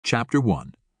Chapter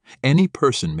 1. Any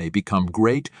person may become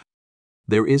great.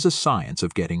 There is a science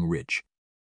of getting rich.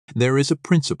 There is a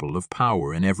principle of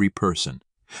power in every person.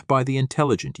 By the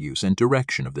intelligent use and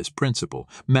direction of this principle,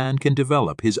 man can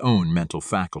develop his own mental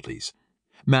faculties.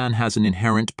 Man has an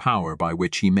inherent power by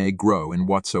which he may grow in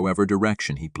whatsoever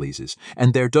direction he pleases,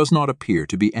 and there does not appear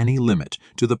to be any limit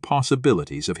to the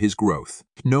possibilities of his growth.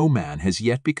 No man has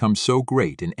yet become so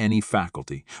great in any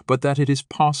faculty, but that it is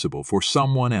possible for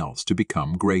someone else to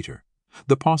become greater.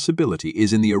 The possibility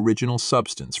is in the original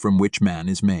substance from which man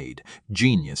is made.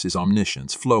 Genius is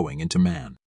omniscience flowing into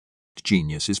man.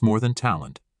 Genius is more than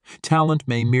talent. Talent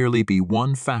may merely be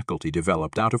one faculty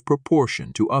developed out of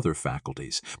proportion to other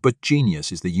faculties, but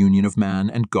genius is the union of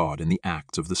man and God in the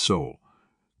acts of the soul.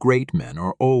 Great men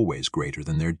are always greater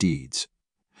than their deeds.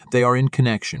 They are in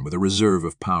connection with a reserve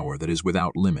of power that is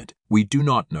without limit. We do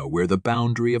not know where the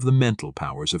boundary of the mental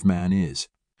powers of man is.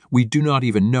 We do not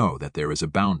even know that there is a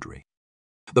boundary.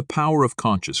 The power of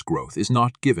conscious growth is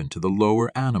not given to the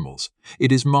lower animals.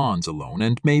 It is man's alone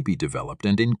and may be developed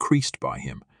and increased by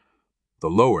him. The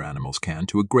lower animals can,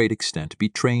 to a great extent, be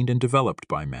trained and developed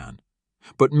by man.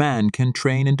 But man can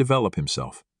train and develop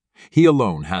himself. He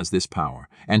alone has this power,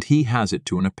 and he has it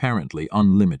to an apparently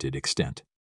unlimited extent.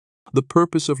 The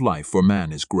purpose of life for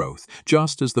man is growth,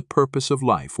 just as the purpose of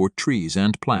life for trees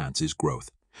and plants is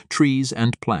growth. Trees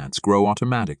and plants grow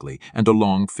automatically and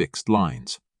along fixed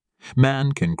lines.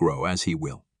 Man can grow as he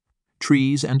will.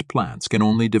 Trees and plants can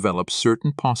only develop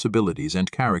certain possibilities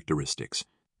and characteristics.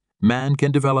 Man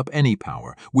can develop any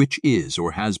power, which is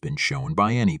or has been shown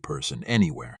by any person,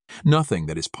 anywhere. Nothing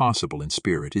that is possible in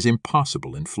spirit is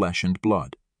impossible in flesh and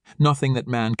blood. Nothing that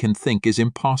man can think is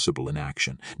impossible in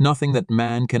action. Nothing that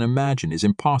man can imagine is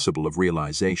impossible of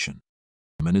realization.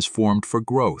 Man is formed for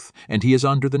growth, and he is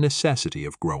under the necessity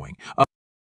of growing.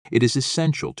 It is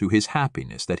essential to his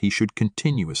happiness that he should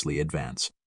continuously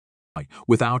advance.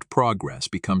 Without progress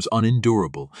becomes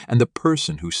unendurable, and the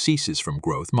person who ceases from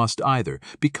growth must either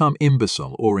become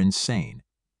imbecile or insane.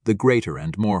 The greater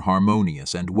and more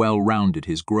harmonious and well-rounded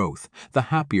his growth, the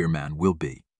happier man will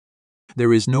be.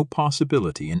 There is no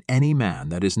possibility in any man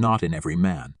that is not in every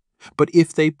man. But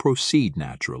if they proceed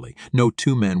naturally, no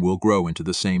two men will grow into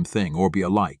the same thing or be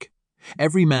alike.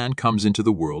 Every man comes into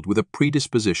the world with a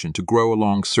predisposition to grow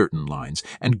along certain lines,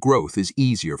 and growth is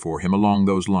easier for him along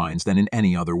those lines than in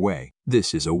any other way.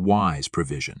 This is a wise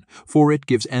provision, for it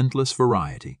gives endless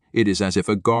variety. It is as if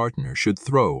a gardener should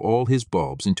throw all his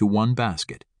bulbs into one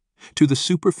basket. To the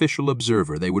superficial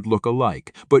observer they would look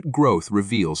alike, but growth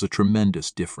reveals a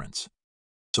tremendous difference.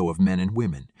 So of men and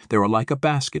women, they are like a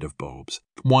basket of bulbs.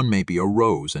 One may be a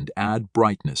rose and add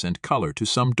brightness and color to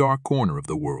some dark corner of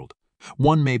the world.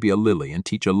 One may be a lily and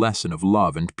teach a lesson of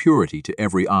love and purity to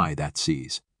every eye that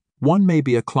sees. One may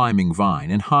be a climbing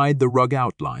vine and hide the rugged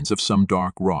outlines of some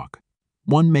dark rock.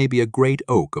 One may be a great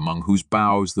oak among whose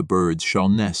boughs the birds shall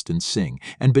nest and sing,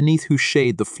 and beneath whose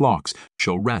shade the flocks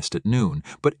shall rest at noon,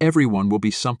 but every one will be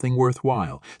something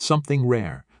worthwhile, something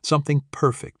rare, something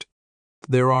perfect.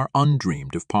 There are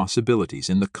undreamed of possibilities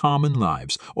in the common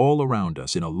lives all around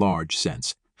us in a large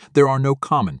sense. There are no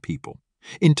common people.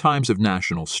 In times of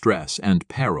national stress and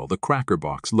peril, the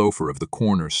cracker-box loafer of the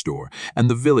corner store and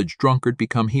the village drunkard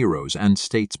become heroes and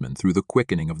statesmen through the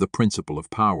quickening of the principle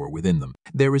of power within them.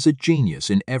 There is a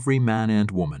genius in every man and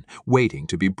woman, waiting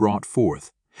to be brought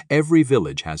forth. Every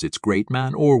village has its great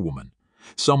man or woman,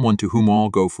 someone to whom all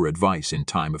go for advice in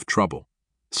time of trouble,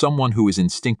 someone who is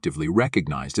instinctively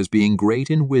recognized as being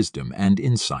great in wisdom and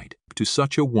insight. To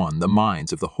such a one the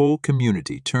minds of the whole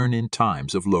community turn in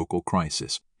times of local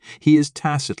crisis. He is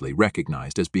tacitly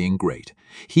recognized as being great.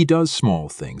 He does small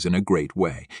things in a great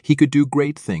way. He could do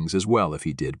great things as well if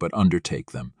he did but undertake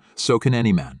them. So can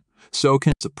any man. So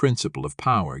can the principle of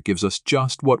power gives us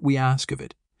just what we ask of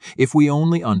it. If we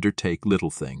only undertake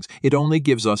little things, it only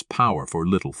gives us power for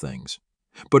little things.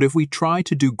 But if we try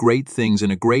to do great things in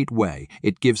a great way,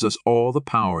 it gives us all the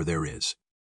power there is.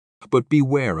 But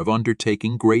beware of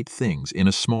undertaking great things in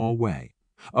a small way.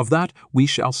 Of that we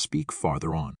shall speak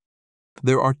farther on.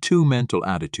 There are two mental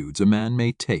attitudes a man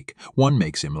may take. One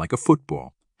makes him like a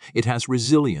football. It has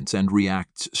resilience and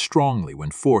reacts strongly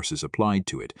when force is applied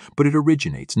to it, but it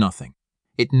originates nothing.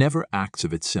 It never acts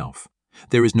of itself.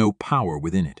 There is no power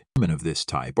within it. Men of this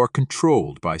type are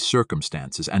controlled by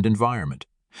circumstances and environment.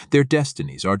 Their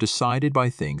destinies are decided by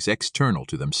things external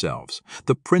to themselves.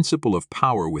 The principle of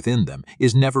power within them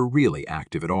is never really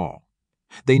active at all.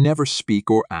 They never speak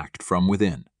or act from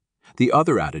within. The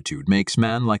other attitude makes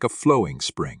man like a flowing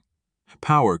spring.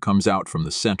 Power comes out from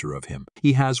the center of him.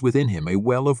 He has within him a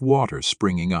well of water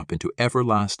springing up into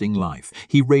everlasting life.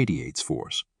 He radiates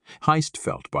force,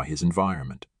 felt by his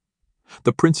environment.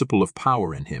 The principle of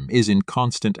power in him is in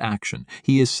constant action.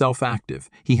 He is self-active.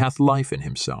 He hath life in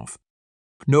himself.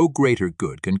 No greater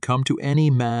good can come to any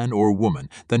man or woman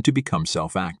than to become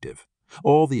self-active.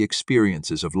 All the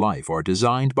experiences of life are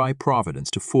designed by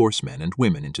Providence to force men and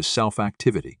women into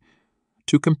self-activity,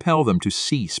 to compel them to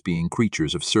cease being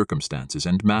creatures of circumstances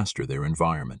and master their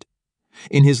environment.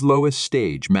 In his lowest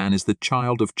stage, man is the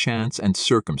child of chance and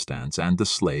circumstance and the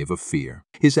slave of fear.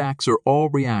 His acts are all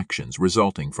reactions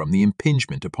resulting from the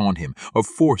impingement upon him of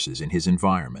forces in his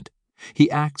environment.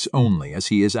 He acts only as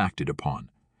he is acted upon.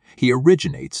 He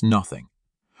originates nothing.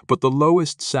 But the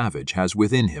lowest savage has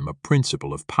within him a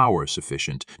principle of power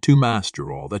sufficient to master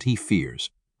all that he fears.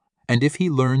 And if he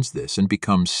learns this and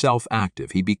becomes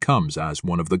self-active, he becomes as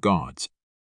one of the gods.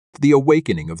 The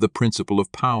awakening of the principle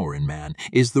of power in man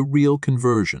is the real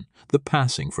conversion, the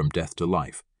passing from death to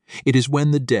life. It is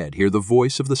when the dead hear the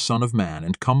voice of the Son of Man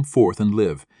and come forth and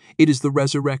live. It is the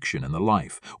resurrection and the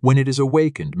life. When it is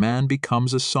awakened, man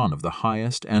becomes a son of the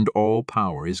highest, and all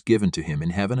power is given to him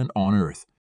in heaven and on earth.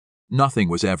 Nothing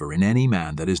was ever in any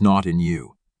man that is not in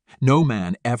you. No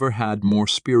man ever had more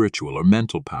spiritual or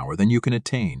mental power than you can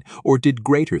attain, or did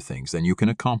greater things than you can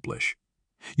accomplish.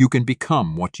 You can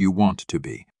become what you want to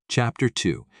be. Chapter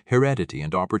 2, Heredity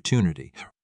and Opportunity.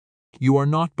 You are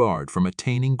not barred from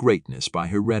attaining greatness by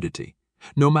heredity.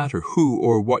 No matter who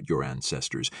or what your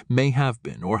ancestors may have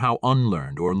been, or how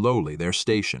unlearned or lowly their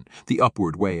station, the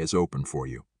upward way is open for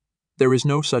you. There is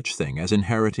no such thing as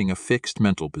inheriting a fixed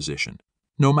mental position.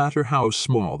 No matter how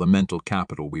small the mental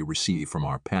capital we receive from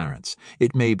our parents,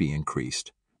 it may be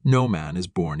increased. No man is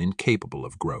born incapable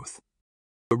of growth.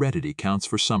 Heredity counts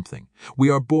for something. We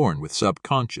are born with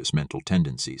subconscious mental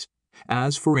tendencies,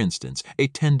 as, for instance, a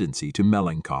tendency to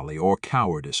melancholy or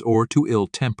cowardice or to ill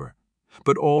temper.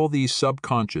 But all these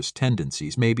subconscious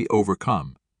tendencies may be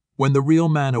overcome. When the real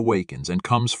man awakens and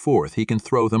comes forth, he can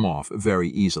throw them off very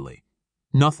easily.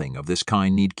 Nothing of this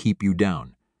kind need keep you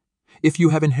down. If you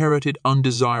have inherited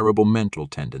undesirable mental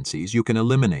tendencies, you can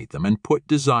eliminate them and put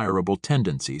desirable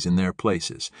tendencies in their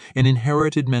places. An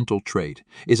inherited mental trait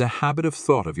is a habit of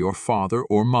thought of your father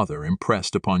or mother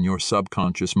impressed upon your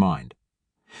subconscious mind.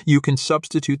 You can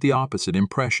substitute the opposite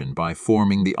impression by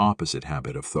forming the opposite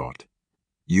habit of thought.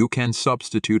 You can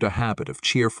substitute a habit of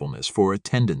cheerfulness for a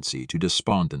tendency to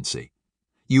despondency.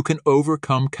 You can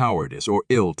overcome cowardice or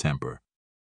ill temper.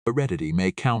 Heredity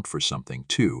may count for something,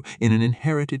 too, in an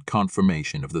inherited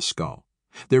conformation of the skull.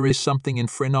 There is something in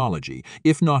phrenology,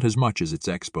 if not as much as its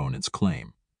exponents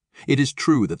claim. It is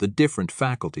true that the different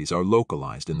faculties are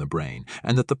localized in the brain,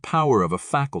 and that the power of a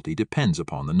faculty depends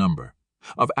upon the number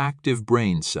of active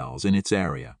brain cells in its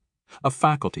area. A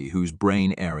faculty whose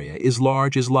brain area is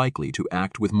large is likely to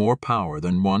act with more power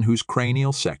than one whose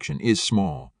cranial section is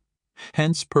small.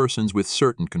 Hence, persons with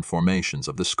certain conformations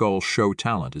of the skull show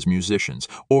talent as musicians,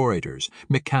 orators,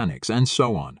 mechanics, and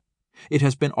so on. It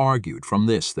has been argued from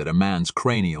this that a man's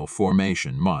cranial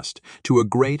formation must, to a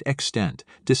great extent,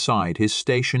 decide his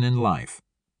station in life.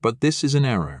 But this is an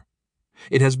error.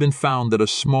 It has been found that a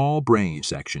small brain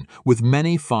section, with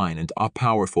many fine and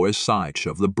powerful sides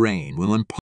of the brain, will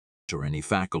impart any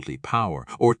faculty, power,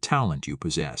 or talent you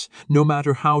possess, no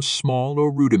matter how small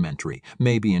or rudimentary,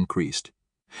 may be increased.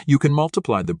 You can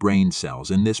multiply the brain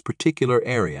cells in this particular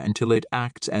area until it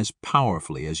acts as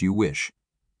powerfully as you wish.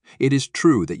 It is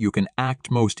true that you can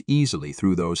act most easily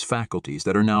through those faculties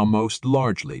that are now most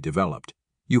largely developed.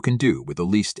 You can do with the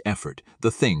least effort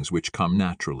the things which come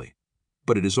naturally.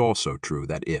 But it is also true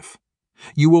that if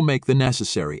you will make the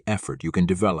necessary effort, you can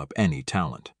develop any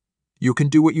talent. You can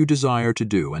do what you desire to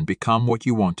do and become what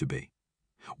you want to be.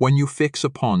 When you fix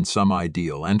upon some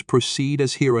ideal and proceed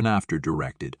as hereinafter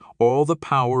directed, all the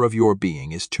power of your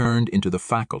being is turned into the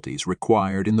faculties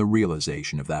required in the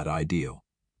realization of that ideal.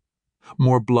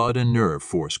 More blood and nerve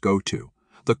force go to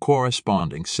the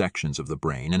corresponding sections of the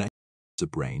brain, and the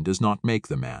brain does not make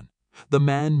the man. The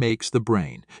man makes the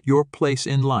brain. Your place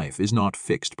in life is not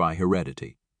fixed by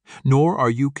heredity, nor are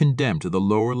you condemned to the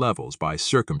lower levels by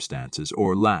circumstances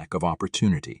or lack of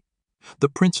opportunity. The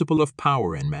principle of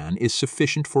power in man is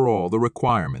sufficient for all the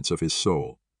requirements of his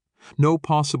soul. No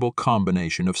possible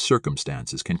combination of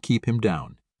circumstances can keep him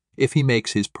down, if he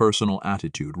makes his personal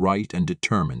attitude right and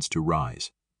determines to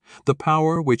rise. The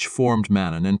power which formed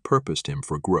man and purposed him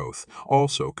for growth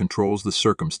also controls the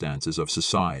circumstances of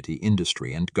society,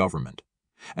 industry, and government.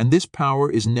 And this power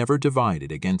is never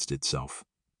divided against itself.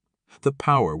 The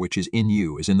power which is in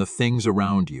you is in the things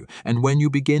around you, and when you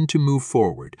begin to move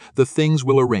forward, the things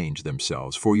will arrange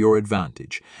themselves for your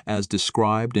advantage, as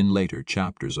described in later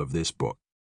chapters of this book.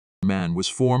 Man was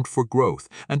formed for growth,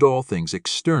 and all things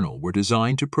external were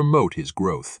designed to promote his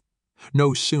growth.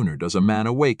 No sooner does a man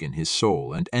awaken his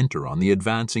soul and enter on the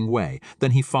advancing way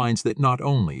than he finds that not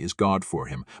only is God for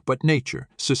him, but nature,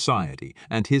 society,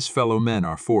 and his fellow men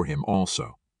are for him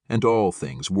also, and all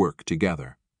things work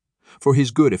together for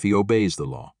his good if he obeys the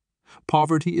law.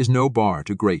 Poverty is no bar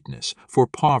to greatness, for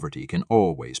poverty can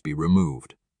always be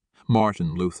removed.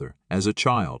 Martin Luther, as a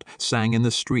child, sang in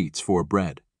the streets for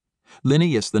bread.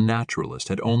 Linnaeus the naturalist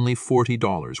had only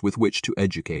 $40 with which to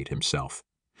educate himself.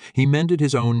 He mended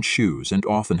his own shoes and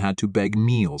often had to beg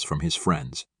meals from his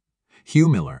friends. Hugh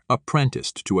Miller,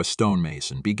 apprenticed to a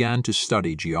stonemason, began to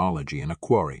study geology in a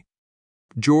quarry.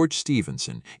 George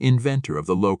Stephenson, inventor of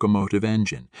the locomotive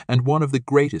engine and one of the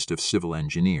greatest of civil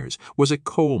engineers, was a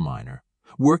coal miner,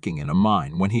 working in a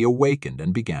mine when he awakened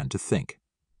and began to think.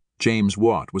 James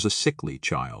Watt was a sickly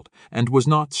child and was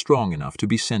not strong enough to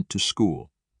be sent to school.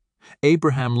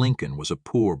 Abraham Lincoln was a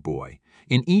poor boy.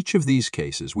 In each of these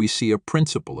cases we see a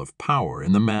principle of power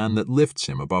in the man that lifts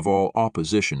him above all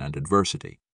opposition and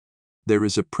adversity. There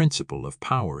is a principle of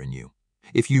power in you.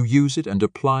 If you use it and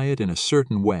apply it in a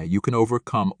certain way, you can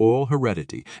overcome all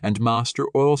heredity and master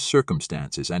all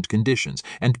circumstances and conditions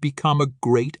and become a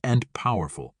great and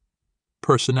powerful.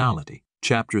 Personality,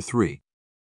 Chapter 3.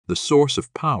 The source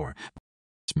of power.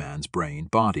 Man's brain,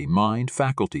 body, mind,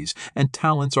 faculties, and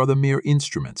talents are the mere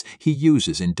instruments he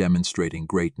uses in demonstrating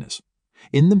greatness.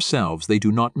 In themselves they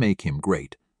do not make him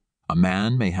great. A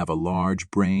man may have a large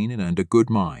brain and a good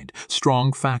mind,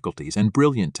 strong faculties and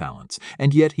brilliant talents,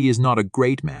 and yet he is not a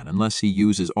great man unless he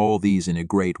uses all these in a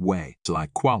great way.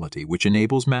 Like quality which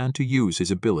enables man to use his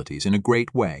abilities in a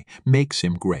great way makes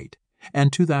him great,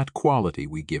 and to that quality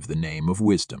we give the name of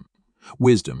wisdom.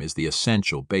 Wisdom is the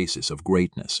essential basis of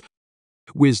greatness.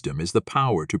 Wisdom is the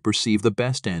power to perceive the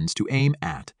best ends to aim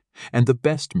at, and the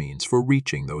best means for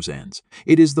reaching those ends.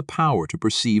 It is the power to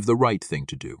perceive the right thing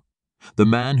to do. The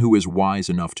man who is wise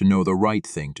enough to know the right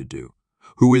thing to do,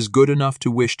 who is good enough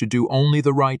to wish to do only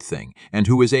the right thing, and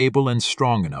who is able and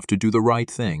strong enough to do the right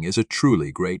thing is a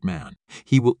truly great man.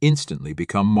 He will instantly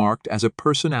become marked as a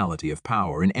personality of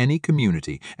power in any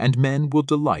community, and men will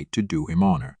delight to do him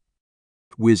honor.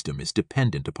 Wisdom is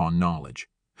dependent upon knowledge.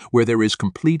 Where there is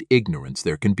complete ignorance,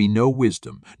 there can be no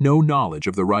wisdom, no knowledge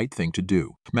of the right thing to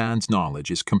do. Man's knowledge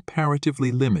is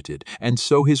comparatively limited, and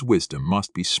so his wisdom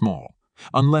must be small,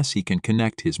 unless he can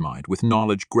connect his mind with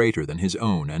knowledge greater than his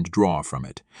own and draw from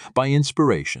it, by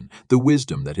inspiration, the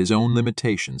wisdom that his own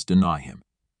limitations deny him.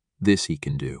 This he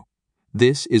can do.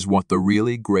 This is what the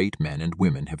really great men and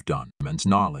women have done. Man's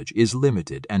knowledge is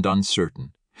limited and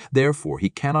uncertain. Therefore he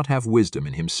cannot have wisdom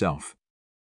in himself.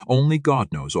 Only God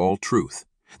knows all truth.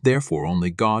 Therefore only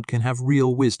God can have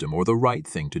real wisdom or the right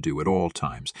thing to do at all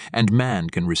times, and man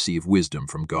can receive wisdom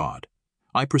from God.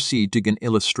 I proceed to an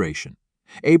illustration.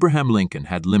 Abraham Lincoln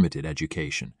had limited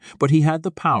education, but he had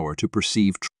the power to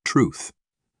perceive truth.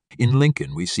 In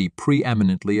Lincoln we see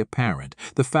preeminently apparent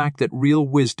the fact that real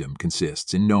wisdom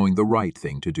consists in knowing the right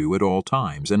thing to do at all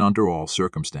times and under all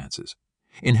circumstances,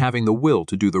 in having the will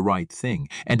to do the right thing,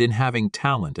 and in having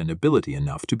talent and ability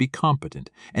enough to be competent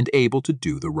and able to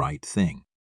do the right thing.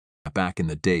 Back in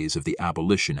the days of the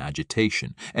abolition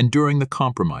agitation and during the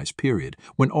compromise period,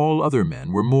 when all other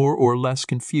men were more or less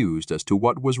confused as to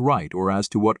what was right or as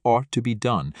to what ought to be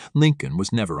done, Lincoln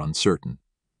was never uncertain.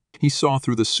 He saw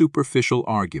through the superficial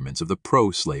arguments of the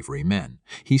pro-slavery men.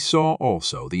 He saw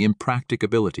also the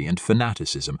impracticability and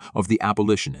fanaticism of the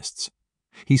abolitionists.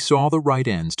 He saw the right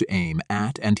ends to aim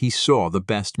at, and he saw the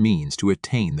best means to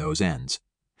attain those ends.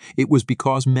 It was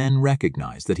because men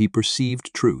recognized that he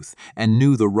perceived truth and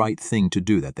knew the right thing to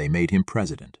do that they made him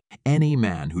president. Any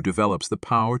man who develops the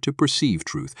power to perceive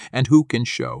truth and who can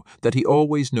show that he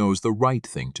always knows the right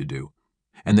thing to do,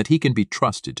 and that he can be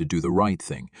trusted to do the right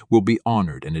thing, will be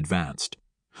honored and advanced.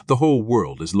 The whole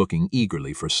world is looking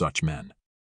eagerly for such men.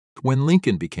 When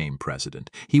Lincoln became president,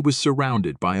 he was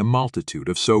surrounded by a multitude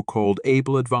of so-called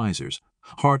able advisers,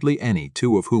 hardly any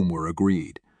two of whom were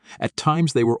agreed. At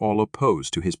times they were all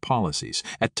opposed to his policies.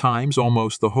 At times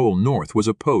almost the whole North was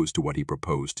opposed to what he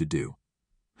proposed to do.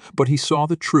 But he saw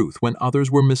the truth when others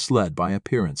were misled by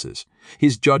appearances.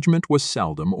 His judgment was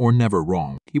seldom or never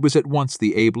wrong. He was at once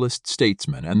the ablest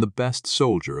statesman and the best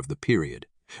soldier of the period.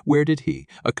 Where did he,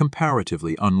 a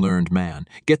comparatively unlearned man,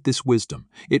 get this wisdom?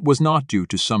 It was not due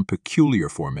to some peculiar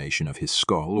formation of his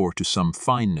skull or to some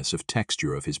fineness of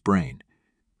texture of his brain.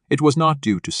 It was not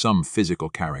due to some physical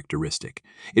characteristic.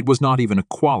 It was not even a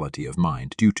quality of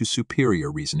mind due to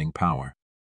superior reasoning power.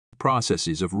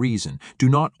 Processes of reason do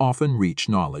not often reach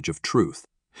knowledge of truth.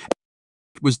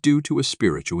 It was due to a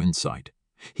spiritual insight.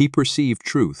 He perceived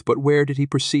truth, but where did he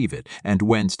perceive it, and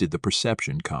whence did the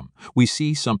perception come? We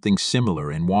see something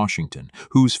similar in Washington,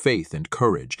 whose faith and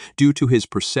courage, due to his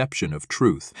perception of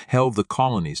truth, held the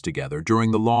colonies together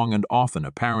during the long and often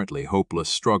apparently hopeless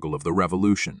struggle of the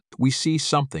Revolution. We see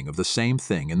something of the same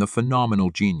thing in the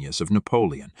phenomenal genius of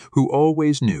Napoleon, who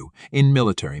always knew, in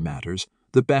military matters,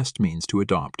 the best means to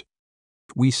adopt.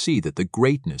 We see that the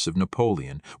greatness of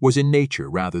Napoleon was in nature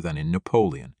rather than in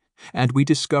Napoleon. And we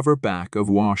discover back of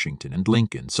Washington and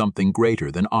Lincoln something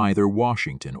greater than either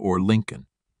Washington or Lincoln.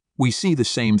 We see the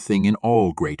same thing in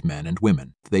all great men and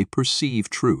women. They perceive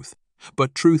truth.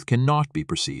 But truth cannot be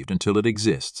perceived until it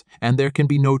exists, and there can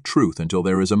be no truth until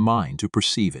there is a mind to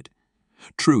perceive it.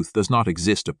 Truth does not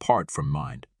exist apart from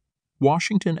mind.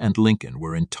 Washington and Lincoln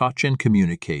were in touch and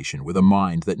communication with a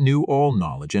mind that knew all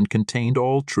knowledge and contained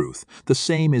all truth. The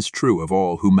same is true of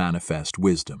all who manifest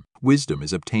wisdom. Wisdom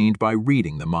is obtained by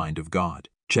reading the mind of God.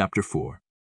 Chapter 4.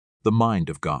 The mind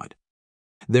of God.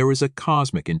 There is a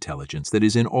cosmic intelligence that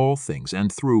is in all things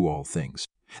and through all things.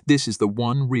 This is the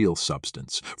one real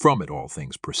substance. From it all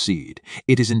things proceed.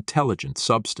 It is intelligent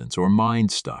substance or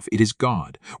mind stuff. It is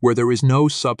God. Where there is no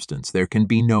substance, there can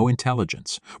be no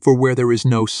intelligence. For where there is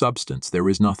no substance, there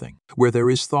is nothing. Where there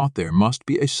is thought, there must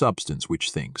be a substance which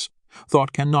thinks.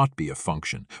 Thought cannot be a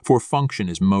function, for function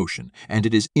is motion, and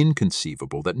it is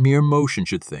inconceivable that mere motion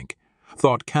should think.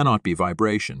 Thought cannot be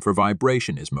vibration, for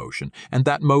vibration is motion, and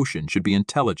that motion should be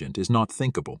intelligent is not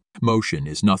thinkable. Motion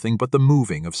is nothing but the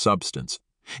moving of substance.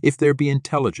 If there be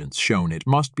intelligence shown, it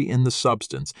must be in the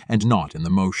substance and not in the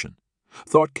motion.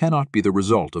 Thought cannot be the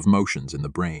result of motions in the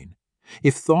brain.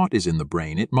 If thought is in the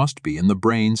brain, it must be in the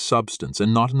brain's substance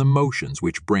and not in the motions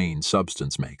which brain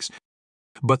substance makes.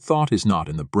 But thought is not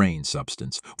in the brain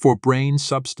substance, for brain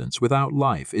substance without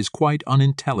life is quite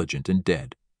unintelligent and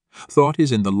dead. Thought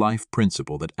is in the life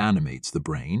principle that animates the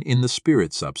brain, in the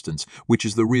spirit substance, which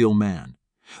is the real man.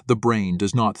 The brain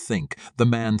does not think, the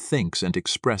man thinks and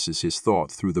expresses his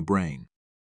thought through the brain.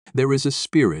 There is a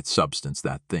spirit substance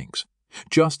that thinks.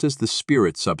 Just as the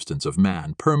spirit substance of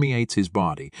man permeates his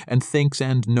body and thinks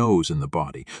and knows in the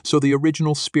body, so the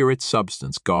original spirit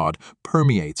substance, God,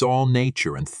 permeates all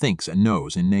nature and thinks and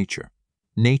knows in nature.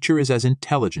 Nature is as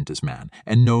intelligent as man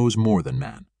and knows more than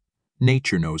man.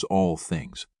 Nature knows all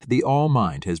things. The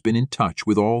all-mind has been in touch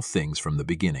with all things from the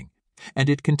beginning, and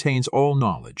it contains all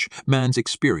knowledge. Man's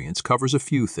experience covers a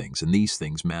few things, and these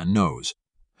things man knows.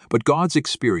 But God's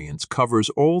experience covers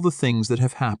all the things that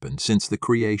have happened since the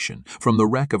creation, from the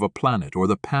wreck of a planet or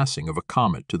the passing of a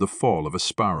comet to the fall of a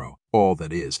sparrow. All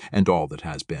that is and all that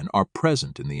has been are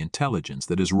present in the intelligence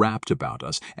that is wrapped about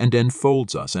us and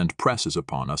enfolds us and presses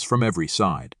upon us from every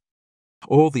side.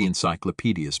 All the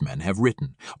encyclopedias men have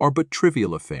written are but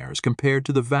trivial affairs compared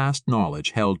to the vast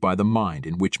knowledge held by the mind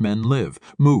in which men live,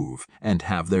 move, and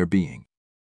have their being.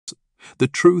 The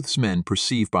truths men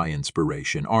perceive by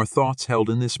inspiration are thoughts held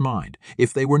in this mind.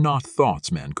 If they were not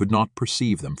thoughts, men could not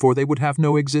perceive them, for they would have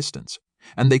no existence.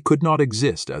 And they could not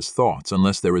exist as thoughts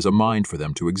unless there is a mind for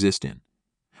them to exist in.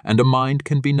 And a mind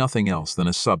can be nothing else than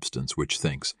a substance which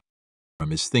thinks.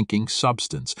 Is thinking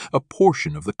substance, a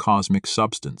portion of the cosmic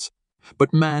substance.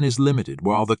 But man is limited,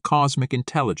 while the cosmic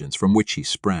intelligence from which he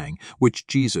sprang, which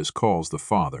Jesus calls the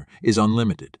Father, is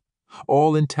unlimited.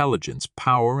 All intelligence,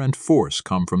 power, and force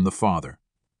come from the Father.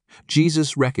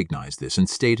 Jesus recognized this and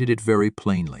stated it very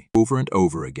plainly. Over and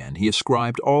over again he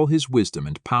ascribed all his wisdom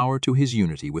and power to his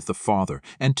unity with the Father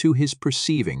and to his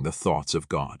perceiving the thoughts of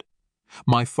God.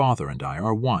 My Father and I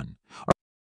are one.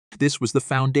 This was the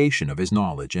foundation of his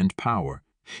knowledge and power.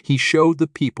 He showed the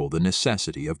people the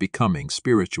necessity of becoming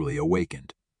spiritually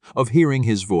awakened, of hearing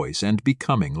his voice and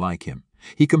becoming like him.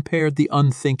 He compared the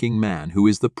unthinking man who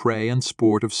is the prey and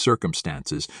sport of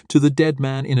circumstances to the dead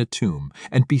man in a tomb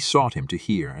and besought him to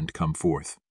hear and come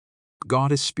forth.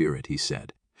 God is spirit, he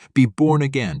said. Be born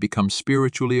again, become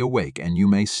spiritually awake, and you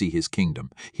may see his kingdom.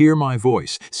 Hear my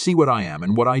voice, see what I am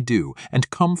and what I do,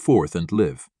 and come forth and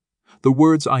live. The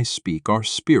words I speak are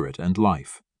spirit and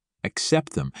life.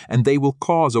 Accept them, and they will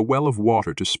cause a well of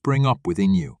water to spring up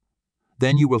within you.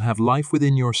 Then you will have life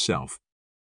within yourself.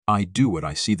 I do what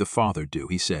I see the Father do,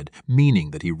 he said,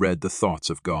 meaning that he read the thoughts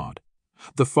of God.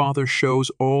 The Father shows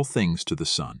all things to the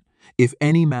Son. If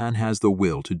any man has the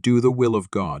will to do the will of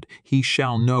God, he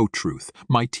shall know truth.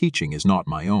 My teaching is not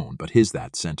my own, but his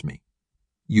that sent me.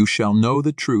 You shall know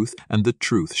the truth, and the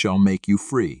truth shall make you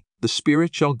free. The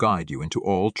Spirit shall guide you into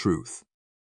all truth.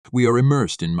 We are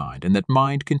immersed in mind, and that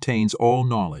mind contains all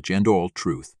knowledge and all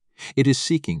truth. It is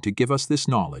seeking to give us this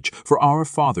knowledge, for our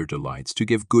Father delights to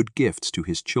give good gifts to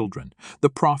his children. The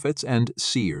prophets and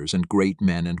seers and great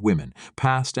men and women,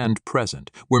 past and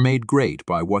present, were made great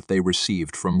by what they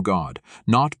received from God,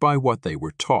 not by what they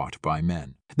were taught by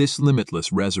men. This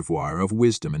limitless reservoir of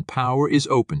wisdom and power is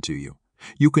open to you.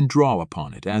 You can draw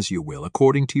upon it as you will,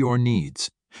 according to your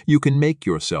needs. You can make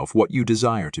yourself what you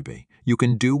desire to be. You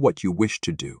can do what you wish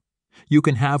to do. You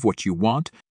can have what you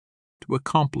want. To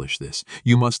accomplish this,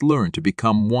 you must learn to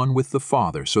become one with the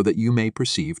Father so that you may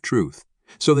perceive truth,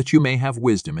 so that you may have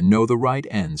wisdom and know the right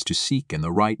ends to seek and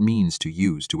the right means to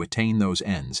use to attain those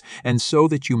ends, and so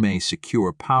that you may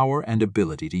secure power and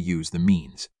ability to use the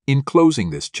means. In closing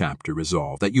this chapter,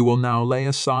 resolve that you will now lay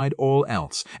aside all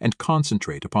else and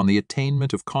concentrate upon the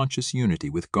attainment of conscious unity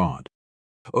with God.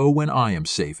 Oh, when I am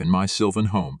safe in my sylvan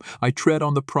home, I tread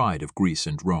on the pride of Greece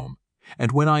and Rome.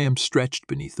 And when I am stretched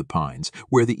beneath the pines,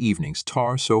 where the evening's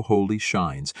tar so wholly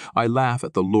shines, I laugh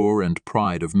at the lure and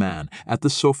pride of man, at the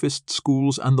sophist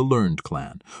schools and the learned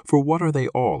clan. For what are they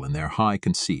all in their high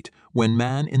conceit, when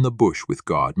man in the bush with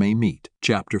God may meet?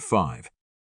 Chapter 5.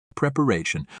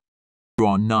 Preparation.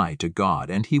 Draw nigh to God,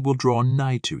 and he will draw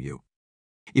nigh to you.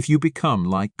 If you become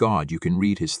like God, you can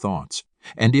read his thoughts.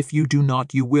 And if you do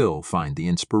not, you will find the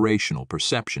inspirational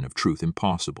perception of truth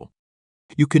impossible.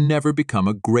 You can never become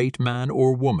a great man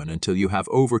or woman until you have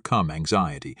overcome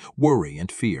anxiety, worry, and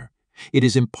fear. It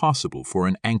is impossible for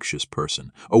an anxious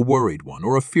person, a worried one,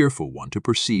 or a fearful one to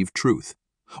perceive truth.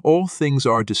 All things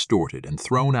are distorted and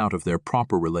thrown out of their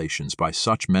proper relations by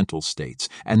such mental states,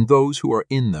 and those who are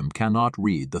in them cannot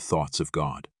read the thoughts of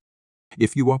God.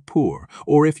 If you are poor,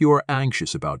 or if you are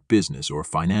anxious about business or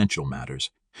financial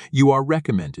matters, you are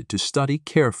recommended to study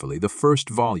carefully the first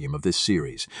volume of this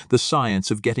series, The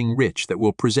Science of Getting Rich, that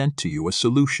will present to you a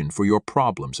solution for your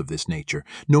problems of this nature,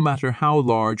 no matter how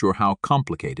large or how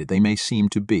complicated they may seem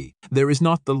to be. There is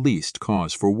not the least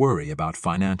cause for worry about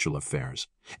financial affairs.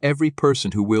 Every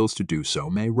person who wills to do so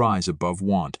may rise above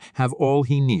want, have all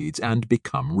he needs, and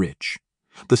become rich.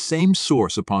 The same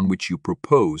source upon which you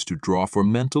propose to draw for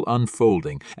mental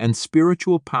unfolding and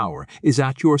spiritual power is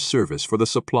at your service for the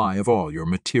supply of all your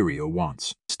material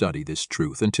wants. Study this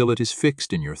truth until it is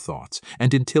fixed in your thoughts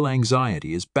and until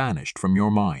anxiety is banished from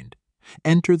your mind.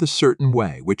 Enter the certain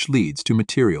way which leads to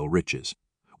material riches.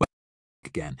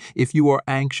 Again, if you are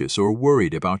anxious or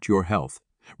worried about your health,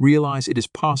 realize it is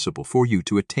possible for you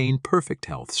to attain perfect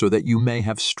health so that you may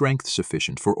have strength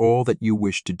sufficient for all that you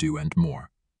wish to do and more.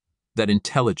 That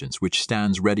intelligence which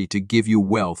stands ready to give you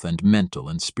wealth and mental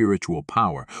and spiritual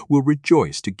power will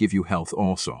rejoice to give you health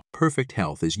also. Perfect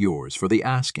health is yours for the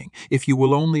asking if you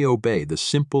will only obey the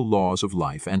simple laws of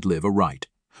life and live aright.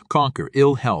 Conquer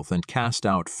ill health and cast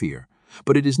out fear.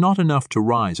 But it is not enough to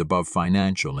rise above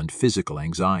financial and physical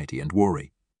anxiety and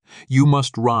worry. You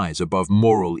must rise above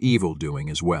moral evil-doing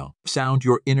as well. Sound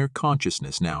your inner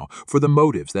consciousness now for the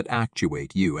motives that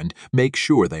actuate you and make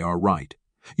sure they are right.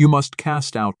 You must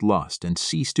cast out lust and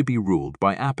cease to be ruled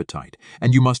by appetite,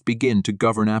 and you must begin to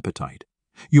govern appetite.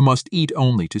 You must eat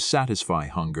only to satisfy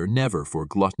hunger, never for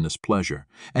gluttonous pleasure,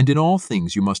 and in all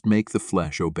things you must make the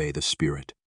flesh obey the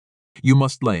spirit. You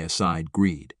must lay aside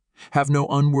greed. Have no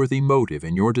unworthy motive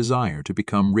in your desire to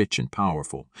become rich and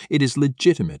powerful. It is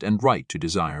legitimate and right to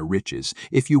desire riches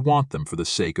if you want them for the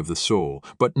sake of the soul,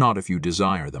 but not if you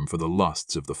desire them for the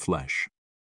lusts of the flesh.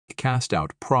 Cast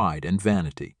out pride and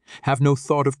vanity. Have no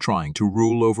thought of trying to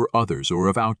rule over others or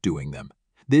of outdoing them.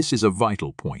 This is a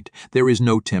vital point. There is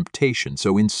no temptation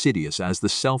so insidious as the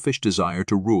selfish desire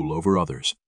to rule over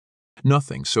others.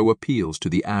 Nothing so appeals to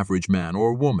the average man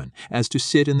or woman as to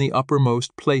sit in the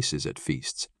uppermost places at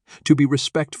feasts, to be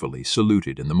respectfully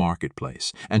saluted in the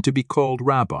marketplace, and to be called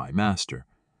Rabbi, Master.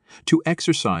 To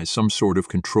exercise some sort of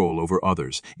control over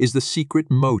others is the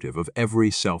secret motive of every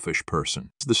selfish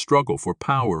person. The struggle for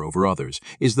power over others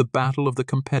is the battle of the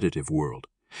competitive world,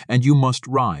 and you must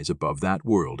rise above that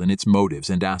world and its motives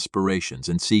and aspirations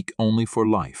and seek only for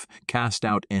life. Cast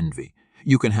out envy.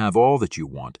 You can have all that you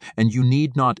want, and you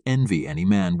need not envy any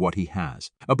man what he has.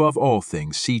 Above all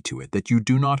things, see to it that you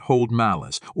do not hold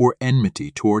malice or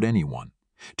enmity toward anyone.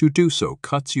 To do so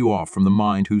cuts you off from the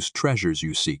mind whose treasures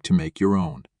you seek to make your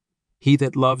own. He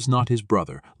that loves not his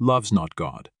brother loves not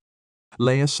God.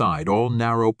 Lay aside all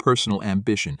narrow personal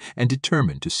ambition and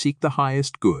determine to seek the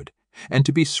highest good, and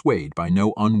to be swayed by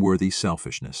no unworthy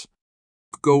selfishness.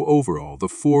 Go over all the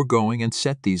foregoing and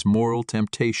set these moral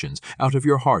temptations out of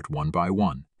your heart one by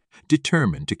one.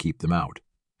 Determine to keep them out.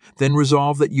 Then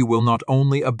resolve that you will not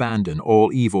only abandon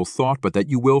all evil thought, but that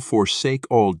you will forsake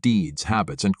all deeds,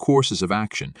 habits, and courses of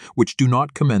action which do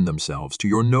not commend themselves to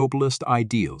your noblest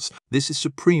ideals. This is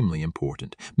supremely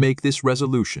important. Make this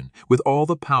resolution with all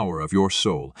the power of your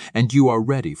soul, and you are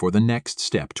ready for the next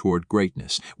step toward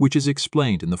greatness, which is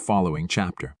explained in the following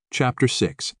chapter. Chapter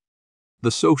 6.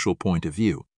 The social point of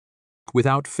view.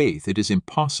 Without faith it is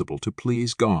impossible to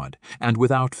please God, and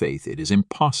without faith it is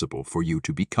impossible for you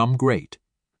to become great.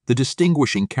 The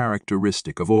distinguishing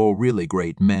characteristic of all really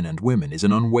great men and women is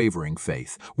an unwavering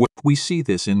faith. We see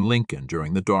this in Lincoln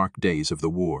during the dark days of the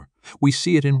war. We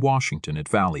see it in Washington at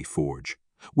Valley Forge.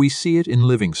 We see it in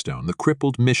Livingstone, the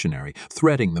crippled missionary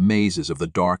threading the mazes of the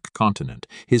dark continent,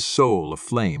 his soul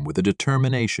aflame with a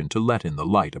determination to let in the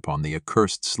light upon the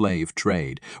accursed slave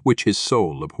trade, which his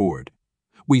soul abhorred.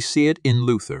 We see it in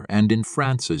Luther and in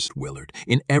Francis Willard,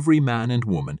 in every man and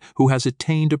woman who has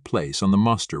attained a place on the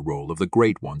muster roll of the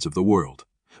great ones of the world.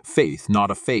 Faith,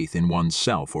 not a faith in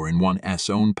oneself or in one's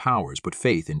own powers, but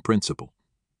faith in principle,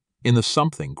 in the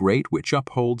something great which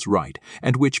upholds right,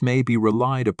 and which may be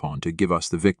relied upon to give us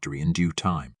the victory in due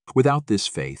time. Without this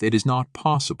faith, it is not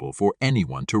possible for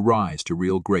anyone to rise to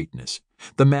real greatness.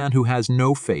 The man who has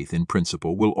no faith in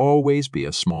principle will always be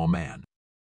a small man.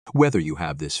 Whether you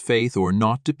have this faith or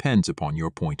not depends upon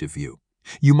your point of view.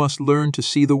 You must learn to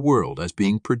see the world as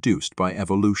being produced by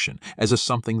evolution, as a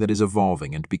something that is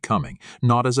evolving and becoming,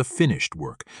 not as a finished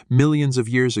work. Millions of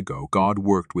years ago, God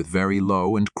worked with very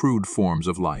low and crude forms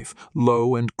of life,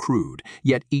 low and crude,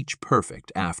 yet each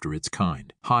perfect after its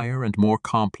kind. Higher and more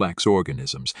complex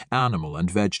organisms, animal and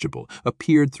vegetable,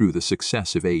 appeared through the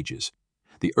successive ages.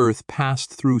 The earth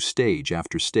passed through stage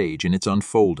after stage in its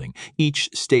unfolding, each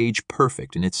stage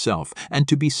perfect in itself, and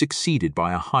to be succeeded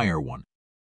by a higher one.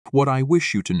 What I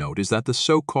wish you to note is that the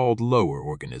so-called lower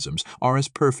organisms are as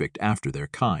perfect after their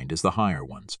kind as the higher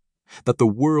ones. That the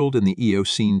world in the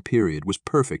Eocene period was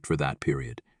perfect for that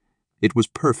period. It was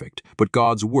perfect, but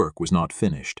God's work was not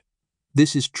finished.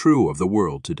 This is true of the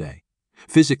world today.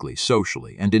 Physically,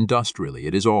 socially, and industrially,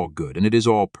 it is all good and it is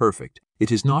all perfect.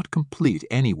 It is not complete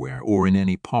anywhere or in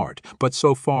any part, but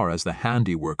so far as the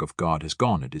handiwork of God has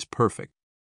gone, it is perfect.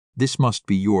 This must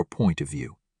be your point of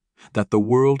view, that the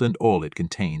world and all it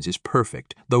contains is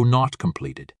perfect, though not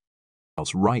completed.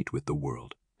 Else right with the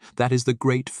world. That is the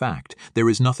great fact. There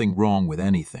is nothing wrong with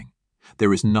anything.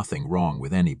 There is nothing wrong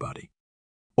with anybody.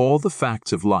 All the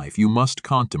facts of life you must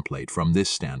contemplate from this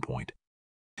standpoint.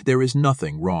 There is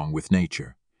nothing wrong with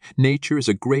nature. Nature is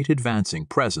a great advancing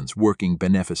presence working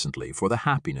beneficently for the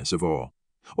happiness of all.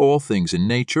 All things in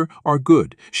nature are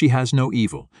good. She has no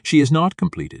evil. She is not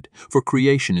completed, for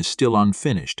creation is still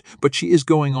unfinished, but she is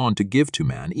going on to give to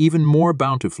man even more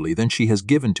bountifully than she has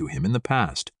given to him in the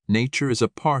past. Nature is a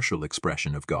partial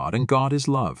expression of God, and God is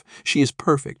love. She is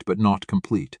perfect but not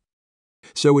complete.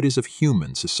 So it is of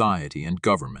human society and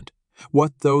government.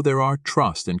 What though there are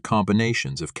trust and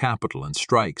combinations of capital and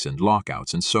strikes and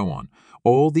lockouts and so on?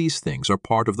 All these things are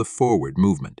part of the forward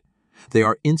movement. They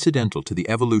are incidental to the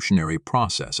evolutionary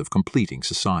process of completing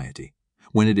society.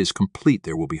 When it is complete,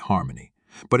 there will be harmony.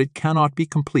 But it cannot be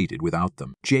completed without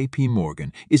them. J.P.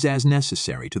 Morgan is as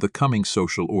necessary to the coming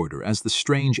social order as the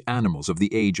strange animals of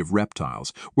the age of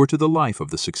reptiles were to the life of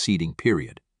the succeeding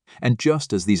period. And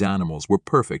just as these animals were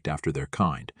perfect after their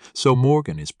kind, so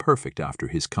Morgan is perfect after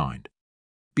his kind.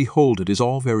 Behold, it is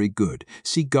all very good.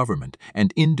 See government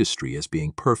and industry as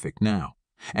being perfect now,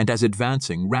 and as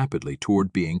advancing rapidly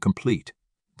toward being complete.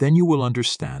 Then you will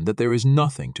understand that there is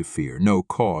nothing to fear, no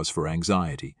cause for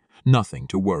anxiety, nothing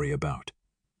to worry about.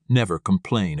 Never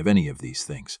complain of any of these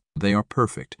things. They are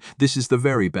perfect. This is the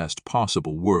very best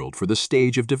possible world for the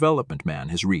stage of development man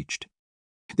has reached.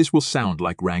 This will sound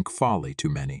like rank folly to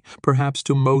many, perhaps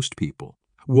to most people.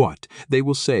 What, they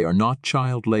will say, are not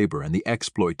child labor and the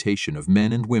exploitation of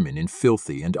men and women in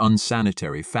filthy and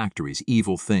unsanitary factories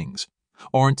evil things?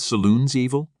 Aren't saloons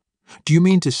evil? Do you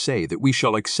mean to say that we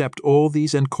shall accept all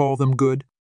these and call them good?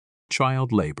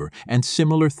 Child labor and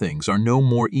similar things are no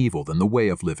more evil than the way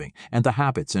of living, and the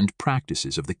habits and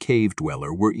practices of the cave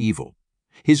dweller were evil.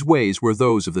 His ways were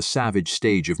those of the savage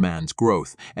stage of man's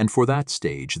growth, and for that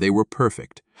stage they were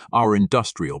perfect. Our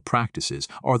industrial practices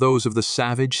are those of the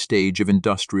savage stage of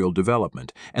industrial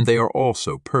development, and they are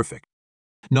also perfect.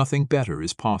 Nothing better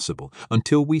is possible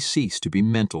until we cease to be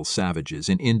mental savages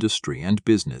in industry and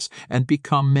business and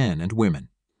become men and women.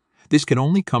 This can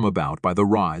only come about by the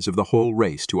rise of the whole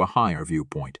race to a higher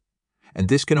viewpoint. And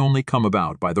this can only come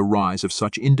about by the rise of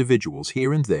such individuals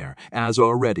here and there as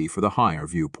are ready for the higher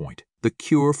viewpoint. The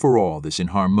cure for all this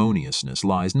inharmoniousness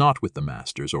lies not with the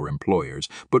masters or employers,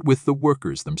 but with the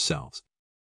workers themselves.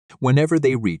 Whenever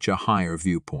they reach a higher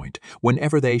viewpoint,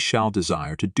 whenever they shall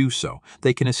desire to do so,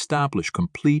 they can establish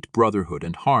complete brotherhood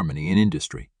and harmony in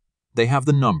industry. They have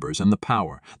the numbers and the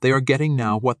power. They are getting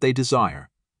now what they desire.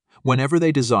 Whenever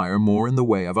they desire more in the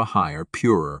way of a higher,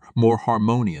 purer, more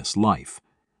harmonious life,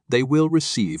 they will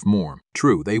receive more.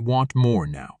 True, they want more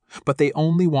now, but they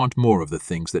only want more of the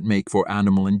things that make for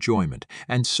animal enjoyment,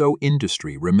 and so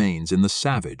industry remains in the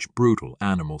savage, brutal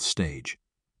animal stage.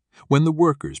 When the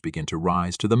workers begin to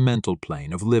rise to the mental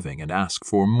plane of living and ask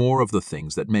for more of the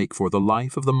things that make for the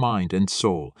life of the mind and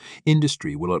soul,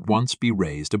 industry will at once be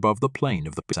raised above the plane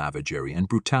of the savagery and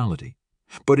brutality.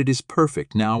 But it is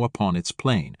perfect now upon its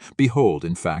plane. Behold,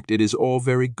 in fact, it is all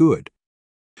very good.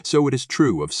 So it is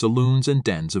true of saloons and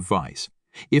dens of vice.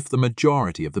 If the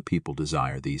majority of the people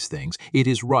desire these things, it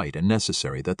is right and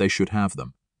necessary that they should have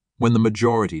them. When the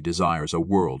majority desires a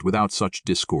world without such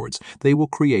discords, they will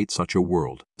create such a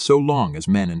world, so long as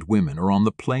men and women are on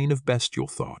the plane of bestial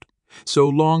thought. So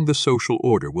long the social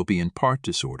order will be in part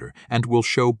disorder and will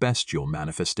show bestial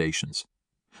manifestations.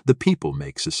 The people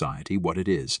make society what it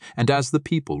is, and as the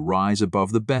people rise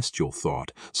above the bestial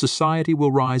thought, society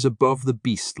will rise above the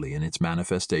beastly in its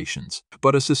manifestations.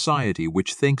 But a society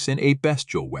which thinks in a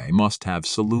bestial way must have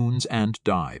saloons and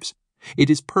dives. It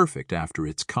is perfect after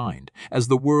its kind, as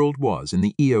the world was in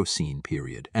the Eocene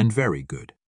period, and very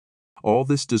good. All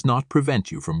this does not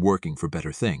prevent you from working for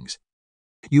better things.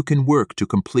 You can work to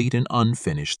complete an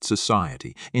unfinished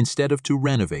society instead of to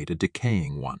renovate a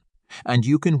decaying one, and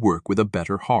you can work with a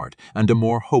better heart and a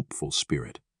more hopeful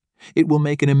spirit. It will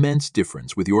make an immense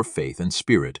difference with your faith and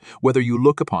spirit whether you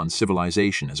look upon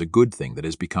civilization as a good thing that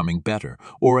is becoming better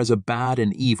or as a bad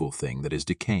and evil thing that is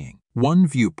decaying. One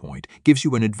viewpoint gives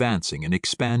you an advancing and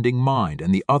expanding mind,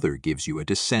 and the other gives you a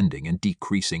descending and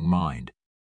decreasing mind.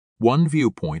 One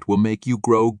viewpoint will make you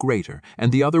grow greater,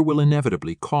 and the other will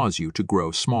inevitably cause you to grow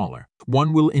smaller.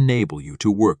 One will enable you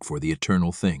to work for the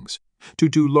eternal things, to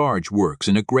do large works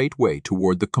in a great way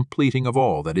toward the completing of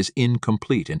all that is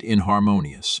incomplete and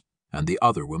inharmonious, and the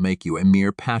other will make you a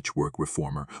mere patchwork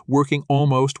reformer, working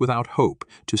almost without hope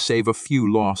to save a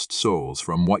few lost souls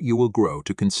from what you will grow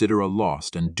to consider a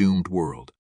lost and doomed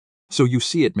world. So you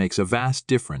see, it makes a vast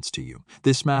difference to you,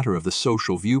 this matter of the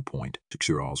social viewpoint.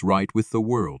 You're all right with the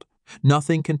world.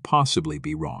 Nothing can possibly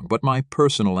be wrong but my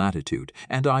personal attitude,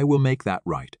 and I will make that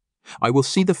right. I will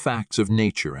see the facts of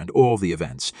nature and all the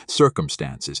events,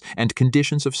 circumstances, and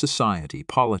conditions of society,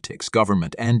 politics,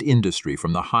 government, and industry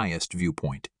from the highest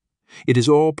viewpoint. It is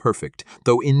all perfect,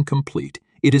 though incomplete.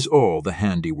 It is all the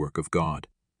handiwork of God.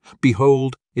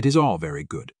 Behold, it is all very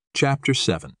good. Chapter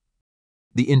 7.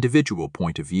 The individual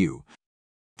point of view.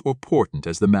 Important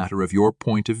as the matter of your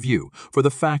point of view for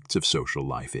the facts of social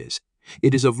life is,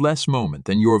 it is of less moment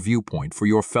than your viewpoint for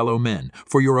your fellow men,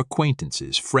 for your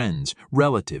acquaintances, friends,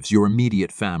 relatives, your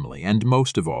immediate family, and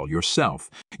most of all yourself.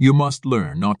 You must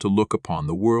learn not to look upon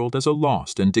the world as a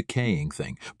lost and decaying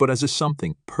thing, but as a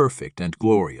something perfect and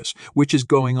glorious, which is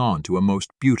going on to a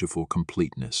most beautiful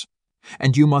completeness.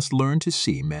 And you must learn to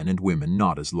see men and women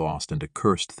not as lost and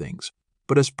accursed things,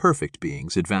 but as perfect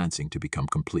beings advancing to become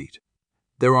complete.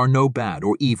 There are no bad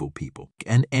or evil people.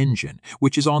 An engine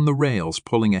which is on the rails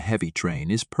pulling a heavy train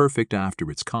is perfect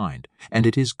after its kind, and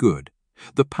it is good.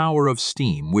 The power of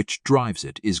steam which drives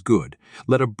it is good.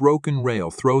 Let a broken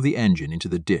rail throw the engine into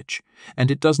the ditch,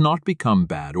 and it does not become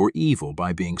bad or evil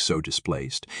by being so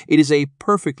displaced. It is a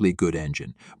perfectly good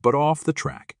engine, but off the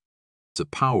track. It's a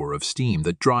power of steam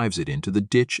that drives it into the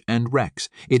ditch and wrecks.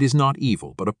 It is not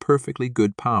evil, but a perfectly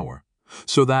good power.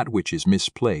 So that which is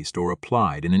misplaced or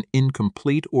applied in an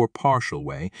incomplete or partial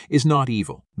way is not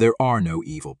evil. There are no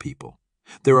evil people.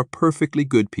 There are perfectly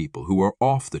good people who are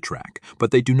off the track,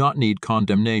 but they do not need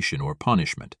condemnation or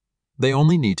punishment. They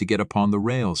only need to get upon the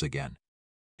rails again.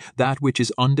 That which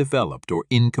is undeveloped or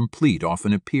incomplete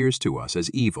often appears to us as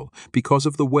evil because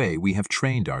of the way we have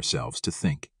trained ourselves to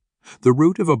think. The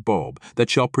root of a bulb that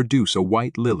shall produce a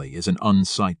white lily is an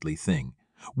unsightly thing.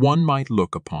 One might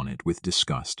look upon it with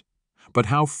disgust. But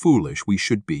how foolish we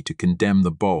should be to condemn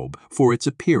the bulb for its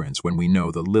appearance when we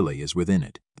know the lily is within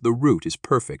it. The root is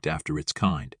perfect after its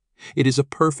kind. It is a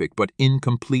perfect but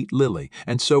incomplete lily,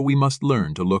 and so we must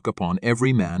learn to look upon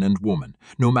every man and woman,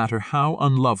 no matter how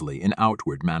unlovely in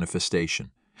outward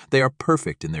manifestation. They are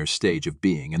perfect in their stage of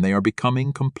being, and they are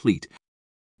becoming complete.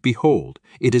 Behold,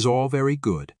 it is all very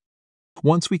good.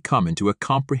 Once we come into a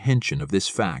comprehension of this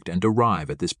fact and arrive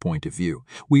at this point of view,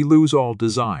 we lose all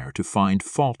desire to find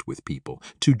fault with people,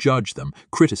 to judge them,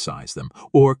 criticize them,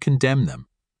 or condemn them.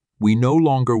 We no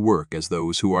longer work as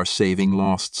those who are saving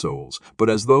lost souls,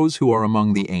 but as those who are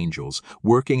among the angels,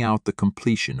 working out the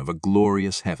completion of a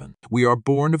glorious heaven. We are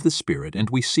born of the Spirit,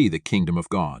 and we see the kingdom of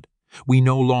God. We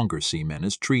no longer see men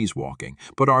as trees walking,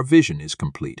 but our vision is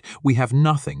complete. We have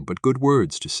nothing but good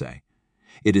words to say.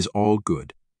 It is all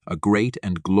good, a great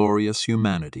and glorious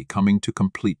humanity coming to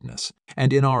completeness,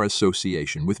 and in our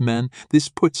association with men, this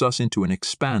puts us into an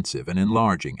expansive and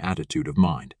enlarging attitude of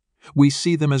mind. We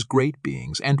see them as great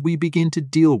beings, and we begin to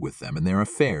deal with them and their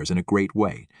affairs in a great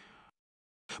way.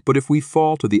 But if we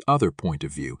fall to the other point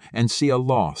of view and see a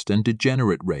lost and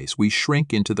degenerate race, we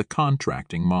shrink into the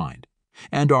contracting mind,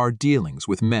 and our dealings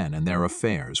with men and their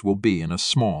affairs will be in a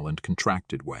small and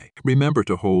contracted way. Remember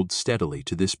to hold steadily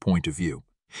to this point of view.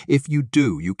 If you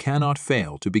do, you cannot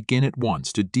fail to begin at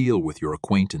once to deal with your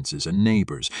acquaintances and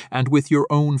neighbors, and with your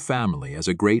own family as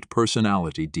a great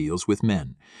personality deals with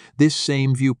men. This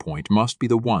same viewpoint must be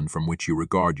the one from which you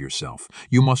regard yourself.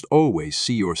 You must always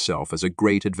see yourself as a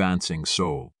great advancing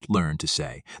soul. Learn to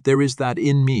say, "There is that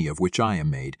in me of which I am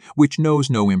made, which knows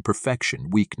no imperfection,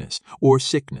 weakness, or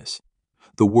sickness.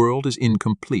 The world is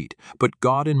incomplete, but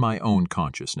God in my own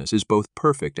consciousness is both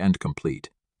perfect and complete.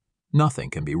 Nothing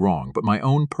can be wrong but my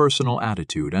own personal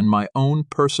attitude, and my own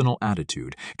personal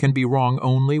attitude can be wrong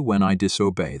only when I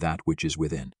disobey that which is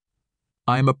within.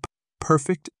 I am a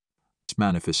perfect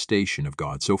manifestation of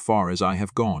God so far as I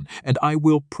have gone, and I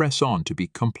will press on to be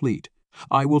complete.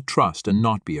 I will trust and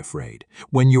not be afraid.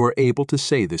 When you are able to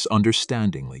say this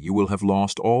understandingly, you will have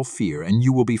lost all fear, and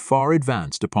you will be far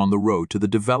advanced upon the road to the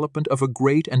development of a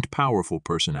great and powerful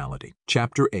personality."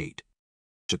 Chapter 8.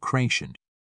 Consecration.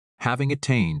 Having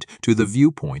attained to the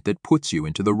viewpoint that puts you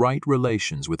into the right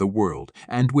relations with the world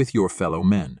and with your fellow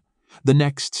men, the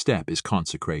next step is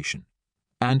consecration.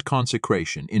 And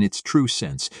consecration, in its true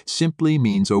sense, simply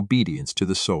means obedience to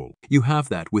the soul. You have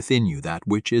that within you, that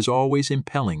which is always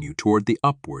impelling you toward the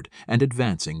upward and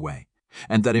advancing way,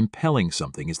 and that impelling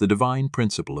something is the divine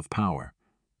principle of power.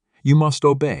 You must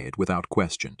obey it without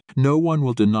question. No one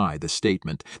will deny the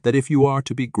statement that if you are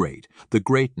to be great, the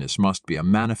greatness must be a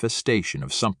manifestation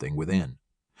of something within.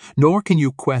 Nor can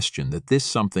you question that this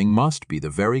something must be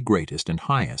the very greatest and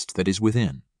highest that is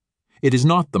within. It is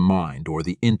not the mind or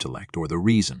the intellect or the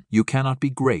reason. You cannot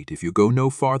be great if you go no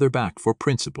farther back for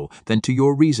principle than to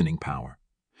your reasoning power.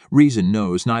 Reason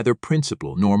knows neither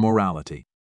principle nor morality.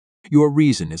 Your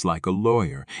reason is like a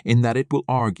lawyer in that it will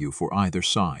argue for either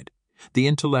side. The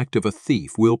intellect of a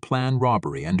thief will plan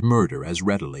robbery and murder as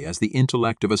readily as the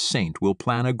intellect of a saint will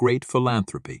plan a great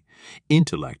philanthropy.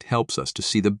 Intellect helps us to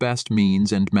see the best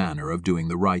means and manner of doing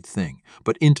the right thing,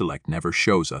 but intellect never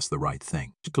shows us the right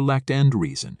thing. Intellect and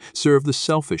reason serve the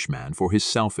selfish man for his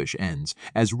selfish ends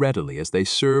as readily as they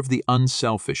serve the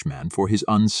unselfish man for his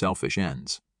unselfish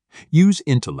ends. Use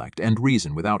intellect and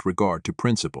reason without regard to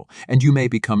principle, and you may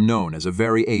become known as a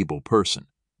very able person.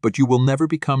 But you will never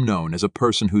become known as a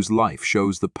person whose life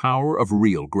shows the power of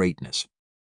real greatness.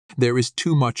 There is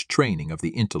too much training of the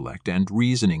intellect and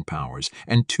reasoning powers,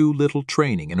 and too little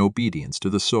training in obedience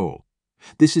to the soul.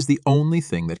 This is the only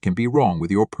thing that can be wrong with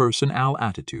your personal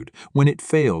attitude when it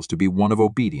fails to be one of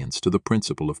obedience to the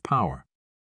principle of power.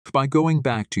 By going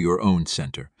back to your own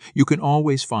center, you can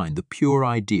always find the pure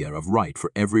idea of right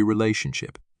for every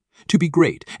relationship. To be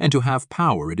great and to have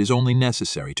power, it is only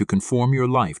necessary to conform your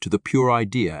life to the pure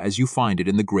idea as you find it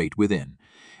in the great within.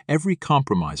 Every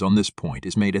compromise on this point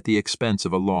is made at the expense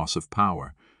of a loss of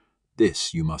power.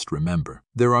 This you must remember.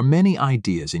 There are many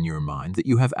ideas in your mind that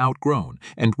you have outgrown,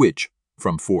 and which,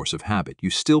 from force of habit,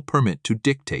 you still permit to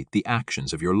dictate the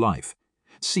actions of your life.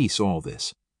 Cease all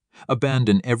this.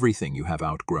 Abandon everything you have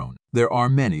outgrown. There are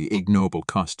many ignoble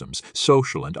customs,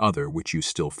 social and other, which you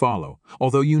still follow,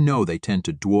 although you know they tend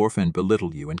to dwarf and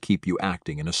belittle you and keep you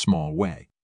acting in a small way.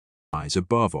 Rise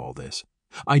above all this.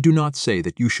 I do not say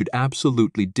that you should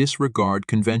absolutely disregard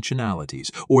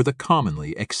conventionalities or the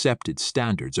commonly accepted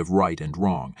standards of right and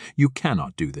wrong. You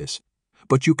cannot do this.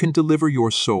 But you can deliver your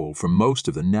soul from most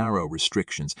of the narrow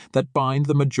restrictions that bind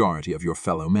the majority of your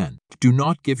fellow men. Do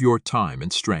not give your time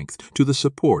and strength to the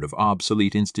support of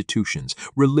obsolete institutions,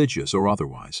 religious or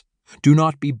otherwise. Do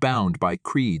not be bound by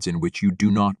creeds in which you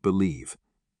do not believe.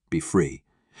 Be free.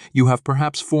 You have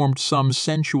perhaps formed some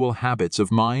sensual habits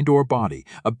of mind or body.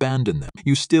 Abandon them.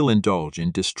 You still indulge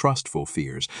in distrustful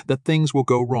fears that things will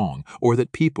go wrong, or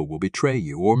that people will betray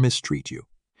you or mistreat you.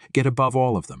 Get above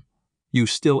all of them. You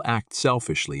still act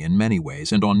selfishly in many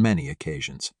ways and on many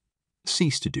occasions.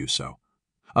 Cease to do so.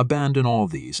 Abandon all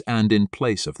these, and in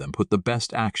place of them put the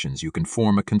best actions you can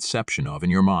form a conception of in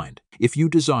your mind. If you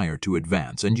desire to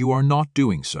advance and you are not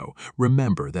doing so,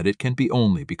 remember that it can be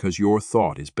only because your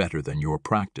thought is better than your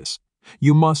practice.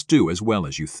 You must do as well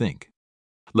as you think.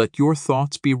 Let your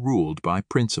thoughts be ruled by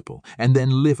principle, and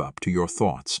then live up to your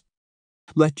thoughts.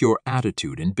 Let your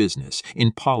attitude in business,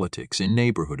 in politics, in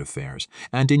neighborhood affairs,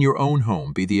 and in your own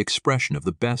home be the expression of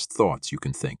the best thoughts you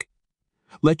can think.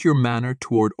 Let your manner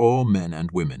toward all men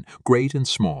and women, great and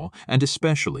small, and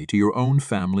especially to your own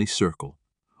family circle,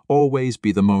 always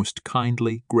be the most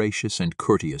kindly, gracious, and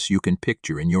courteous you can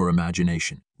picture in your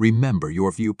imagination. Remember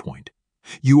your viewpoint.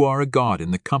 You are a god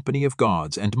in the company of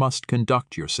gods and must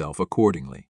conduct yourself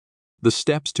accordingly. The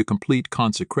steps to complete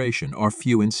consecration are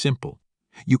few and simple.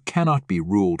 You cannot be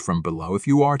ruled from below if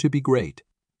you are to be great.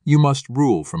 You must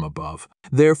rule from above.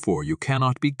 Therefore, you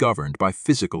cannot be governed by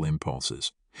physical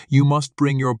impulses. You must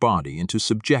bring your body into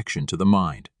subjection to the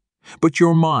mind. But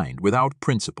your mind, without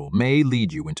principle, may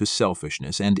lead you into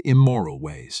selfishness and immoral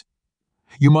ways.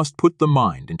 You must put the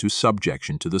mind into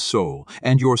subjection to the soul,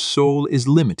 and your soul is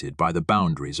limited by the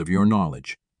boundaries of your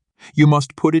knowledge. You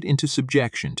must put it into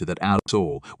subjection to that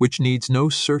soul which needs no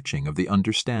searching of the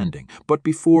understanding, but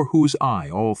before whose eye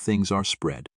all things are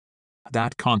spread.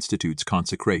 That constitutes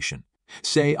consecration.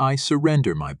 Say, I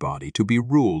surrender my body to be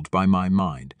ruled by my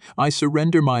mind. I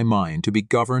surrender my mind to be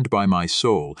governed by my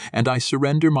soul, and I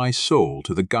surrender my soul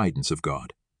to the guidance of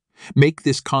God. Make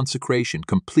this consecration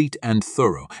complete and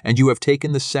thorough, and you have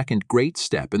taken the second great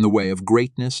step in the way of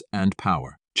greatness and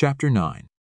power. Chapter 9.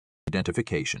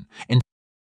 Identification.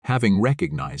 Having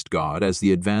recognized God as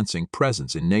the advancing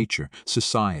presence in nature,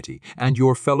 society, and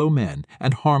your fellow men,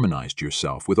 and harmonized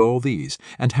yourself with all these,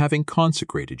 and having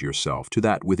consecrated yourself to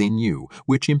that within you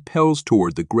which impels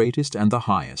toward the greatest and the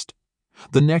highest,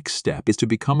 the next step is to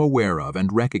become aware of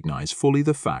and recognize fully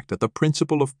the fact that the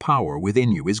principle of power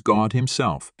within you is God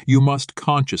Himself. You must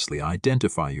consciously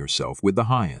identify yourself with the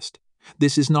highest.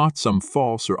 This is not some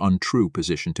false or untrue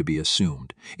position to be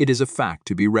assumed. It is a fact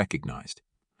to be recognized.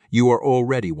 You are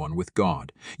already one with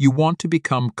God. You want to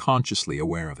become consciously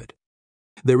aware of it.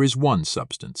 There is one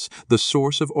substance, the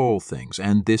source of all things,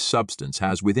 and this substance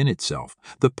has within itself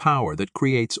the power that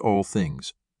creates all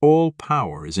things. All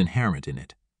power is inherent in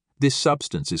it. This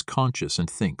substance is conscious and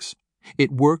thinks.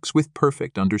 It works with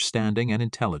perfect understanding and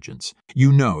intelligence.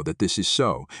 You know that this is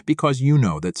so because you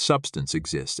know that substance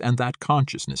exists and that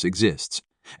consciousness exists,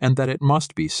 and that it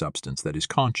must be substance that is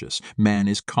conscious. Man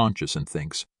is conscious and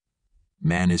thinks.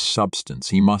 Man is substance,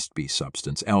 he must be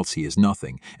substance, else he is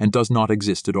nothing, and does not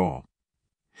exist at all.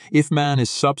 If man is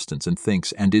substance and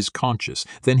thinks and is conscious,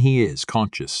 then he is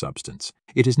conscious substance.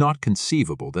 It is not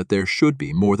conceivable that there should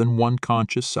be more than one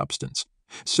conscious substance.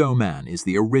 So man is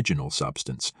the original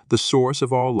substance, the source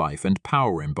of all life and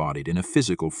power embodied in a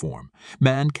physical form.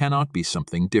 Man cannot be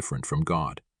something different from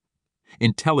God.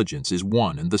 Intelligence is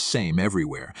one and the same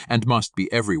everywhere, and must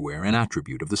be everywhere an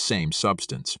attribute of the same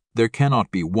substance. There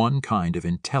cannot be one kind of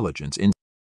intelligence in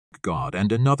God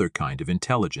and another kind of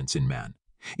intelligence in man.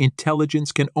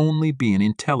 Intelligence can only be an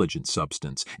intelligent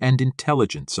substance, and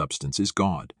intelligent substance is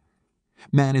God.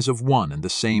 Man is of one and the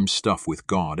same stuff with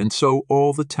God, and so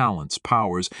all the talents,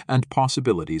 powers, and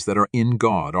possibilities that are in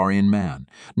God are in man,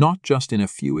 not just in a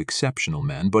few exceptional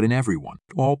men, but in everyone.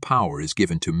 All power is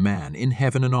given to man in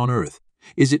heaven and on earth.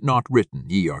 Is it not written,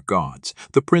 ye are gods?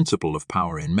 The principle of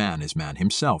power in man is man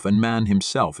himself, and man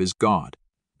himself is God.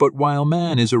 But while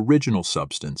man is original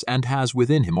substance and has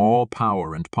within him all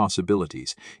power and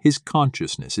possibilities, his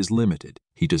consciousness is limited.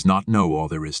 He does not know all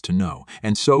there is to know,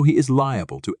 and so he is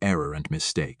liable to error and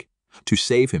mistake. To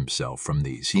save himself from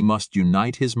these, he must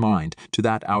unite his mind to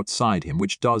that outside him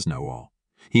which does know all.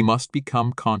 He must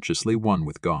become consciously one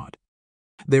with God.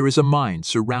 There is a mind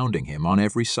surrounding him on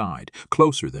every side,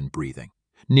 closer than breathing,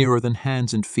 nearer than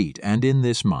hands and feet, and in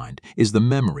this mind is the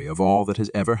memory of all that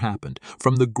has ever happened,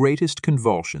 from the greatest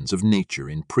convulsions of nature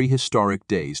in prehistoric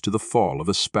days to the fall of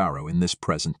a sparrow in this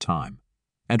present time.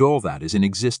 And all that is in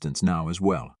existence now as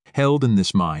well. Held in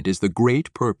this mind is the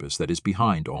great purpose that is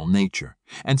behind all nature,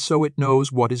 and so it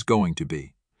knows what is going to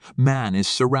be. Man is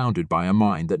surrounded by a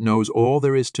mind that knows all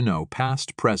there is to know,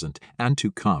 past, present, and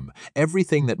to come.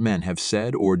 Everything that men have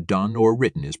said or done or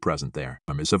written is present there.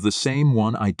 Is of the same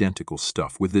one identical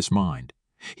stuff with this mind.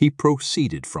 He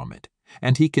proceeded from it,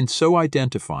 and he can so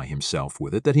identify himself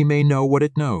with it that he may know what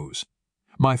it knows.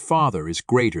 My Father is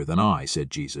greater than I, said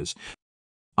Jesus.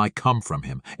 I come from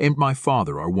him, and my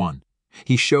Father are one.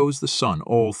 He shows the Son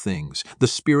all things. The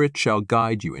Spirit shall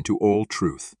guide you into all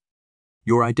truth.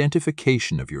 Your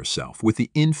identification of yourself with the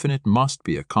infinite must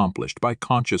be accomplished by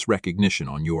conscious recognition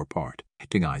on your part,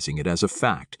 recognizing it as a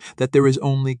fact that there is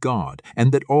only God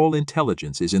and that all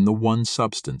intelligence is in the one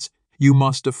substance. You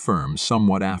must affirm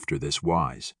somewhat after this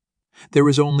wise. There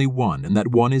is only one, and that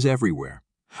one is everywhere.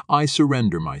 I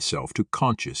surrender myself to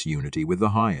conscious unity with the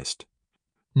highest.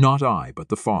 Not I, but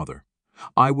the Father.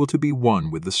 I will to be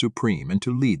one with the Supreme and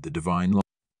to lead the divine life.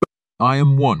 I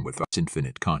am one with God's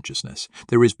infinite consciousness.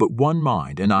 There is but one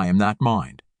mind, and I am that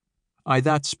mind. I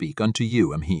that speak unto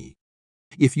you am He.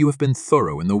 If you have been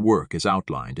thorough in the work as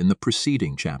outlined in the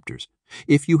preceding chapters,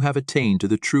 if you have attained to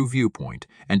the true viewpoint,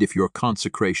 and if your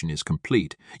consecration is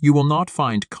complete, you will not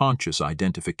find conscious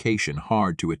identification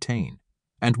hard to attain.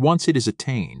 And once it is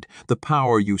attained, the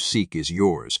power you seek is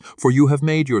yours, for you have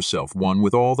made yourself one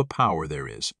with all the power there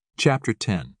is. Chapter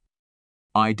 10.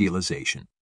 Idealization.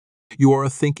 You are a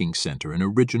thinking center in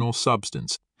original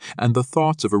substance, and the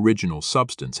thoughts of original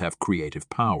substance have creative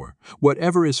power.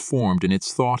 Whatever is formed in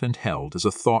its thought and held as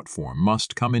a thought form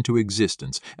must come into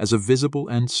existence as a visible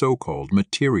and so-called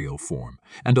material form,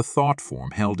 and a thought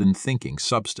form held in thinking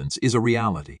substance is a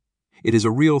reality. It is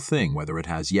a real thing whether it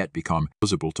has yet become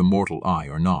visible to mortal eye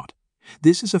or not.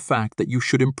 This is a fact that you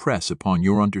should impress upon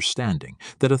your understanding,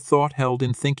 that a thought held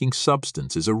in thinking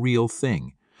substance is a real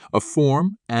thing, a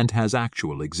form, and has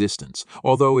actual existence.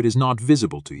 Although it is not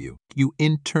visible to you, you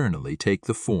internally take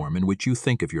the form in which you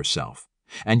think of yourself,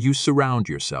 and you surround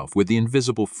yourself with the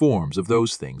invisible forms of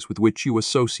those things with which you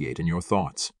associate in your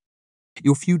thoughts.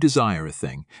 If you desire a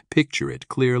thing, picture it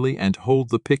clearly and hold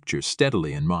the picture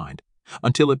steadily in mind,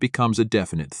 until it becomes a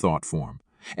definite thought form.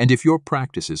 And if your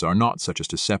practices are not such as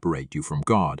to separate you from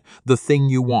God, the thing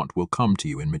you want will come to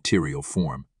you in material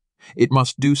form. It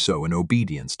must do so in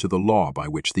obedience to the law by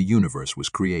which the universe was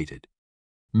created.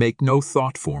 Make no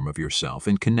thought form of yourself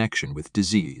in connection with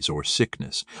disease or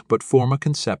sickness, but form a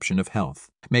conception of health.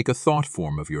 Make a thought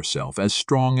form of yourself as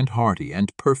strong and hearty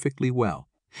and perfectly well.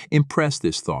 Impress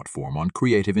this thought form on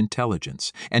creative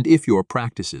intelligence, and if your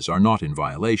practices are not in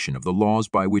violation of the laws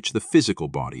by which the physical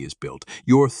body is built,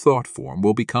 your thought form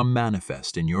will become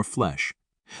manifest in your flesh.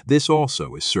 This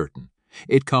also is certain.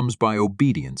 It comes by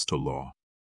obedience to law.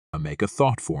 Make a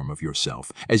thought form of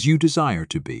yourself as you desire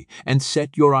to be, and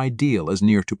set your ideal as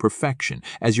near to perfection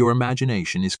as your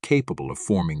imagination is capable of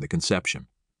forming the conception.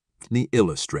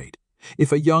 Illustrate.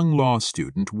 If a young law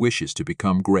student wishes to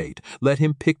become great, let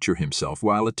him picture himself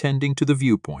while attending to the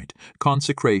viewpoint,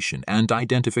 consecration, and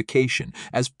identification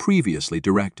as previously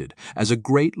directed, as a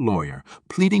great lawyer,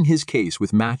 pleading his case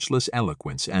with matchless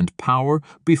eloquence and power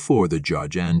before the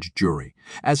judge and jury,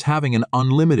 as having an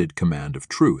unlimited command of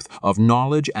truth, of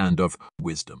knowledge, and of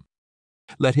wisdom.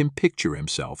 Let him picture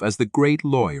himself as the great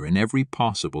lawyer in every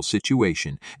possible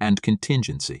situation and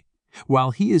contingency.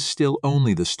 While he is still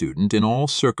only the student in all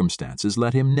circumstances,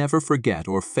 let him never forget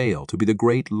or fail to be the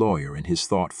great lawyer in his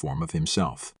thought form of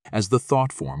himself. As the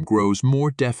thought form grows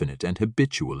more definite and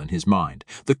habitual in his mind,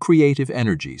 the creative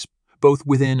energies, both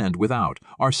within and without,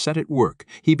 are set at work.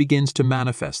 He begins to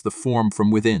manifest the form from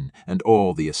within, and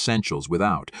all the essentials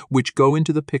without, which go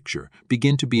into the picture,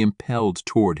 begin to be impelled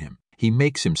toward him. He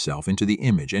makes himself into the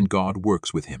image, and God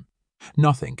works with him.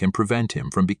 Nothing can prevent him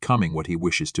from becoming what he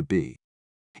wishes to be.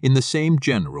 In the same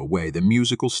general way, the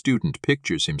musical student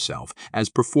pictures himself as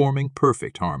performing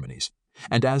perfect harmonies,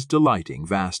 and as delighting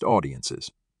vast audiences.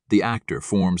 The actor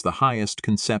forms the highest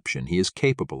conception he is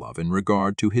capable of in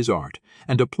regard to his art,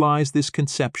 and applies this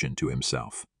conception to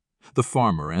himself. The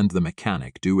farmer and the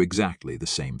mechanic do exactly the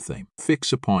same thing.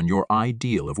 Fix upon your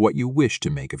ideal of what you wish to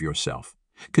make of yourself.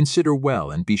 Consider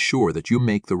well and be sure that you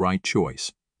make the right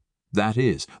choice. That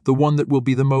is, the one that will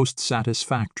be the most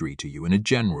satisfactory to you in a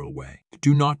general way.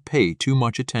 Do not pay too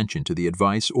much attention to the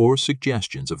advice or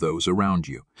suggestions of those around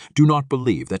you. Do not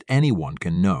believe that anyone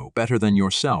can know, better than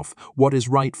yourself, what is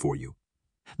right for you.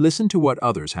 Listen to what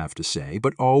others have to say,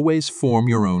 but always form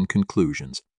your own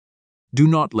conclusions. Do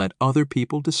not let other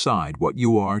people decide what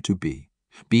you are to be.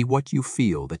 Be what you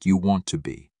feel that you want to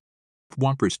be.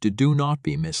 Do not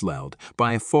be misled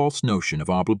by a false notion of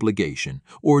obligation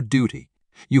or duty.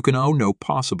 You can owe no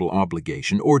possible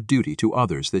obligation or duty to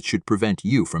others that should prevent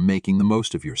you from making the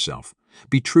most of yourself.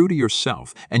 Be true to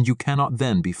yourself, and you cannot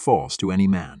then be false to any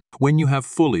man. When you have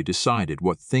fully decided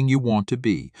what thing you want to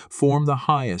be, form the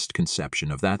highest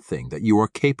conception of that thing that you are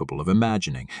capable of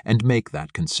imagining, and make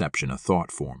that conception a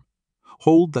thought form.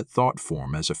 Hold that thought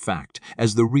form as a fact,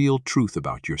 as the real truth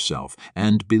about yourself,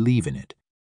 and believe in it.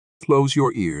 Close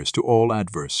your ears to all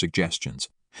adverse suggestions.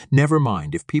 Never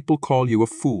mind if people call you a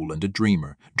fool and a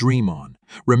dreamer. Dream on.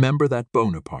 Remember that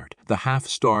Bonaparte, the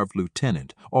half-starved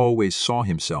lieutenant, always saw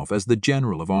himself as the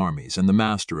general of armies and the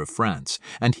master of France,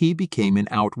 and he became in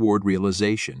outward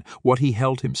realization what he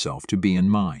held himself to be in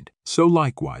mind. So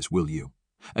likewise will you.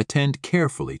 Attend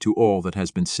carefully to all that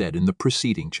has been said in the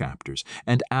preceding chapters,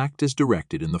 and act as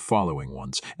directed in the following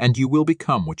ones, and you will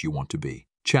become what you want to be.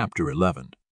 Chapter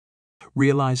 11.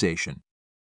 Realization.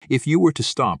 If you were to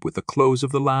stop with the close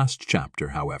of the last chapter,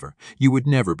 however, you would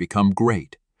never become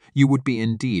great. You would be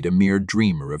indeed a mere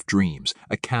dreamer of dreams,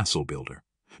 a castle builder.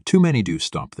 Too many do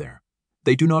stop there.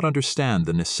 They do not understand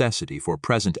the necessity for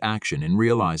present action in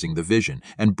realizing the vision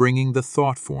and bringing the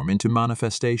thought form into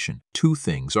manifestation. Two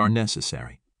things are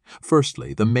necessary.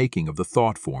 Firstly, the making of the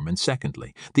thought form, and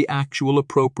secondly, the actual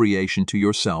appropriation to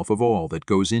yourself of all that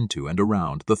goes into and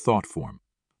around the thought form.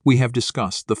 We have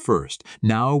discussed the first.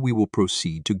 Now we will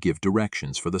proceed to give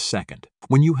directions for the second.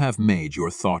 When you have made your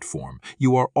thought form,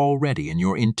 you are already in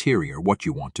your interior what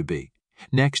you want to be.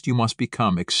 Next, you must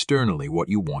become externally what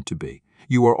you want to be.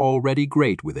 You are already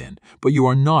great within, but you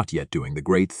are not yet doing the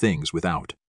great things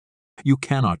without. You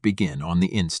cannot begin on the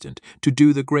instant to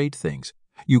do the great things.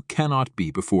 You cannot be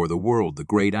before the world the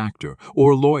great actor,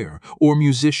 or lawyer, or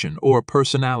musician, or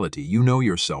personality you know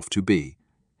yourself to be.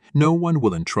 No one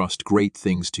will entrust great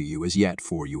things to you as yet,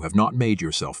 for you have not made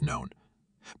yourself known.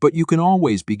 But you can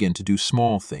always begin to do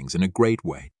small things in a great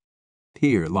way.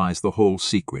 Here lies the whole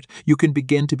secret. You can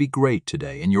begin to be great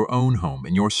today in your own home,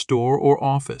 in your store or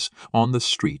office, on the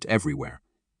street, everywhere.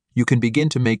 You can begin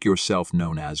to make yourself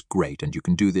known as great, and you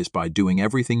can do this by doing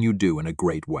everything you do in a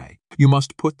great way. You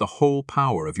must put the whole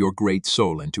power of your great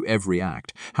soul into every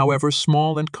act, however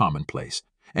small and commonplace,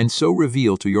 and so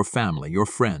reveal to your family, your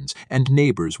friends, and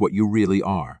neighbors what you really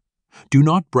are. Do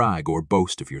not brag or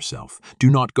boast of yourself. Do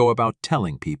not go about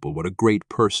telling people what a great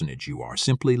personage you are.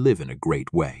 Simply live in a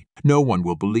great way. No one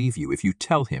will believe you if you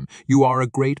tell him you are a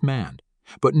great man.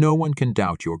 But no one can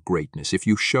doubt your greatness if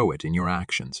you show it in your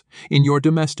actions. In your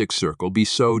domestic circle, be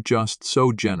so just,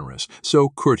 so generous, so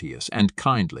courteous and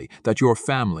kindly that your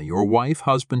family, your wife,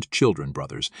 husband, children,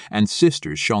 brothers, and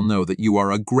sisters shall know that you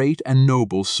are a great and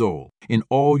noble soul. In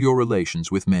all your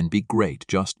relations with men, be great,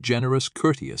 just, generous,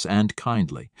 courteous, and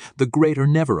kindly. The greater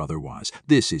never otherwise.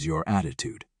 This is your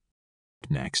attitude.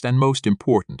 Next, and most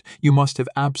important, you must have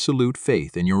absolute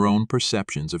faith in your own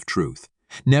perceptions of truth.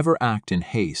 Never act in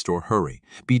haste or hurry.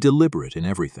 Be deliberate in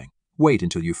everything. Wait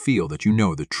until you feel that you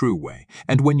know the true way,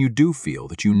 and when you do feel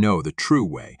that you know the true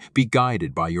way, be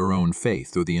guided by your own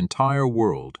faith, though the entire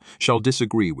world shall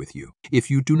disagree with you. If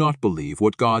you do not believe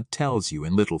what God tells you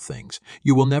in little things,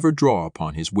 you will never draw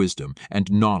upon His wisdom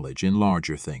and knowledge in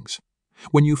larger things.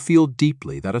 When you feel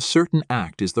deeply that a certain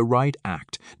act is the right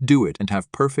act, do it and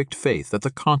have perfect faith that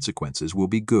the consequences will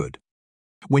be good.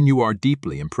 When you are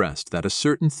deeply impressed that a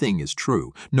certain thing is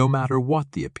true, no matter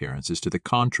what the appearances to the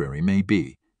contrary may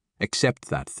be, accept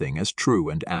that thing as true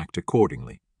and act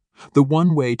accordingly. The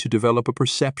one way to develop a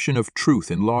perception of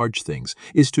truth in large things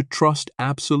is to trust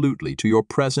absolutely to your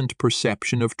present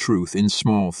perception of truth in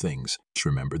small things.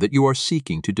 Remember that you are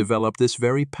seeking to develop this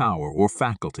very power or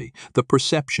faculty, the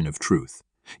perception of truth.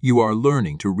 You are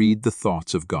learning to read the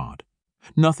thoughts of God.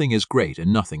 Nothing is great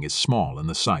and nothing is small in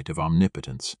the sight of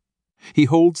omnipotence. He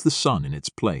holds the sun in its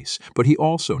place, but He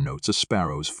also notes a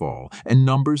sparrow's fall and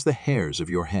numbers the hairs of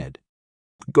your head.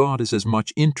 God is as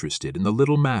much interested in the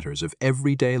little matters of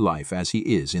everyday life as He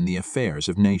is in the affairs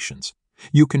of nations.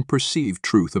 You can perceive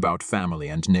truth about family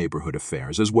and neighborhood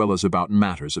affairs as well as about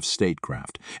matters of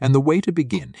statecraft, and the way to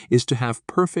begin is to have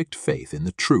perfect faith in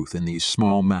the truth in these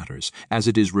small matters as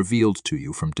it is revealed to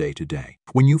you from day to day.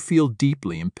 When you feel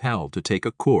deeply impelled to take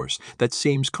a course that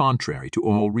seems contrary to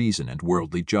all reason and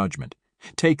worldly judgment,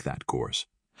 take that course.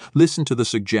 Listen to the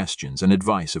suggestions and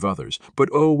advice of others, but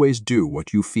always do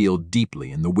what you feel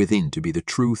deeply in the within to be the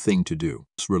true thing to do.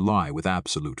 Rely with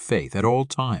absolute faith at all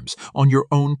times on your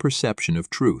own perception of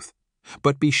truth.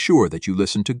 But be sure that you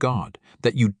listen to God,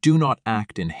 that you do not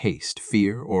act in haste,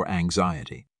 fear, or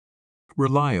anxiety.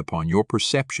 Rely upon your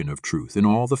perception of truth in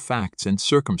all the facts and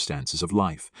circumstances of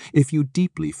life. If you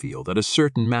deeply feel that a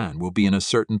certain man will be in a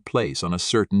certain place on a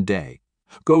certain day,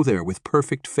 go there with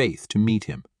perfect faith to meet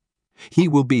him. He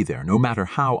will be there no matter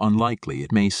how unlikely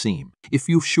it may seem. If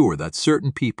you're sure that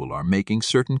certain people are making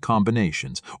certain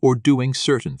combinations or doing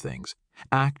certain things,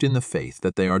 act in the faith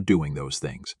that they are doing those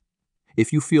things.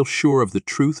 If you feel sure of the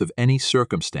truth of any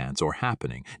circumstance or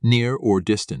happening, near or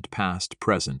distant, past,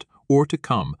 present, or to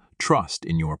come, trust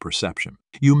in your perception.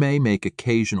 You may make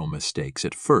occasional mistakes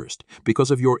at first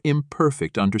because of your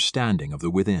imperfect understanding of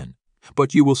the within,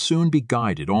 but you will soon be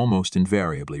guided almost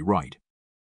invariably right.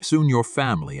 Soon your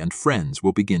family and friends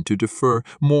will begin to defer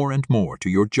more and more to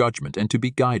your judgment and to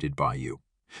be guided by you.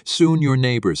 Soon your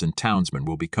neighbors and townsmen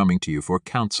will be coming to you for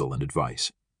counsel and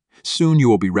advice. Soon you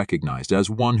will be recognized as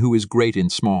one who is great in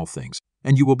small things,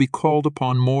 and you will be called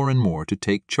upon more and more to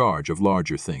take charge of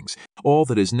larger things. All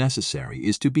that is necessary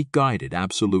is to be guided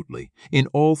absolutely, in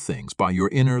all things, by your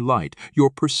inner light,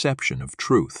 your perception of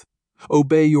truth.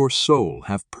 Obey your soul,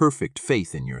 have perfect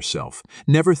faith in yourself.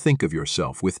 Never think of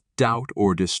yourself with doubt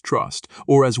or distrust,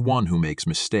 or as one who makes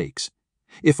mistakes.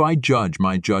 If I judge,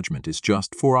 my judgment is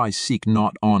just, for I seek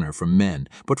not honor from men,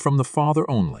 but from the Father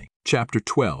only. Chapter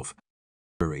 12.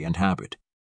 Hurry and Habit.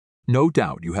 No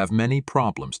doubt you have many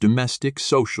problems, domestic,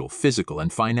 social, physical,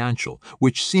 and financial,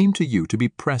 which seem to you to be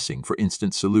pressing for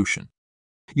instant solution.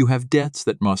 You have debts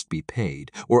that must be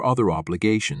paid, or other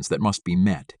obligations that must be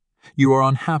met. You are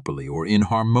unhappily or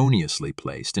inharmoniously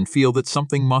placed and feel that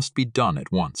something must be done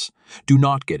at once. Do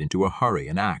not get into a hurry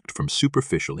and act from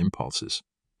superficial impulses.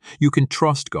 You can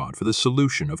trust God for the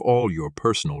solution of all your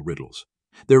personal riddles.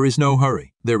 There is no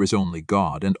hurry, there is only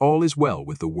God, and all is well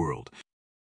with the world.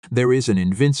 There is an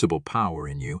invincible power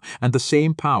in you, and the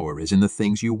same power is in the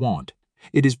things you want.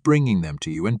 It is bringing them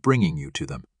to you and bringing you to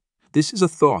them. This is a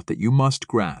thought that you must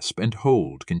grasp and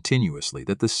hold continuously,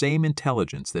 that the same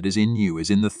intelligence that is in you is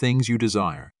in the things you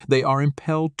desire. They are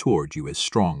impelled toward you as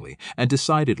strongly and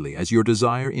decidedly as your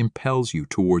desire impels you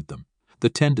toward them. The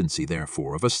tendency,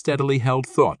 therefore, of a steadily held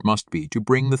thought must be to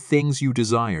bring the things you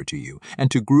desire to you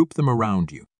and to group them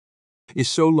around you. Is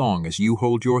so long as you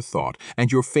hold your thought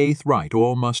and your faith right,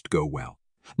 all must go well.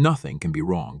 Nothing can be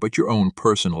wrong but your own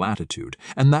personal attitude,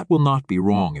 and that will not be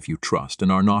wrong if you trust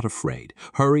and are not afraid.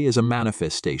 Hurry is a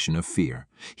manifestation of fear.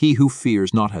 He who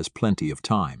fears not has plenty of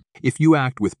time. If you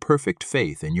act with perfect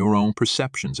faith in your own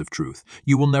perceptions of truth,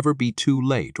 you will never be too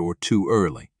late or too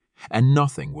early, and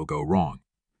nothing will go wrong.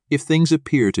 If things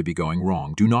appear to be going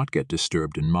wrong, do not get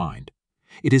disturbed in mind.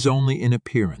 It is only in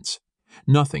appearance.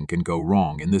 Nothing can go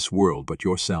wrong in this world but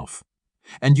yourself.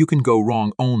 And you can go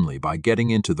wrong only by getting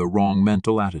into the wrong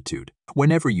mental attitude.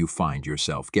 Whenever you find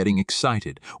yourself getting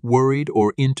excited, worried,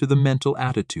 or into the mental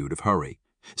attitude of hurry,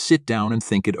 sit down and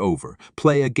think it over,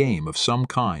 play a game of some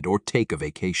kind, or take a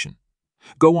vacation.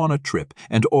 Go on a trip,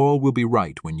 and all will be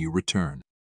right when you return.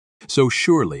 So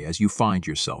surely as you find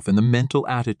yourself in the mental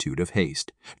attitude of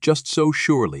haste, just so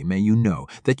surely may you know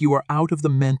that you are out of the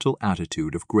mental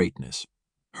attitude of greatness.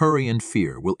 Hurry and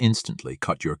fear will instantly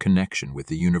cut your connection with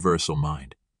the universal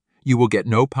mind. You will get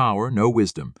no power, no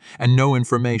wisdom, and no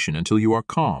information until you are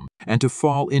calm, and to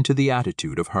fall into the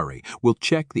attitude of hurry will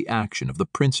check the action of the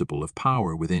principle of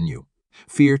power within you.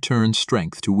 Fear turns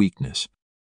strength to weakness.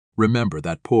 Remember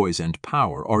that poise and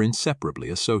power are inseparably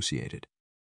associated.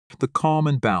 The calm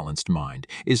and balanced mind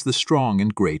is the strong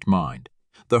and great mind.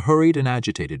 The hurried and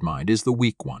agitated mind is the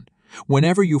weak one.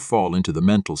 Whenever you fall into the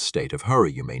mental state of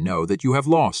hurry, you may know that you have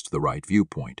lost the right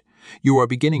viewpoint. You are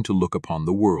beginning to look upon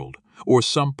the world, or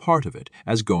some part of it,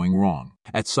 as going wrong.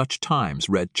 At such times,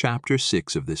 read chapter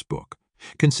 6 of this book.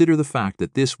 Consider the fact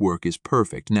that this work is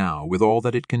perfect now with all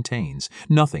that it contains.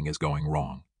 Nothing is going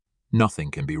wrong.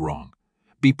 Nothing can be wrong.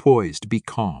 Be poised, be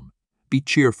calm, be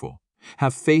cheerful,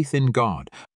 have faith in God.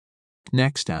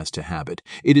 Next, as to habit,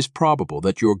 it is probable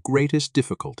that your greatest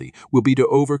difficulty will be to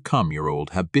overcome your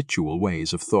old habitual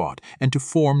ways of thought and to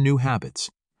form new habits.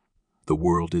 The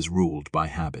world is ruled by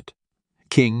habit.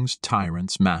 Kings,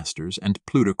 tyrants, masters, and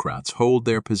plutocrats hold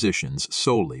their positions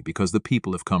solely because the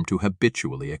people have come to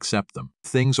habitually accept them.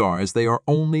 Things are as they are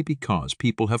only because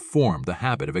people have formed the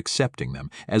habit of accepting them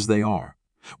as they are.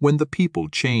 When the people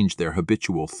change their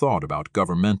habitual thought about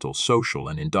governmental, social,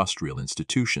 and industrial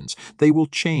institutions, they will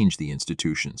change the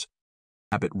institutions.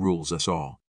 Habit rules us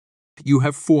all. You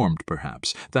have formed,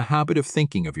 perhaps, the habit of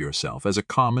thinking of yourself as a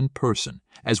common person,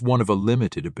 as one of a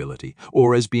limited ability,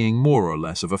 or as being more or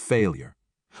less of a failure.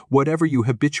 Whatever you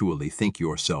habitually think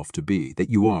yourself to be, that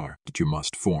you are, you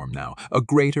must form now a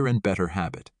greater and better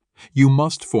habit. You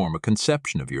must form a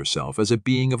conception of yourself as a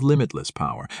being of limitless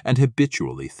power and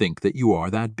habitually think that you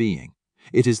are that being.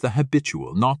 It is the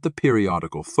habitual, not the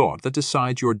periodical thought that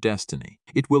decides your destiny.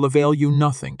 It will avail you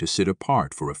nothing to sit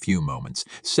apart for a few moments,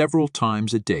 several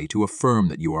times a day, to affirm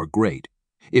that you are great.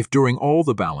 If during all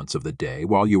the balance of the day,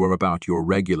 while you are about your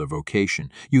regular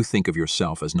vocation, you think of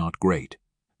yourself as not great,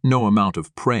 no amount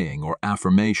of praying or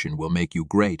affirmation will make you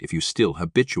great if you still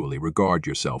habitually regard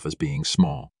yourself as being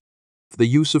small. The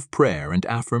use of prayer and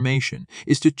affirmation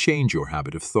is to change your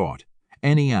habit of thought.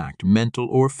 Any act, mental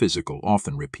or physical,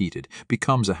 often repeated,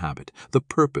 becomes a habit. The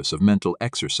purpose of mental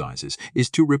exercises is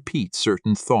to repeat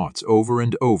certain thoughts over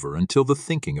and over until the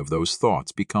thinking of those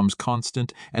thoughts becomes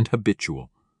constant and habitual.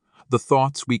 The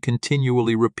thoughts we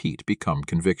continually repeat become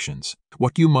convictions.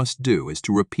 What you must do is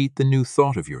to repeat the new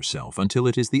thought of yourself until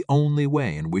it is the only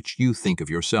way in which you think of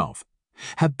yourself.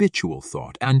 Habitual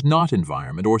thought, and not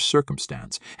environment or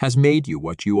circumstance, has made you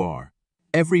what you are.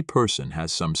 Every person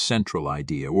has some central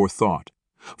idea or thought.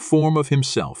 form of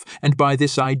himself, and by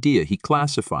this idea he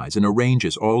classifies and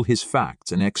arranges all his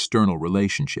facts and external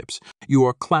relationships. You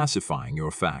are classifying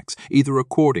your facts either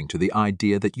according to the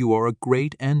idea that you are a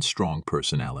great and strong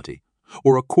personality,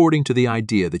 or according to the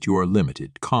idea that you are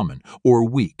limited, common, or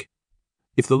weak.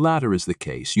 If the latter is the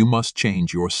case, you must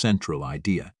change your central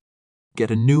idea.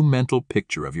 Get a new mental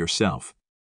picture of yourself.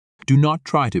 Do not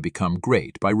try to become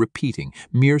great by repeating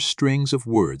mere strings of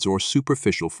words or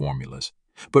superficial formulas,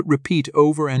 but repeat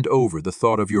over and over the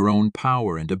thought of your own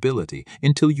power and ability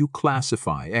until you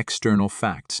classify external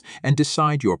facts and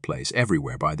decide your place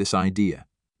everywhere by this idea.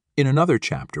 In another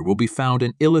chapter will be found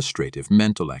an illustrative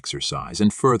mental exercise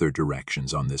and further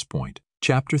directions on this point.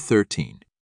 Chapter 13.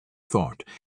 Thought.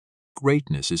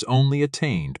 Greatness is only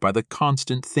attained by the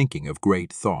constant thinking of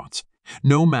great thoughts.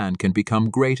 No man can become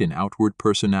great in outward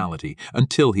personality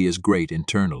until he is great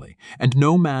internally, and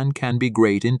no man can be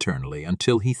great internally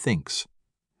until he thinks.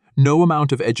 No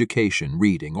amount of education,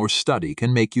 reading, or study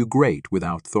can make you great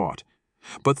without thought.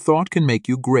 But thought can make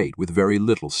you great with very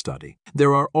little study.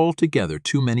 There are altogether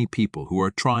too many people who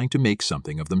are trying to make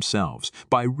something of themselves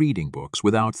by reading books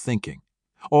without thinking.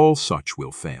 All such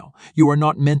will fail. You are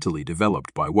not mentally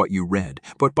developed by what you read,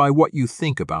 but by what you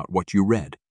think about what you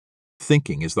read.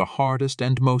 Thinking is the hardest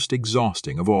and most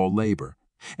exhausting of all labor,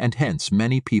 and hence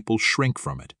many people shrink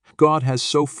from it. God has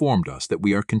so formed us that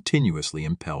we are continuously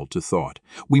impelled to thought.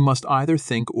 We must either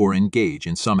think or engage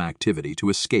in some activity to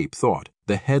escape thought.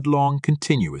 The headlong,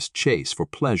 continuous chase for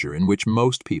pleasure in which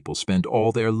most people spend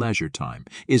all their leisure time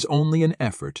is only an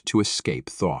effort to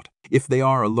escape thought. If they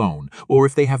are alone, or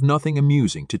if they have nothing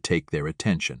amusing to take their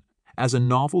attention, as a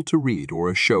novel to read or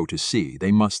a show to see,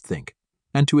 they must think.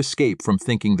 And to escape from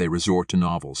thinking they resort to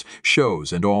novels,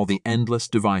 shows, and all the endless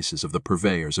devices of the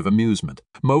purveyors of amusement.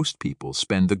 Most people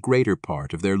spend the greater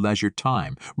part of their leisure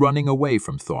time running away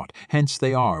from thought, hence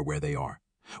they are where they are.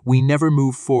 We never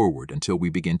move forward until we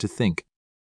begin to think.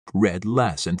 Read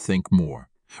less and think more.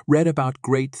 Read about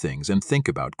great things and think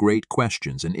about great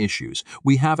questions and issues.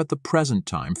 We have at the present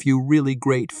time few really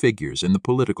great figures in the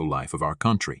political life of our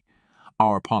country.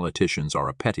 Our politicians are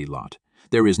a petty lot.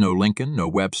 There is no Lincoln, no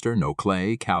Webster, no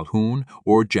Clay, Calhoun,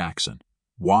 or Jackson.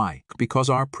 Why? Because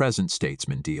our present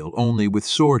statesmen deal only with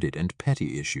sordid and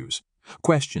petty issues.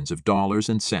 Questions of dollars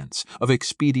and cents, of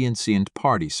expediency and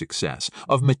party success,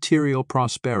 of material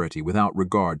prosperity without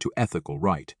regard to ethical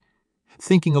right.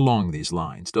 Thinking along these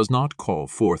lines does not call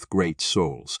forth great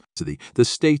souls. The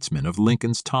statesmen of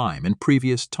Lincoln's time and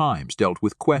previous times dealt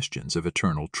with questions of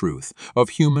eternal truth, of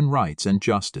human rights and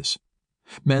justice.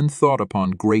 Men thought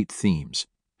upon great themes.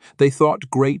 They thought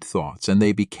great thoughts, and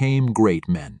they became great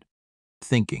men.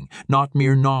 Thinking, not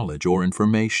mere knowledge or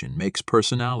information, makes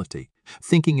personality.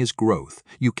 Thinking is growth.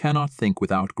 You cannot think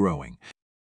without growing.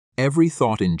 Every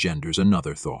thought engenders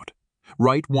another thought.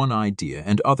 Write one idea,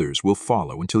 and others will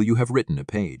follow until you have written a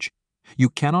page. You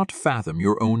cannot fathom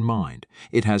your own mind.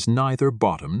 It has neither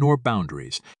bottom nor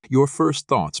boundaries. Your first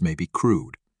thoughts may be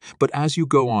crude. But as you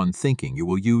go on thinking, you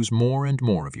will use more and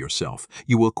more of yourself.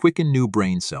 You will quicken new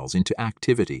brain cells into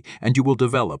activity, and you will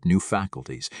develop new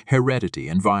faculties. Heredity,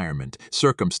 environment,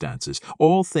 circumstances,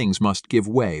 all things must give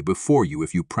way before you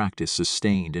if you practice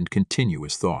sustained and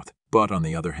continuous thought. But on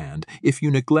the other hand, if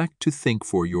you neglect to think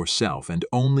for yourself and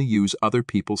only use other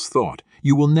people's thought,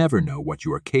 you will never know what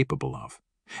you are capable of,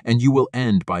 and you will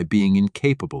end by being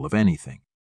incapable of anything.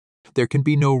 There can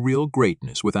be no real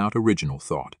greatness without original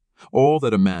thought. All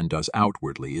that a man does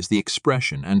outwardly is the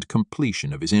expression and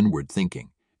completion of his inward thinking.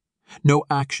 No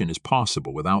action is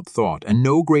possible without thought, and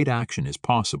no great action is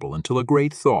possible until a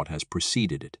great thought has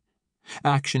preceded it.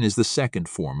 Action is the second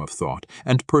form of thought,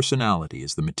 and personality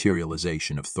is the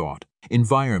materialization of thought.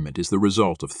 Environment is the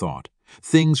result of thought.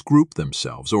 Things group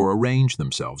themselves or arrange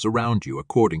themselves around you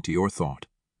according to your thought.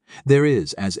 There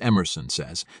is, as Emerson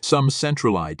says, some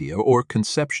central idea or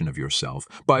conception of yourself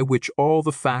by which all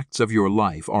the facts of your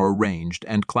life are arranged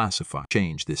and classified.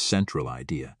 Change this central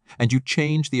idea, and you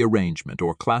change the arrangement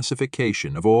or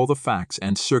classification of all the facts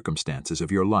and circumstances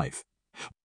of your life.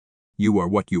 You are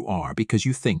what you are because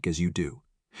you think as you do.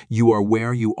 You are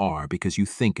where you are because you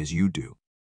think as you do.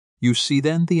 You see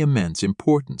then the immense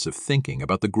importance of thinking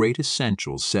about the great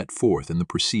essentials set forth in the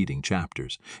preceding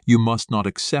chapters. You must not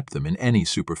accept them in any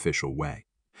superficial way.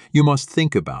 You must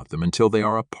think about them until they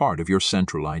are a part of your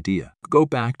central idea. Go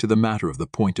back to the matter of the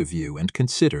point of view and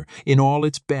consider, in all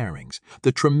its bearings,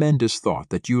 the tremendous thought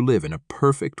that you live in a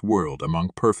perfect world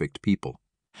among perfect people,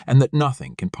 and that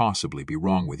nothing can possibly be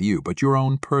wrong with you but your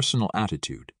own personal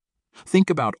attitude.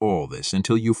 Think about all this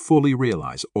until you fully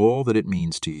realize all that it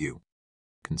means to you.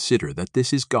 Consider that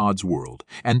this is God's world,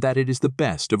 and that it is the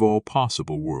best of all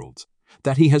possible worlds.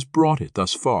 that he has brought it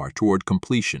thus far toward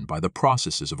completion by the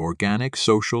processes of organic,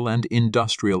 social, and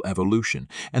industrial evolution,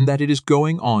 and that it is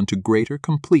going on to greater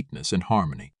completeness and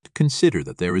harmony. Consider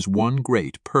that there is one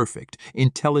great, perfect,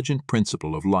 intelligent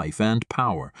principle of life and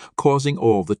power, causing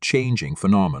all the changing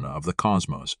phenomena of the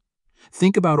cosmos.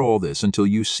 Think about all this until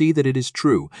you see that it is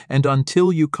true, and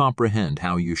until you comprehend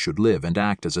how you should live and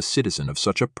act as a citizen of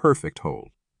such a perfect whole.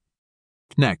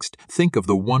 Next, think of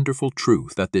the wonderful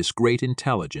truth that this great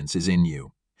intelligence is in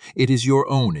you. It is your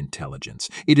own intelligence.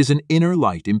 It is an inner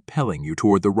light impelling you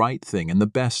toward the right thing and the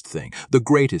best thing, the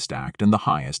greatest act and the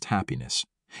highest happiness.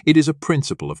 It is a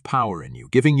principle of power in you,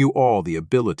 giving you all the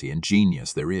ability and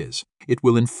genius there is. It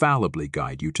will infallibly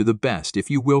guide you to the best if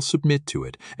you will submit to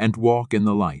it and walk in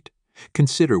the light.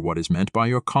 Consider what is meant by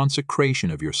your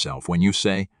consecration of yourself when you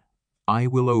say, "I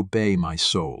will obey my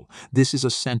soul." This is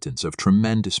a sentence of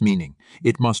tremendous meaning.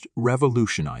 It must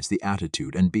revolutionize the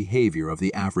attitude and behavior of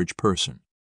the average person.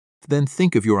 Then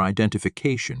think of your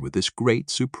identification with this great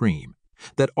Supreme,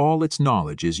 that all its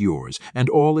knowledge is yours and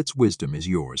all its wisdom is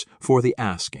yours for the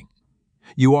asking.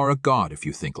 You are a god if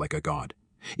you think like a god.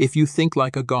 If you think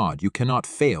like a god, you cannot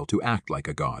fail to act like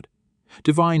a god.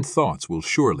 Divine thoughts will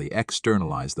surely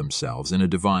externalize themselves in a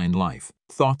divine life.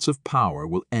 Thoughts of power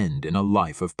will end in a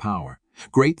life of power.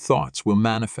 Great thoughts will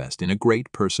manifest in a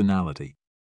great personality.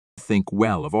 Think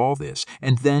well of all this,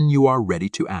 and then you are ready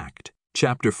to act.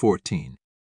 Chapter 14.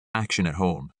 Action at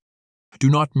home. Do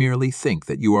not merely think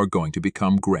that you are going to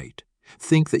become great.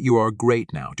 Think that you are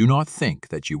great now. Do not think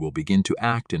that you will begin to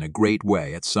act in a great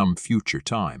way at some future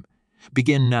time.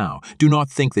 Begin now. Do not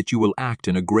think that you will act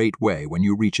in a great way when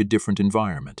you reach a different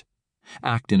environment.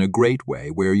 Act in a great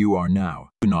way where you are now.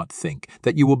 Do not think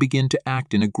that you will begin to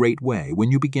act in a great way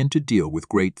when you begin to deal with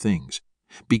great things.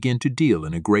 Begin to deal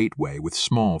in a great way with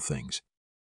small things.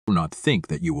 Do not think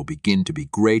that you will begin to be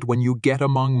great when you get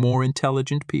among more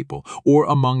intelligent people or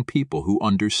among people who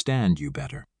understand you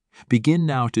better. Begin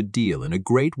now to deal in a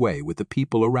great way with the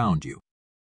people around you.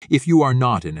 If you are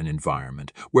not in an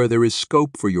environment where there is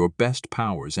scope for your best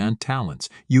powers and talents,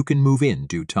 you can move in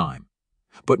due time.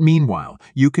 But meanwhile,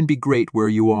 you can be great where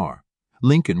you are.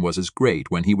 Lincoln was as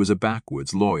great when he was a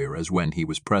backwoods lawyer as when he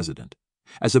was president.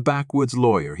 As a backwoods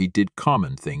lawyer, he did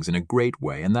common things in a great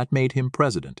way, and that made him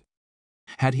president.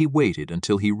 Had he waited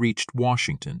until he reached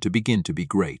Washington to begin to be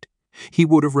great, he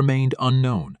would have remained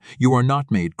unknown. You are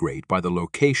not made great by the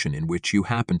location in which you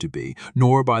happen to be,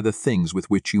 nor by the things with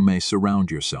which you may surround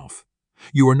yourself.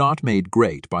 You are not made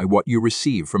great by what you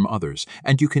receive from others,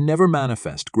 and you can never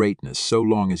manifest greatness so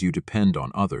long as you depend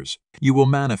on others. You will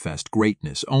manifest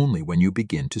greatness only when you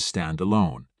begin to stand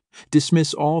alone.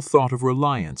 Dismiss all thought of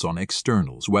reliance on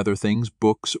externals, whether things,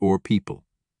 books, or people.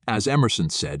 As Emerson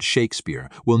said, Shakespeare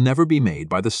will never be made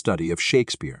by the study of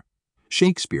Shakespeare.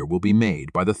 Shakespeare will be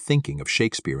made by the thinking of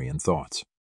Shakespearean thoughts.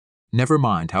 Never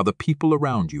mind how the people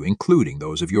around you, including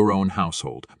those of your own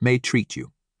household, may treat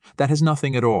you. That has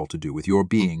nothing at all to do with your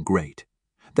being great.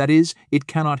 That is, it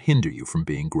cannot hinder you from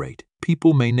being great.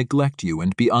 People may neglect you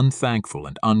and be unthankful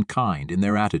and unkind in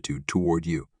their attitude toward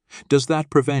you. Does that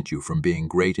prevent you from being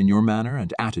great in your manner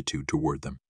and attitude toward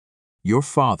them? Your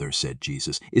Father, said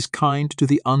Jesus, is kind to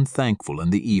the unthankful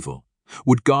and the evil.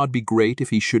 Would God be great if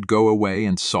he should go away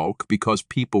and sulk because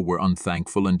people were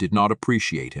unthankful and did not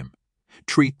appreciate him?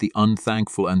 Treat the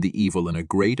unthankful and the evil in a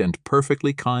great and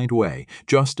perfectly kind way,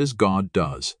 just as God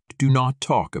does. Do not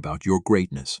talk about your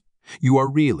greatness. You are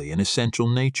really an essential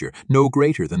nature, no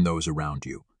greater than those around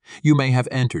you. You may have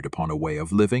entered upon a way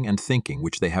of living and thinking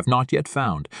which they have not yet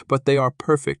found, but they are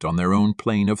perfect on their own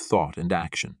plane of thought and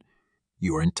action.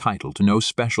 You are entitled to no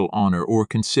special honor or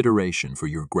consideration for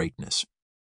your greatness.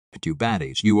 To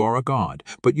baddies, you are a god,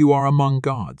 but you are among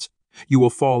gods. You will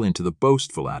fall into the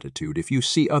boastful attitude if you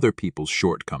see other people's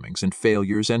shortcomings and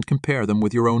failures and compare them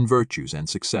with your own virtues and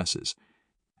successes.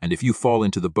 And if you fall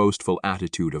into the boastful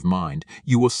attitude of mind,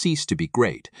 you will cease to be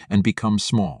great and become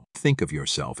small. Think of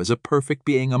yourself as a perfect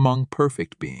being among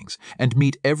perfect beings, and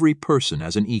meet every person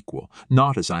as an equal,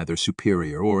 not as either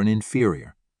superior or an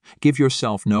inferior. Give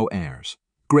yourself no airs.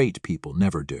 Great people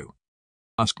never do.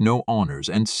 Ask no honors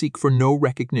and seek for no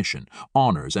recognition.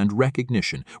 Honors and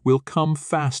recognition will come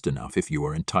fast enough if you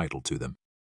are entitled to them.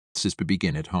 This is to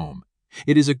begin at home.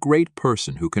 It is a great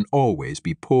person who can always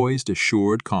be poised,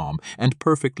 assured, calm, and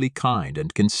perfectly kind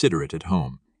and considerate at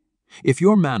home. If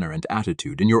your manner and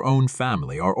attitude in your own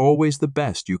family are always the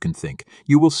best you can think,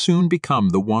 you will soon become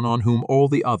the one on whom all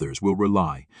the others will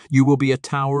rely. You will be a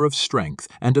tower of strength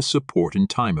and a support in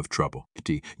time of trouble.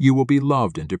 You will be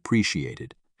loved and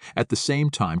appreciated. At the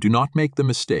same time, do not make the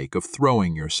mistake of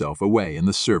throwing yourself away in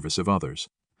the service of others.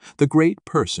 The great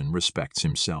person respects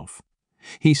himself.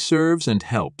 He serves and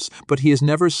helps, but he is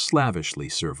never slavishly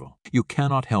servile. You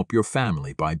cannot help your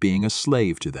family by being a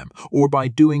slave to them, or by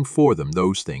doing for them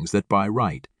those things that by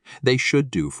right they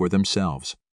should do for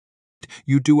themselves.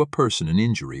 You do a person an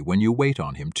injury when you wait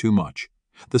on him too much.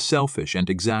 The selfish and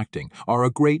exacting are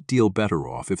a great deal better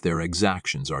off if their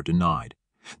exactions are denied.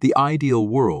 The ideal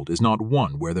world is not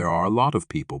one where there are a lot of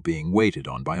people being waited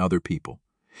on by other people.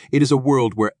 It is a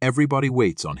world where everybody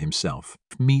waits on himself.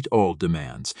 Meet all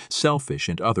demands, selfish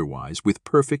and otherwise, with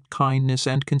perfect kindness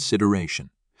and consideration.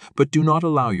 But do not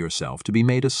allow yourself to be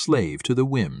made a slave to the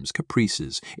whims,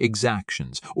 caprices,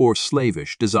 exactions, or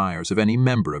slavish desires of any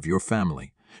member of your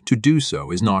family. To do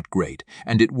so is not great,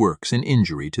 and it works an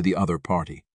injury to the other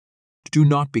party. Do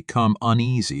not become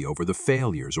uneasy over the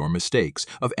failures or mistakes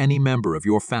of any member of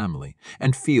your family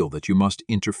and feel that you must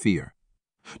interfere.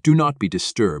 Do not be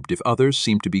disturbed if others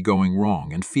seem to be going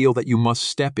wrong and feel that you must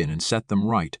step in and set them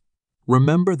right.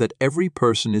 Remember that every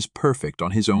person is perfect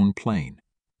on his own plane.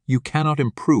 You cannot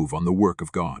improve on the work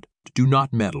of God. Do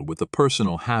not meddle with the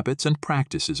personal habits and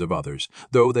practices of others,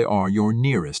 though they are your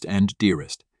nearest and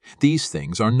dearest. These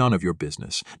things are none of your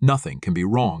business. Nothing can be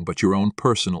wrong but your own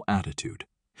personal attitude.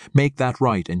 Make that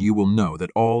right and you will know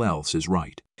that all else is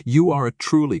right. You are a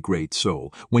truly great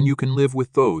soul when you can live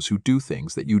with those who do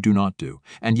things that you do not do,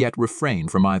 and yet refrain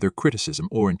from either criticism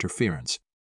or interference.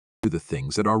 Do the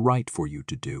things that are right for you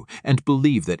to do, and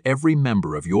believe that every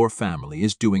member of your family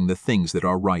is doing the things that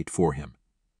are right for him.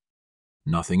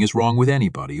 Nothing is wrong with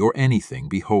anybody or anything,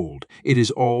 behold, it is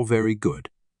all very good.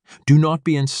 Do not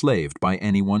be enslaved by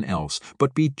anyone else,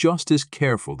 but be just as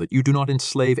careful that you do not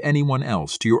enslave anyone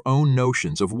else to your own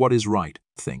notions of what is right.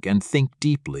 Think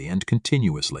deeply and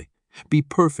continuously. Be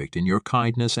perfect in your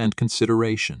kindness and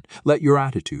consideration. Let your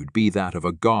attitude be that of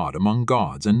a god among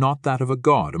gods and not that of a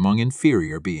god among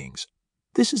inferior beings.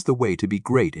 This is the way to be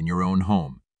great in your own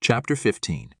home. Chapter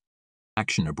 15.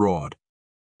 Action abroad.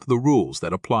 The rules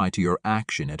that apply to your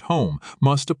action at home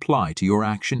must apply to your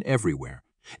action everywhere.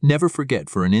 Never forget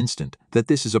for an instant that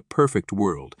this is a perfect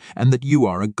world and that you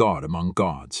are a god among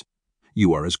gods.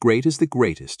 You are as great as the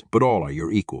greatest, but all are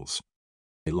your equals.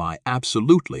 Rely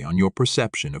absolutely on your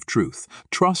perception of truth.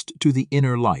 Trust to the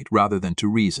inner light rather than to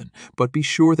reason, but be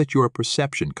sure that your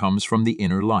perception comes from the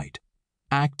inner light.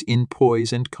 Act in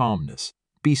poise and calmness.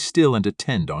 Be still and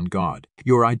attend on God.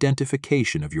 Your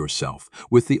identification of yourself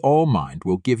with the All-Mind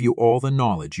will give you all the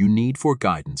knowledge you need for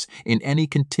guidance in any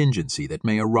contingency that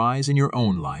may arise in your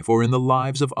own life or in the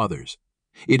lives of others.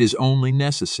 It is only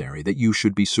necessary that you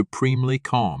should be supremely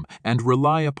calm and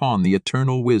rely upon the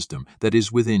eternal wisdom that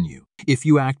is within you. If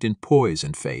you act in poise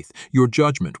and faith, your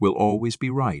judgment will always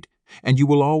be right, and you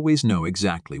will always know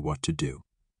exactly what to do.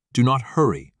 Do not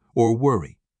hurry or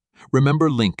worry.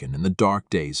 Remember Lincoln in the dark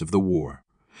days of the war.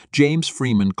 James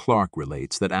Freeman Clarke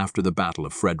relates that after the Battle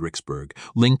of Fredericksburg,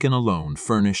 Lincoln alone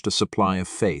furnished a supply of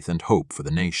faith and hope for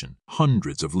the nation.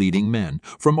 Hundreds of leading men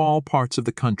from all parts of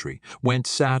the country went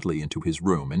sadly into his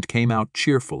room and came out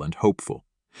cheerful and hopeful.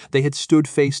 They had stood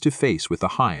face to face with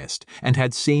the highest and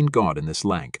had seen God in this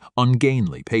lank,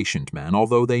 ungainly, patient man,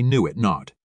 although they knew it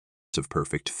not. Of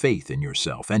perfect faith in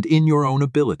yourself and in your own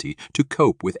ability to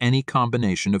cope with any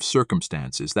combination of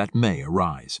circumstances that may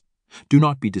arise. Do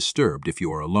not be disturbed if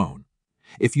you are alone.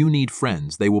 If you need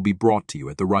friends, they will be brought to you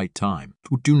at the right time.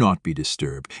 Do not be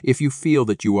disturbed if you feel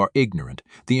that you are ignorant.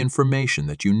 The information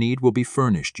that you need will be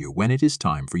furnished you when it is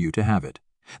time for you to have it.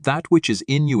 That which is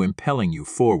in you impelling you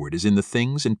forward is in the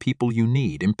things and people you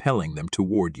need impelling them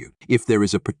toward you. If there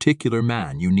is a particular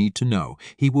man you need to know,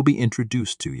 he will be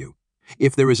introduced to you.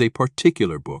 If there is a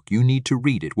particular book you need to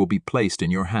read, it will be placed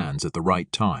in your hands at the right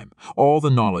time. All the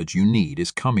knowledge you need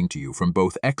is coming to you from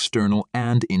both external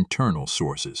and internal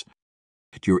sources.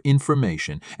 Your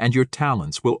information and your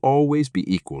talents will always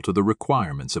be equal to the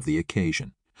requirements of the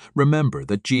occasion. Remember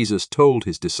that Jesus told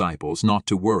his disciples not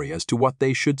to worry as to what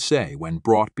they should say when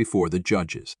brought before the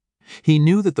judges. He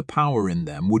knew that the power in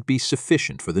them would be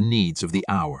sufficient for the needs of the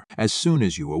hour. As soon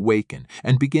as you awaken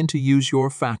and begin to use your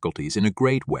faculties in a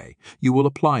great way, you will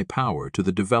apply power to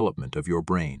the development of your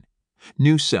brain.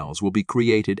 New cells will be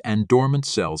created and dormant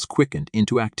cells quickened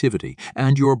into activity,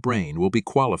 and your brain will be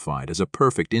qualified as a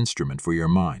perfect instrument for your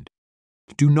mind.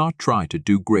 Do not try to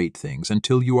do great things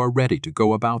until you are ready to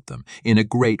go about them in a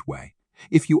great way.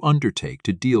 If you undertake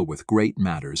to deal with great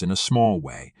matters in a small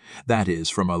way, that is,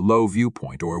 from a low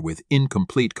viewpoint or with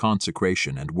incomplete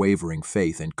consecration and wavering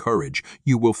faith and courage,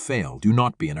 you will fail. Do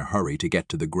not be in a hurry to get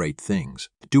to the great things.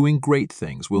 Doing great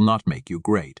things will not make you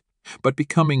great. But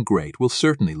becoming great will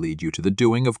certainly lead you to the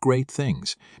doing of great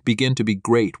things. Begin to be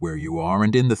great where you are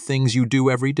and in the things you do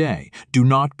every day. Do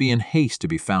not be in haste to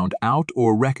be found out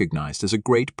or recognized as a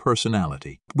great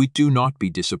personality. Do not be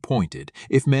disappointed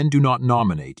if men do not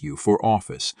nominate you for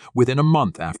office within a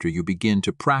month after you begin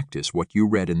to practice what you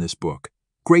read in this book.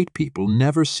 Great people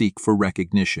never seek for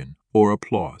recognition or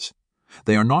applause.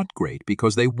 They are not great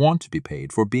because they want to be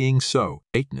paid for being so.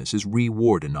 Greatness is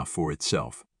reward enough for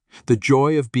itself. The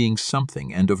joy of being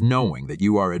something and of knowing that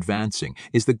you are advancing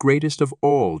is the greatest of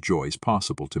all joys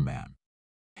possible to man.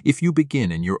 If you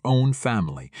begin in your own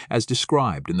family, as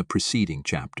described in the preceding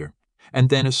chapter, and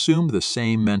then assume the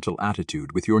same mental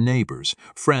attitude with your neighbors,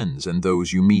 friends, and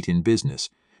those you meet in business,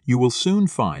 you will soon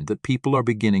find that people are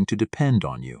beginning to depend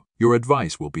on you. Your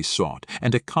advice will be sought,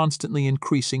 and a constantly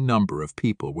increasing number of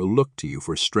people will look to you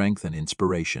for strength and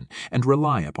inspiration, and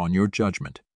rely upon your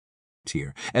judgment.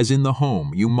 Here, as in the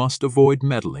home, you must avoid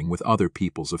meddling with other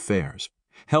people's affairs.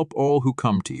 Help all who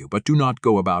come to you, but do not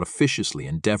go about officiously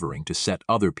endeavoring to set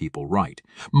other people right.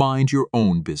 Mind your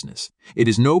own business. It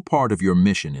is no part of your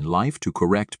mission in life to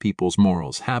correct people's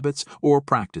morals, habits, or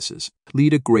practices.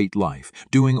 Lead a great life,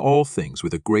 doing all things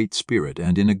with a great spirit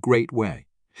and in a great way.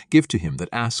 Give to him that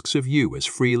asks of you as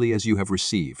freely as you have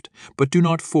received, but do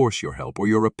not force your help or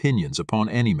your opinions upon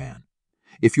any man.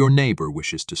 If your neighbor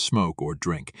wishes to smoke or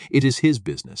drink, it is his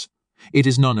business. It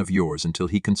is none of yours until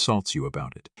he consults you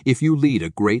about it. If you lead a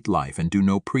great life and do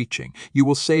no preaching, you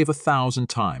will save 1,000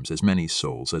 times as many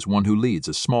souls as one who leads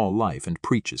a small life and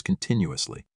preaches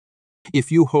continuously.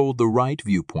 If you hold the right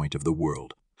viewpoint of the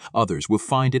world, others will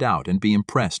find it out and be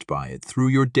impressed by it through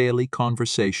your daily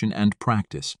conversation and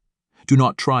practice. Do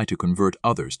not try to convert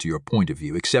others to your point of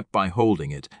view except by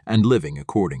holding it and living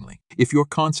accordingly. If your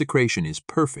consecration is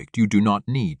perfect, you do not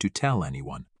need to tell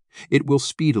anyone. It will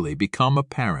speedily become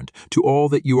apparent to all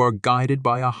that you are guided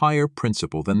by a higher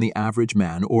principle than the average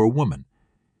man or woman.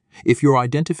 If your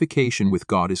identification with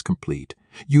God is complete,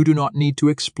 you do not need to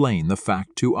explain the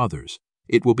fact to others.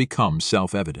 It will become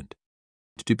self-evident.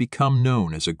 To become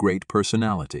known as a great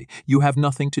personality, you have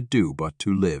nothing to do but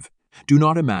to live. Do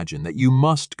not imagine that you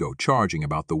must go charging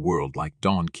about the world like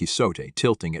Don Quixote,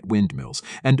 tilting at windmills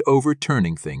and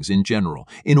overturning things in general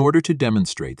in order to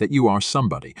demonstrate that you are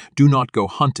somebody. Do not go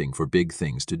hunting for big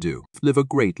things to do. Live a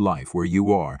great life where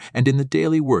you are and in the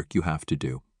daily work you have to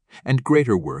do, and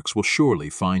greater works will surely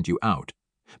find you out.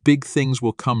 Big things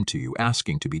will come to you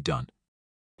asking to be done.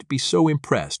 Be so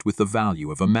impressed with the value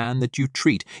of a man that you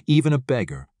treat even a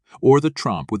beggar or the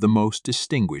tramp with the most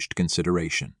distinguished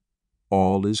consideration.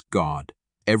 All is God.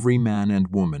 Every man and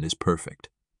woman is perfect.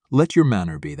 Let your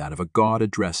manner be that of a god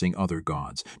addressing other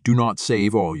gods. Do not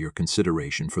save all your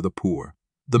consideration for the poor.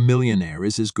 The millionaire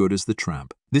is as good as the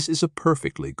tramp. This is a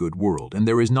perfectly good world, and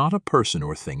there is not a person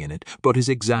or thing in it but is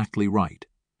exactly right.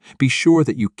 Be sure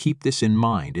that you keep this in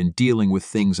mind in dealing with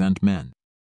things and men.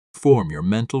 Form your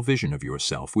mental vision of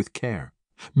yourself with care.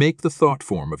 Make the thought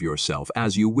form of yourself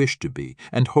as you wish to be,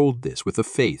 and hold this with the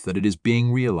faith that it is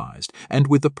being realized, and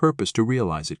with the purpose to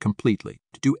realize it completely.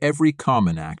 Do every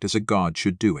common act as a god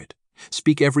should do it.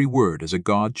 Speak every word as a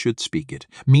god should speak it.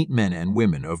 Meet men and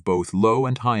women of both low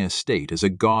and high estate as a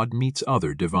god meets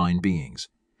other divine beings.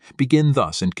 Begin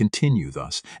thus and continue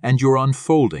thus, and your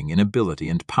unfolding in ability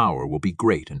and power will be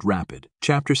great and rapid.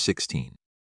 Chapter 16.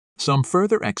 Some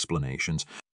further explanations.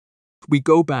 We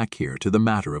go back here to the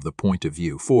matter of the point of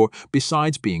view, for,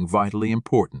 besides being vitally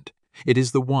important, it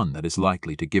is the one that is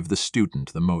likely to give the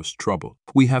student the most trouble.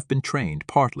 We have been trained,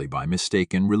 partly by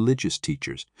mistaken religious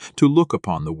teachers, to look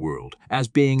upon the world as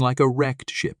being like a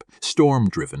wrecked ship,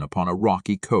 storm-driven upon a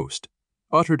rocky coast.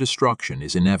 Utter destruction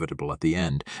is inevitable at the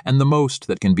end, and the most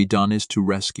that can be done is to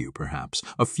rescue, perhaps,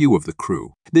 a few of the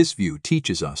crew. This view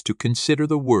teaches us to consider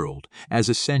the world as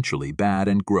essentially bad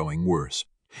and growing worse,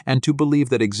 and to believe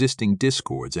that existing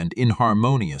discords and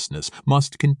inharmoniousness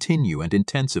must continue and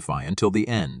intensify until the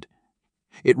end.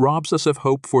 It robs us of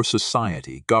hope for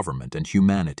society, government, and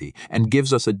humanity, and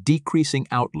gives us a decreasing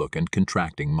outlook and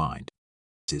contracting mind.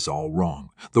 This is all wrong.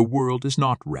 The world is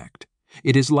not wrecked.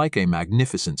 It is like a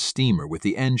magnificent steamer with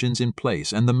the engines in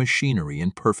place and the machinery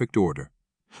in perfect order.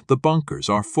 The bunkers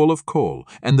are full of coal,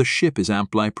 and the ship is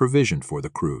amply provisioned for the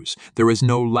cruise. There is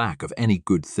no lack of any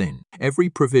good thing. Every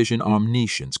provision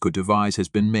omniscience could devise has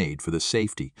been made for the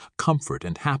safety, comfort,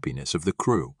 and happiness of the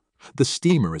crew. The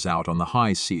steamer is out on the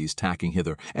high seas tacking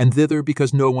hither and thither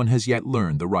because no one has yet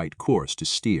learned the right course to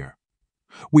steer.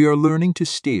 We are learning to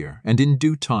steer, and in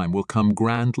due time will come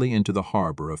grandly into the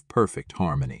harbor of perfect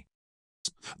harmony.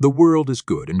 The world is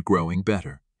good and growing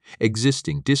better.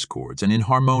 Existing discords and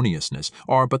inharmoniousness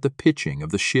are but the pitching of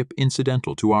the ship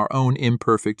incidental to our own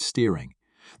imperfect steering.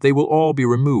 They will all be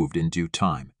removed in due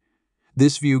time.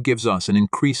 This view gives us an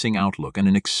increasing outlook and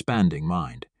an expanding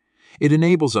mind. It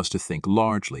enables us to think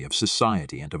largely of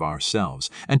society and of ourselves,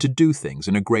 and to do things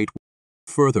in a great way.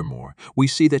 Furthermore, we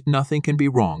see that nothing can be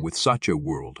wrong with such a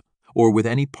world, or with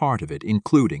any part of it,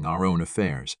 including our own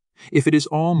affairs. If it is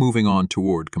all moving on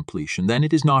toward completion, then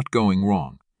it is not going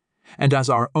wrong. And as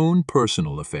our own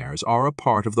personal affairs are a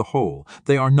part of the whole,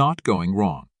 they are not going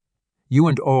wrong. You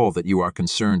and all that you are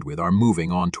concerned with are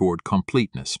moving on toward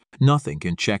completeness. Nothing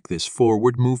can check this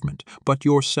forward movement but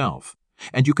yourself,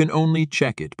 and you can only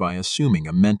check it by assuming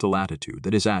a mental attitude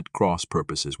that is at cross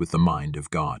purposes with the mind of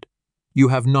God. You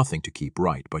have nothing to keep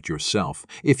right but yourself.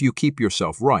 If you keep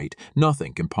yourself right,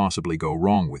 nothing can possibly go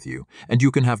wrong with you, and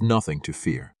you can have nothing to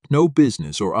fear. No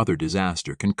business or other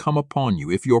disaster can come upon you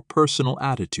if your personal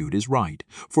attitude is right,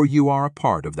 for you are a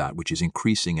part of that which is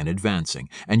increasing and advancing,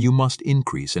 and you must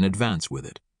increase and advance with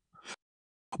it.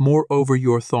 Moreover,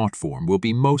 your thought form will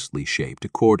be mostly shaped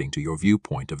according to your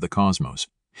viewpoint of the cosmos.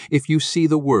 If you see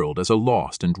the world as a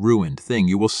lost and ruined thing,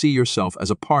 you will see yourself as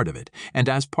a part of it, and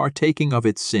as partaking of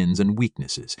its sins and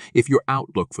weaknesses. If your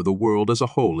outlook for the world as a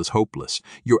whole is hopeless,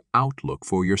 your outlook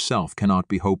for yourself cannot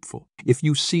be hopeful. If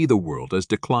you see the world as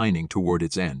declining toward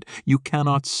its end, you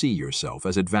cannot see yourself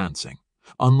as advancing.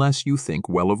 Unless you think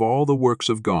well of all the works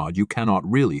of God, you cannot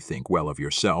really think well of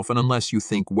yourself, and unless you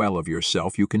think well of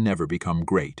yourself, you can never become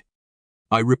great.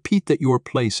 I repeat that your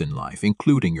place in life,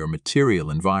 including your material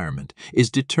environment, is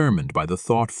determined by the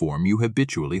thought form you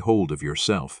habitually hold of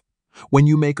yourself. When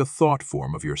you make a thought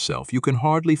form of yourself, you can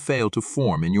hardly fail to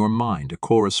form in your mind a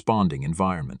corresponding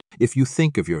environment. If you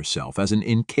think of yourself as an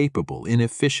incapable,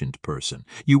 inefficient person,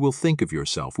 you will think of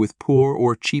yourself with poor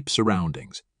or cheap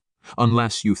surroundings.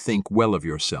 Unless you think well of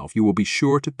yourself, you will be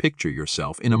sure to picture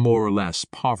yourself in a more or less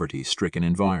poverty-stricken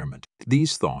environment.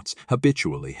 These thoughts,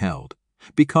 habitually held,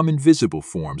 become invisible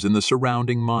forms in the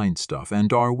surrounding mind stuff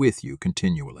and are with you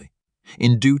continually.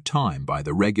 In due time, by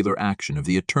the regular action of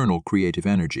the eternal creative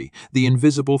energy, the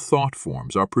invisible thought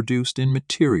forms are produced in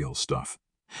material stuff,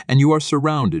 and you are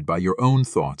surrounded by your own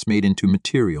thoughts made into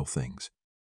material things.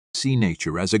 See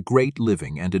nature as a great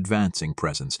living and advancing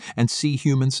presence, and see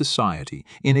human society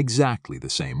in exactly the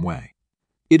same way.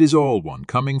 It is all one,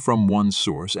 coming from one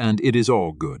source, and it is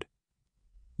all good.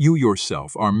 You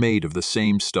yourself are made of the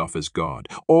same stuff as God.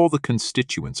 All the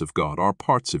constituents of God are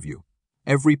parts of you.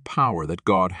 Every power that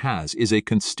God has is a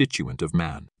constituent of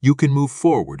man. You can move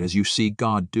forward as you see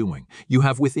God doing. You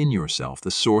have within yourself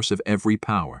the source of every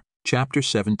power. Chapter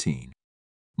 17.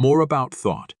 More about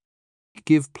thought.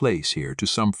 Give place here to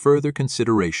some further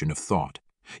consideration of thought.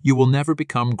 You will never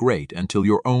become great until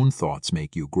your own thoughts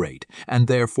make you great, and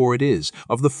therefore it is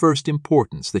of the first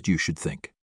importance that you should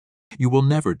think. You will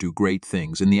never do great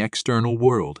things in the external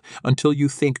world until you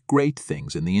think great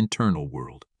things in the internal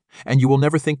world. And you will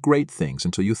never think great things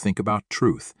until you think about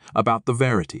truth, about the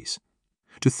verities.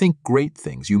 To think great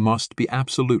things, you must be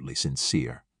absolutely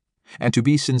sincere. And to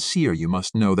be sincere, you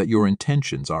must know that your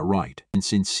intentions are right.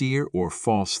 Insincere or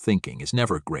false thinking is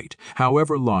never great,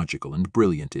 however logical and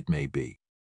brilliant it may be.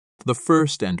 The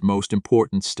first and most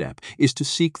important step is to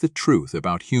seek the truth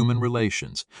about human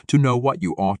relations, to know what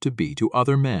you ought to be to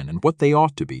other men and what they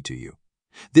ought to be to you.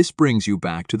 This brings you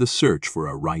back to the search for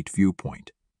a right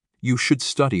viewpoint. You should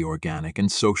study organic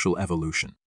and social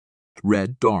evolution.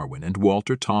 Read Darwin and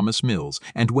Walter Thomas Mills,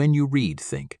 and when you read,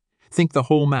 think. Think the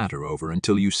whole matter over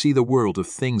until you see the world of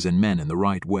things and men in the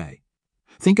right way.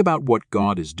 Think about what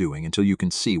God is doing until you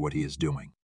can see what He is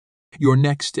doing. Your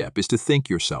next step is to think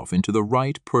yourself into the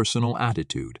right personal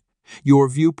attitude. Your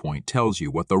viewpoint tells you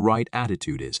what the right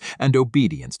attitude is, and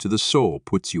obedience to the soul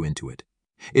puts you into it.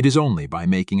 It is only by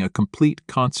making a complete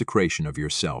consecration of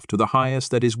yourself to the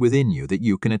highest that is within you that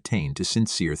you can attain to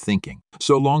sincere thinking.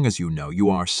 So long as you know you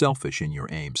are selfish in your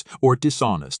aims, or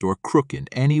dishonest or crooked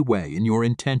any way in your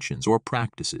intentions or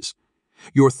practices,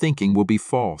 your thinking will be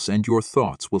false and your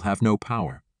thoughts will have no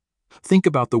power. Think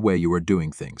about the way you are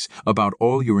doing things, about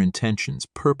all your intentions,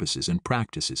 purposes, and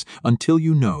practices, until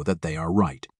you know that they are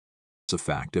right. The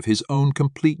fact of his own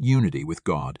complete unity with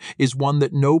God is one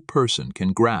that no person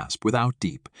can grasp without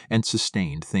deep and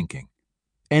sustained thinking.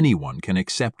 Anyone can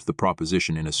accept the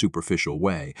proposition in a superficial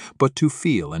way, but to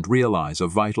feel and realize a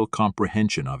vital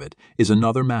comprehension of it is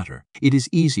another matter. It is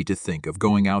easy to think of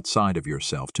going outside of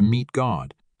yourself to meet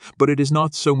God, but it is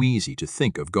not so easy to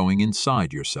think of going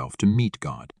inside yourself to meet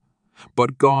God.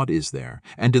 But God is there,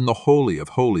 and in the holy of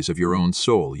holies of your own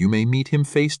soul you may meet Him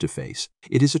face to face.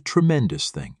 It is a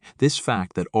tremendous thing, this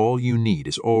fact that all you need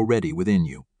is already within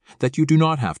you, that you do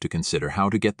not have to consider how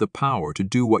to get the power to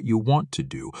do what you want to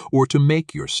do or to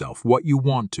make yourself what you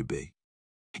want to be.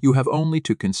 You have only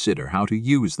to consider how to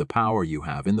use the power you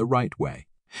have in the right way,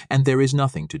 and there is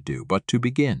nothing to do but to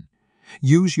begin.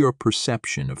 Use your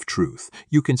perception of truth.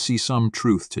 You can see some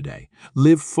truth today.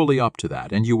 Live fully up to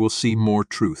that, and you will see more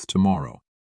truth tomorrow.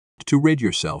 To rid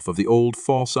yourself of the old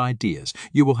false ideas,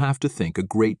 you will have to think a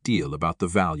great deal about the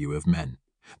value of men,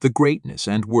 the greatness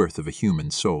and worth of a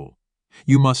human soul.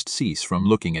 You must cease from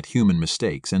looking at human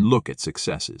mistakes and look at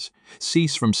successes.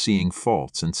 Cease from seeing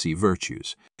faults and see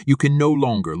virtues. You can no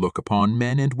longer look upon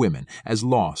men and women as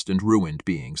lost and ruined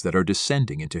beings that are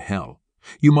descending into hell.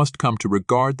 You must come to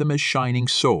regard them as shining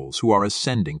souls who are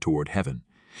ascending toward heaven.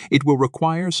 It will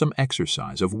require some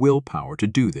exercise of willpower to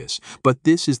do this, but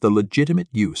this is the legitimate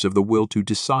use of the will to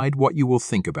decide what you will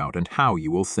think about and how you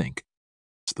will think.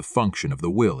 The function of the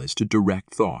will is to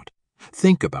direct thought.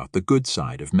 Think about the good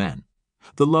side of men,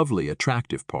 the lovely,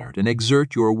 attractive part, and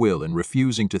exert your will in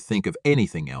refusing to think of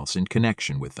anything else in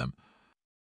connection with them.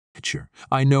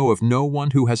 I know of no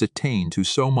one who has attained to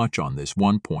so much on this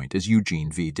one point as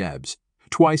Eugene V. Debs.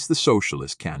 Twice the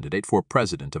socialist candidate for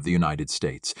President of the United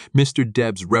States, Mr.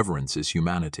 Debs reverences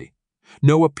humanity.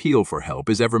 No appeal for help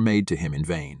is ever made to him in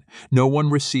vain. No one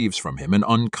receives from him an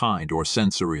unkind or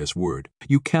censorious word.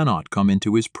 You cannot come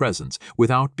into his presence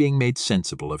without being made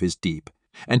sensible of his deep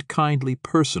and kindly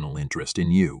personal interest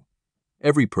in you.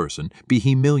 Every person, be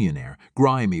he millionaire,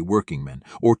 grimy workingman,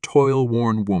 or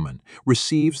toil-worn woman,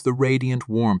 receives the radiant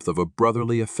warmth of a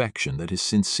brotherly affection that is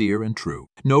sincere and true.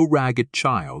 No ragged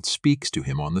child speaks to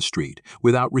him on the street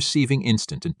without receiving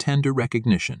instant and tender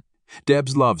recognition.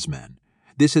 Debs loves men.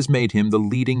 This has made him the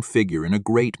leading figure in a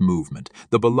great movement,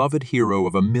 the beloved hero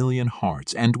of 1,000,000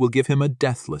 hearts, and will give him a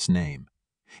deathless name.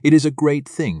 It is a great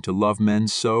thing to love men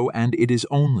so, and it is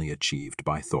only achieved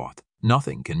by thought.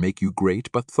 Nothing can make you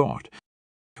great but thought.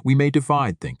 We may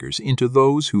divide thinkers into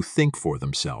those who think for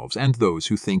themselves and those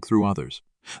who think through others.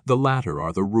 The latter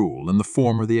are the rule and the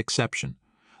former the exception.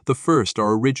 The first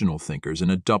are original thinkers in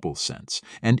a double sense,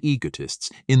 and egotists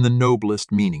in the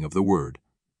noblest meaning of the word.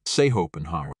 Say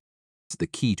Schopenhauer, the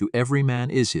key to every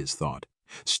man is his thought.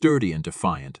 Sturdy and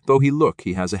defiant, though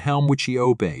he has a helm which he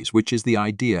obeys, which is the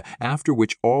idea after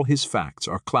which all his facts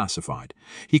are classified.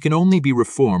 He can only be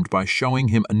reformed by showing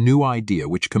him a new idea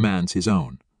which commands his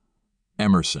own.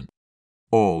 Emerson.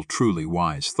 All truly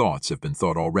wise thoughts have been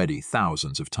thought already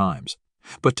thousands of times.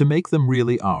 But to make them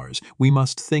really ours, we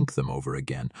must think them over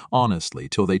again, honestly,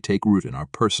 till they take root in our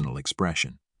personal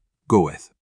expression. Goethe.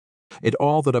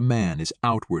 All that a man is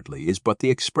outwardly is but the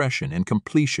expression and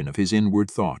completion of his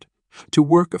inward thought. To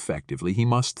work effectively, he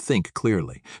must think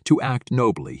clearly. To act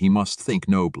nobly, he must think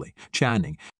nobly.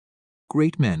 Channing.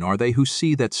 Great men are they who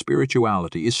see that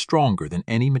spirituality is stronger than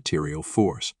any material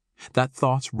force, that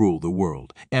thoughts rule the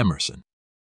world. Emerson.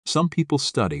 Some people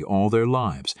study all their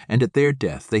lives, and at their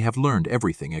death they have learned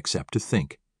everything except to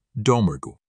think.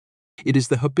 Domergue. It is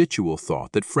the habitual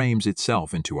thought that frames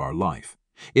itself into our life.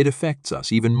 It affects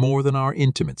us even more than our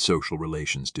intimate social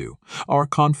relations do. Our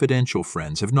confidential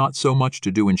friends have not so much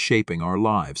to do in shaping our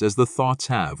lives as the thoughts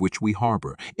have which we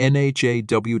harbor.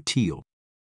 N.H.A.W. Teal.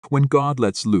 When God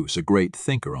lets loose a great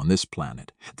thinker on this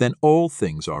planet, then all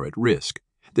things are at risk.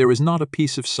 There is not a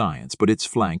piece of science but its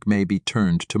flank may be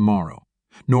turned tomorrow,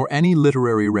 nor any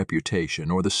literary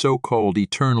reputation or the so-called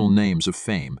eternal names of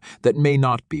fame that may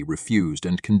not be refused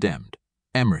and condemned.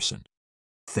 Emerson.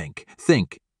 Think,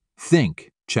 think, think.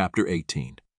 Chapter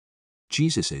 18.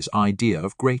 Jesus' idea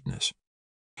of greatness.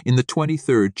 In the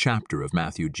 23rd chapter of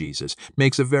Matthew, Jesus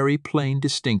makes a very plain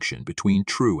distinction between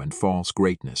true and false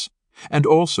greatness, and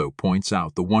also points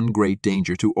out the one great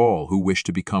danger to all who wish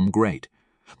to become great,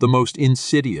 the most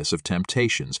insidious of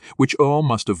temptations, which all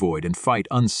must avoid and fight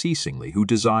unceasingly who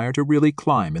desire to really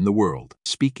climb in the world.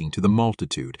 Speaking to the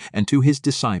multitude and to his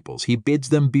disciples, he bids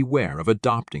them beware of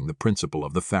adopting the principle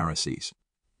of the Pharisees.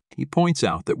 He points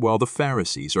out that while the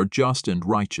Pharisees are just and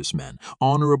righteous men,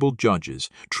 honorable judges,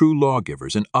 true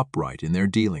lawgivers, and upright in their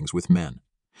dealings with men,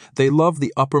 they love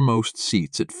the uppermost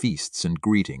seats at feasts and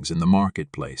greetings in the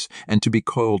marketplace, and to be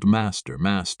called Master,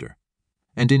 Master.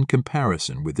 And in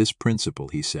comparison with this principle,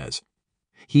 he says,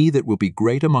 "He that will be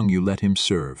great among you, let him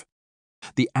serve."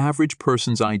 The average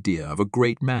person's idea of a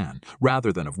great man,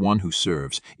 rather than of one who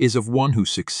serves, is of one who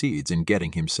succeeds in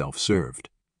getting himself served.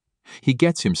 He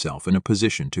gets himself in a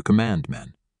position to command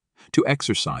men, to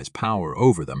exercise power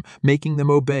over them, making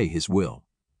them obey his will.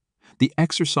 The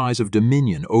exercise of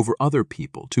dominion over other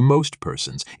people, to most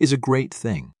persons, is a great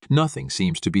thing. Nothing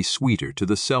seems to be sweeter to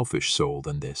the selfish soul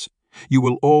than this. You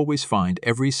will always find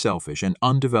every selfish and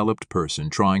undeveloped person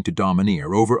trying to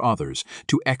domineer over others,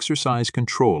 to exercise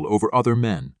control over other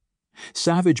men.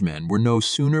 Savage men were no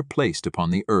sooner placed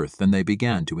upon the earth than they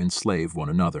began to enslave one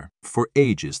another. For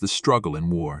ages, the struggle in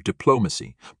war,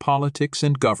 diplomacy, politics,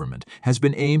 and government has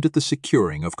been aimed at the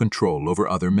securing of control over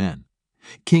other men.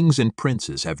 Kings and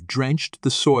princes have drenched the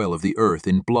soil of the earth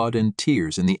in blood and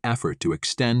tears in the effort to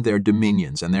extend their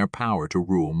dominions and their power to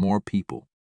rule more people.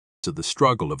 So the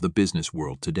struggle of the business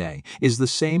world today is the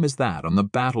same as that on the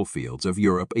battlefields of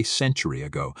Europe a century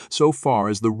ago, so far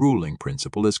as the ruling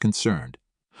principle is concerned.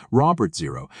 Robert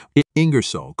Zero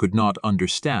Ingersoll could not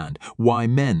understand why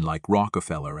men like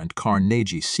Rockefeller and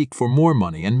Carnegie seek for more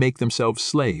money and make themselves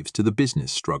slaves to the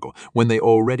business struggle when they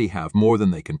already have more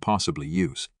than they can possibly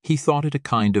use. He thought it a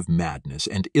kind of madness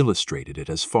and illustrated it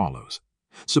as follows.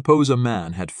 Suppose a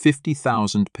man had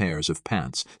 50,000 pairs of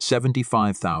pants,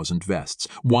 75,000 vests,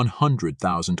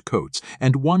 100,000 coats,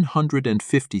 and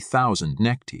 150,000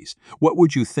 neckties. What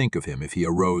would you think of him if he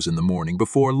arose in the morning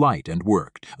before light and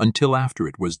worked, until after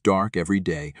it was dark every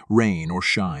day, rain or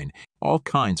shine, all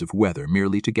kinds of weather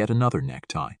merely to get another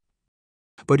necktie?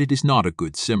 But it is not a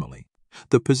good simile.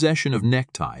 The possession of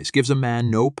neckties gives a man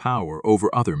no power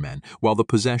over other men, while the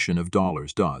possession of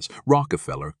dollars does.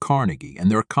 Rockefeller, Carnegie,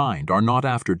 and their kind are not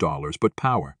after dollars but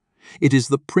power. It is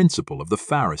the principle of the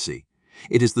Pharisee.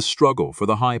 It is the struggle for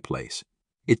the high place.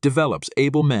 It develops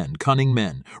able men, cunning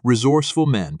men, resourceful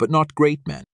men, but not great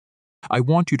men. I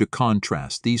want you to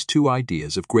contrast these two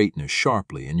ideas of greatness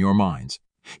sharply in your minds.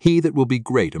 He that will be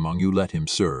great among you, let him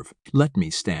serve. Let me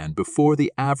stand before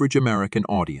the average American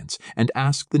audience and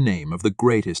ask the name of the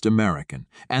greatest American,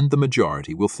 and the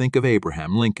majority will think of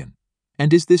Abraham Lincoln.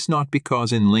 And is this not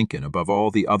because in Lincoln, above all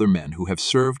the other men who have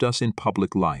served us in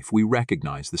public life, we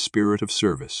recognize the spirit of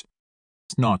service?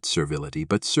 Not servility,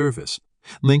 but service.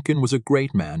 Lincoln was a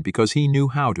great man because he knew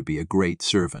how to be a great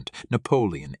servant.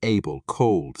 Napoleon, able,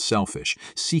 cold, selfish,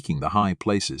 seeking the high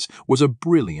places, was a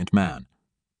brilliant man.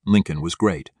 Lincoln was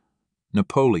great.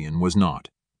 Napoleon was not.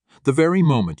 The very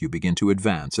moment you begin to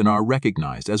advance and are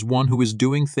recognized as one who is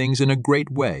doing things in a great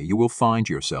way, you will find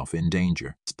yourself in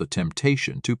danger. The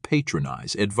temptation to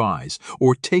patronize, advise,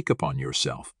 or take upon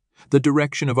yourself the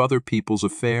direction of other people's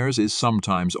affairs is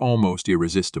sometimes almost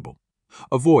irresistible.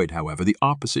 Avoid, however, the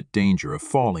opposite danger of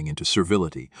falling into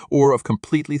servility or of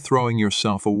completely throwing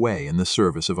yourself away in the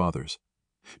service of others.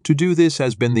 To do this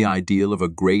has been the ideal of a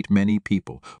great many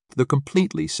people. The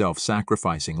completely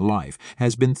self-sacrificing life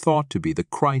has been thought to be the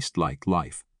Christ-like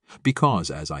life, because,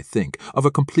 as I think, of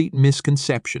a complete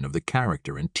misconception of the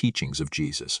character and teachings of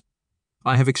Jesus.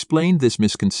 I have explained this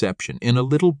misconception in a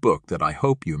little book that I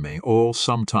hope you may all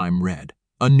sometime read,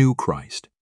 A New Christ.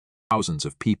 Thousands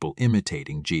of people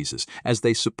imitating Jesus, as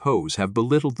they suppose, have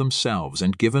belittled themselves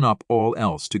and given up all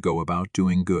else to go about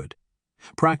doing good,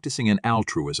 practicing an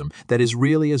altruism that is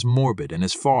really as morbid and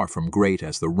as far from great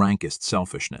as the rankest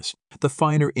selfishness. The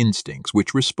finer instincts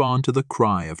which respond to the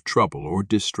cry of trouble or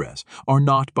distress are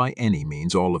not by any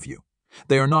means all of you.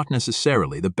 They are not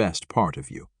necessarily the best part of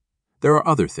you. There are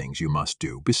other things you must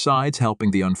do besides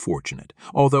helping the unfortunate,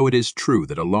 although it is true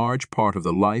that a large part of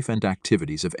the life and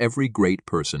activities of every great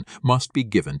person must be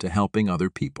given to helping other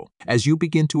people. As you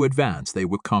begin to advance, they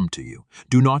will come to you.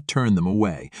 Do not turn them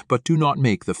away, but do not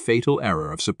make the fatal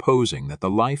error of supposing that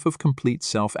the life of complete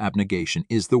self-abnegation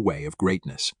is the way of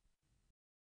greatness.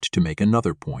 To make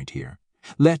another point here,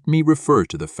 let me refer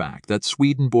to the fact that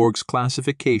Swedenborg's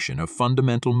classification of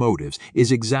fundamental motives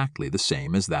is exactly the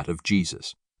same as that of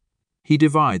Jesus. He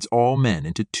divides all men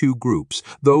into two groups,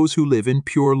 those who live in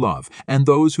pure love and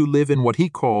those who live in what he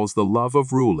calls the love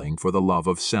of ruling for the love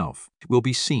of self. It will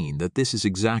be seen that this is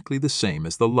exactly the same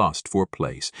as the lust for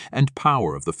place and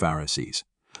power of the Pharisees.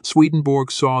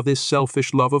 Swedenborg saw this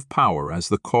selfish love of power as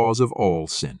the cause of all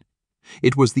sin.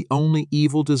 It was the only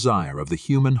evil desire of the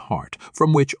human heart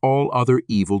from which all other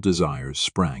evil desires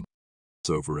sprang.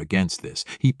 Over against this,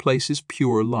 he places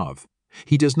pure love.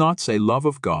 He does not say love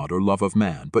of God or love of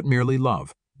man, but merely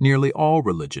love. Nearly all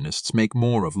religionists make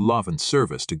more of love and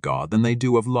service to God than they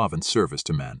do of love and service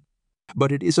to man.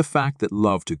 But it is a fact that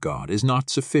love to God is not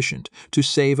sufficient to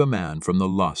save a man from the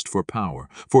lust for power,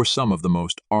 for some of the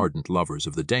most ardent lovers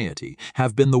of the deity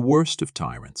have been the worst of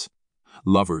tyrants.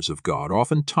 Lovers of God are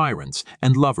often tyrants,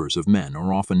 and lovers of men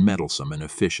are often meddlesome and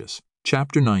officious.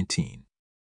 Chapter 19.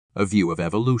 A View of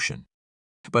Evolution.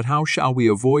 But how shall we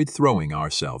avoid throwing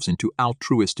ourselves into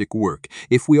altruistic work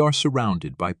if we are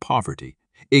surrounded by poverty,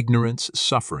 ignorance,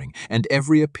 suffering, and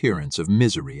every appearance of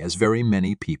misery, as very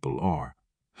many people are?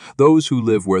 Those who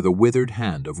live where the withered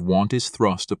hand of want is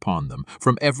thrust upon them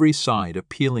from every side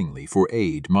appealingly for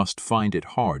aid must find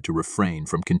it hard to refrain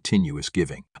from continuous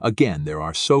giving. Again, there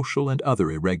are social and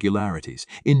other irregularities,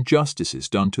 injustices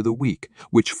done to the weak,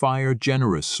 which fire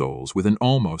generous souls with an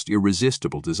almost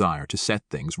irresistible desire to set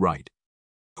things right.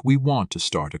 We want to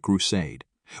start a crusade.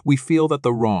 We feel that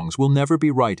the wrongs will never be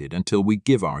righted until we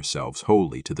give ourselves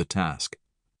wholly to the task.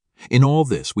 In all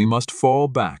this, we must fall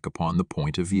back upon the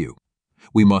point of view.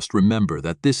 We must remember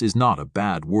that this is not a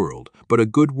bad world, but a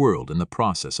good world in the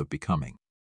process of becoming.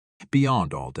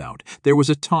 Beyond all doubt, there was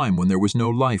a time when there was no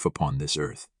life upon this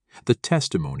earth. The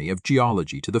testimony of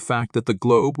geology to the fact that the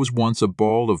globe was once a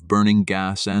ball of burning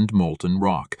gas and molten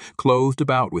rock, clothed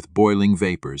about with boiling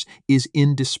vapors, is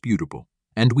indisputable,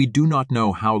 and we do not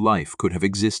know how life could have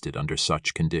existed under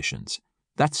such conditions.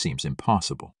 That seems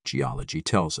impossible. Geology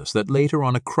tells us that later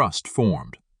on a crust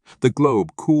formed. The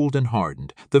globe cooled and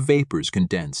hardened, the vapors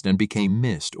condensed and became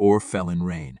mist or fell in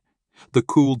rain. The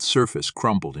cooled surface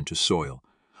crumbled into soil.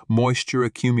 Moisture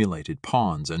accumulated,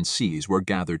 ponds and seas were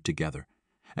gathered together,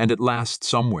 and at last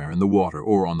somewhere in the water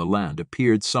or on the land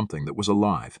appeared something that was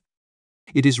alive.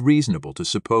 It is reasonable to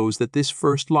suppose that this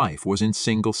first life was in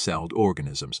single-celled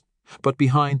organisms. But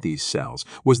behind these cells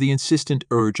was the insistent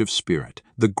urge of spirit,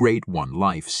 the great one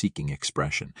life seeking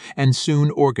expression, and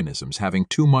soon organisms having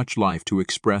too much life to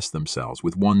express themselves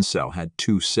with one cell had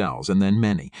two cells and then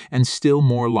many, and still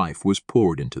more life was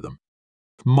poured into them.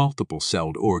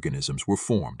 Multiple-celled organisms were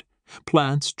formed.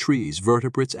 Plants, trees,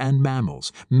 vertebrates, and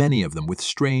mammals, many of them with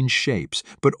strange shapes,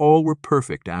 but all were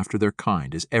perfect after their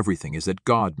kind as everything is that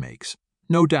God makes.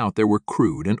 No doubt there were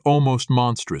crude and almost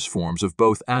monstrous forms of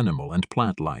both animal and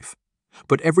plant life.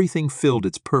 But everything filled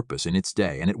its purpose in its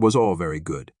day, and it was all very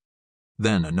good.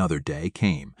 Then another day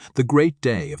came, the great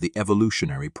day of the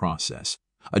evolutionary process,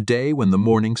 a day when the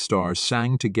morning stars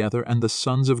sang together and the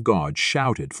sons of God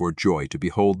shouted for joy to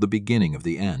behold the beginning of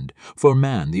the end, for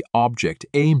man, the object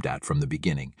aimed at from the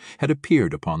beginning, had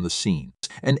appeared upon the scene,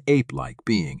 an ape-like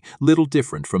being, little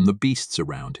different from the beasts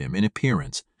around him in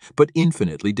appearance, but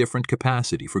infinitely different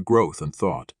capacity for growth and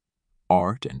thought.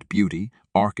 Art and beauty,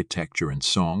 architecture and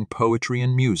song, poetry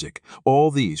and music, all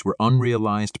these were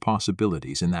unrealized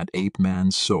possibilities in that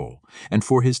ape-man's soul, and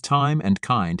for his time and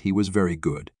kind he was very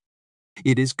good.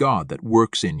 It is God that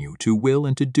works in you to will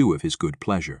and to do of his good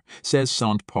pleasure, says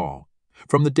St. Paul.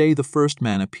 From the day the first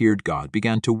man appeared, God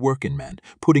began to work in men,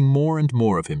 putting more and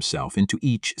more of himself into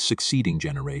each succeeding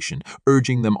generation,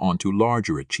 urging them on to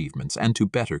larger achievements and to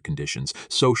better conditions,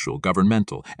 social,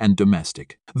 governmental, and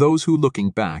domestic. Those who,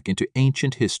 looking back into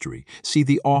ancient history, see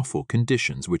the awful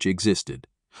conditions which existed,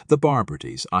 the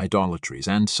barbarities, idolatries,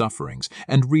 and sufferings,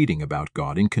 and reading about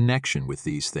God in connection with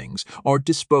these things, are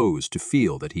disposed to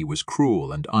feel that he was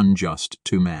cruel and unjust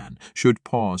to man, should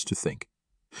pause to think.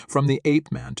 From the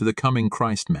ape-man to the coming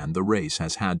Christ-man the race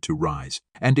has had to rise,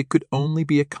 and it could only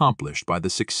be accomplished by the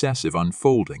successive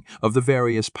unfolding of the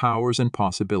various powers and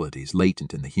possibilities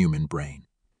latent in the human brain.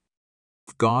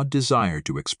 God desired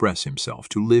to express himself,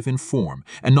 to live in form,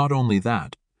 and not only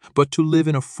that, but to live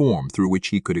in a form through which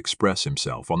he could express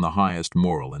himself on the highest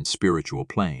moral and spiritual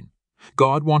plane.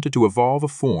 God wanted to evolve a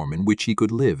form in which he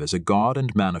could live as a God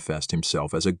and manifest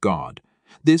himself as a God.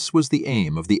 This was the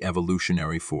aim of the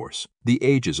evolutionary force. The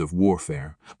ages of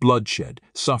warfare, bloodshed,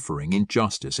 suffering,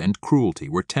 injustice, and cruelty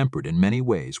were tempered in many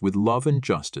ways with love and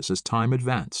justice as time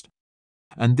advanced.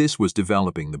 And this was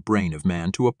developing the brain of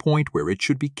man to a point where it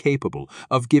should be capable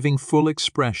of giving full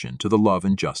expression to the love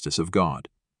and justice of God.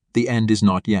 The end is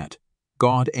not yet.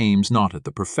 God aims not at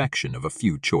the perfection of a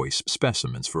few choice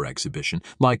specimens for exhibition,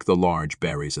 like the large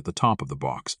berries at the top of the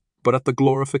box, but at the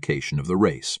glorification of the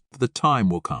race. The time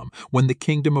will come when the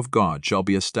kingdom of God shall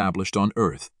be established on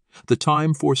earth, the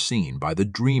time foreseen by the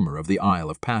dreamer of the Isle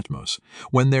of Patmos,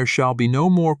 when there shall be no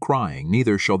more crying,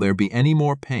 neither shall there be any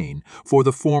more pain, for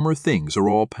the former things are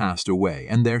all passed away,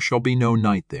 and there shall be no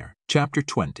night there. Chapter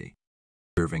 20.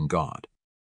 Serving God.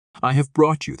 I have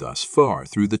brought you thus far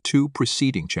through the two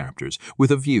preceding chapters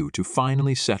with a view to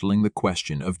finally settling the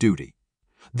question of duty.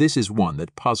 This is one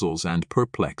that puzzles and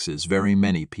perplexes very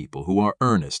many people who are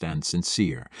earnest and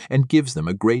sincere, and gives them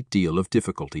a great deal of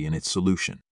difficulty in its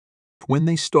solution. When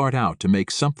they start out to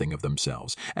make something of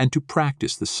themselves and to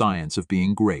practice the science of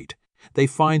being great, they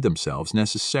find themselves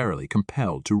necessarily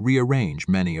compelled to rearrange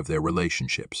many of their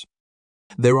relationships.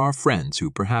 There are friends who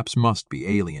perhaps must be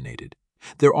alienated.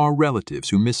 There are relatives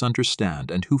who misunderstand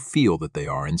and who feel that they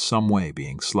are in some way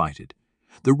being slighted.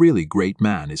 The really great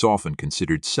man is often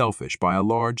considered selfish by a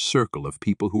large circle of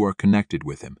people who are connected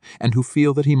with him and who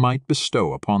feel that he might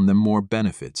bestow upon them more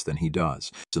benefits than he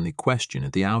does. And the question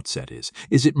at the outset is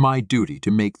it my duty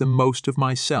to make the most of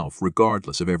myself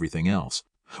regardless of everything else?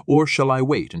 Or shall I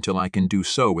wait until I can do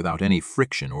so without any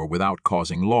friction or without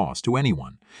causing loss to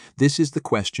anyone? This is the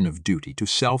question of duty to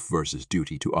self versus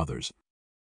duty to others.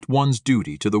 One's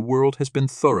duty to the world has been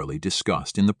thoroughly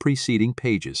discussed in the preceding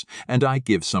pages, and I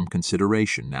give some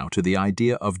consideration now to the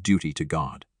idea of duty to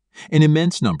God. An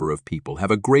immense number of people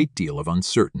have a great deal of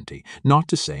uncertainty, not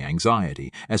to say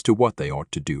anxiety, as to what they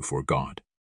ought to do for God.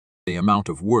 The amount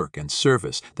of work and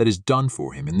service that is done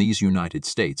for Him in these United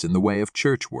States in the way of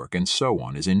church work and so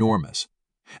on is enormous.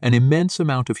 An immense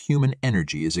amount of human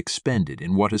energy is expended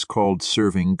in what is called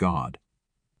serving God.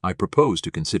 I propose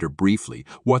to consider briefly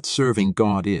what serving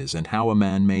God is and how a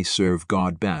man may serve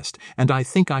God best, and I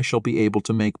think I shall be able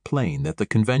to make plain that the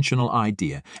conventional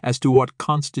idea as to what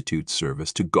constitutes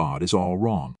service to God is all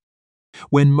wrong.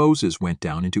 When Moses went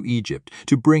down into Egypt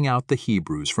to bring out the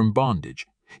Hebrews from bondage,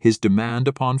 his demand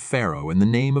upon Pharaoh in the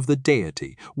name of the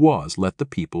deity was, "Let the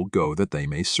people go that they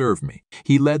may serve me."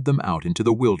 He led them out into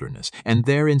the wilderness and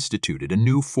there instituted a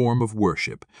new form of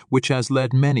worship, which has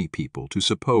led many people to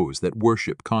suppose that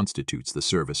worship constitutes the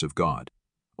service of God.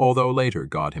 Although later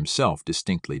God Himself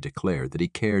distinctly declared that He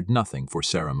cared nothing for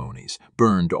ceremonies,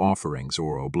 burned offerings,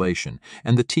 or oblation,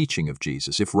 and the teaching of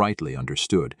Jesus, if rightly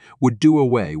understood, would do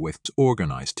away with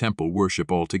organized temple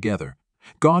worship altogether.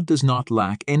 God does not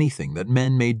lack anything that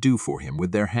men may do for Him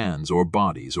with their hands or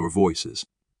bodies or voices.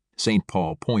 St.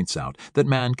 Paul points out that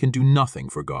man can do nothing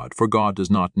for God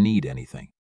does not need anything.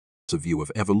 The view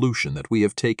of evolution that we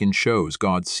have taken shows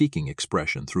God seeking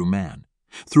expression through man.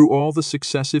 Through all the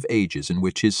successive ages in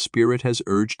which His Spirit has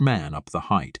urged man up the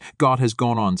height, God has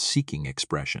gone on seeking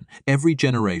expression. Every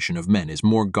generation of men is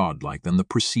more godlike than the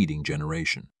preceding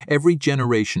generation. Every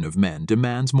generation of men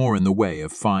demands more in the way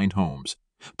of fine homes,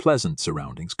 pleasant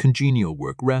surroundings, congenial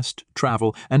work, rest,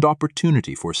 travel, and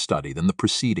opportunity for study than the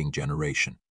preceding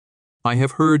generation. I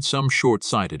have heard some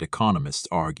short-sighted economists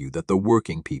argue that the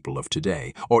working people of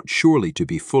today ought surely to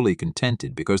be fully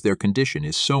contented because their condition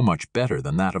is so much better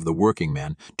than that of the working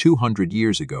man 200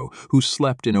 years ago who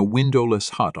slept in a windowless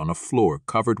hut on a floor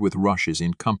covered with rushes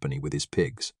in company with his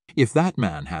pigs. If that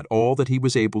man had all that he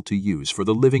was able to use for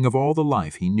the living of all the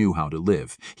life he knew how to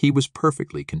live, he was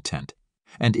perfectly content.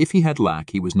 And if he had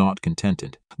lack, he was not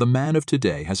contented. The man of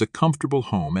today has a comfortable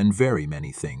home and very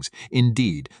many things,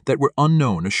 indeed, that were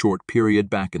unknown a short period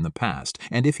back in the past,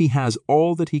 and if he has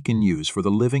all that he can use for the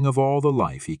living of all the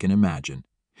life he can imagine,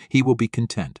 he will be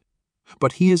content.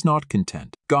 But he is not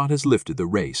content. God has lifted the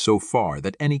race so far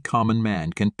that any common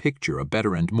man can picture a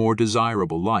better and more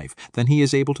desirable life than he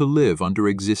is able to live under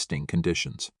existing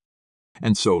conditions.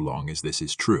 And so long as this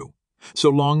is true, so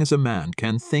long as a man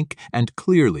can think and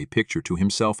clearly picture to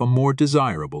himself a more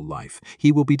desirable life,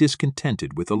 he will be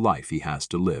discontented with the life he has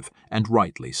to live, and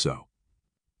rightly so.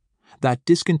 That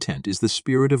discontent is the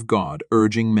Spirit of God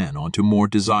urging men on to more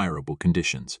desirable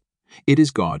conditions. It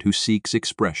is God who seeks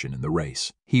expression in the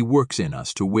race. He works in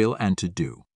us to will and to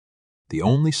do. The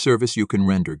only service you can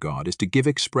render God is to give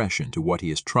expression to what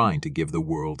He is trying to give the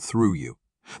world through you.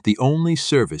 The only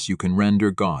service you can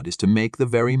render God is to make the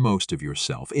very most of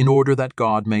yourself in order that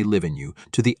God may live in you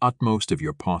to the utmost of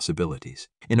your possibilities.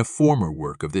 In a former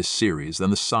work of this series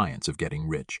on the science of getting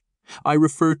rich, I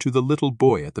refer to the little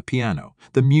boy at the piano,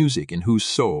 the music in whose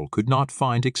soul could not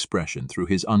find expression through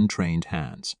his untrained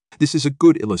hands. This is a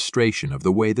good illustration of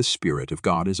the way the Spirit of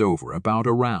God is about,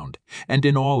 around, and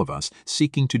in all of us,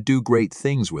 seeking to do great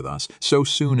things with us so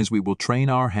soon as we will train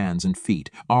our hands and feet,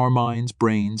 our minds,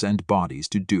 brains, and bodies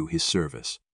to do His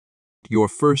service. Your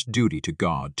first duty to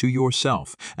God, to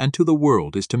yourself, and to the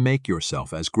world is to make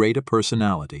yourself as great a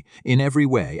personality in every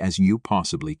way as you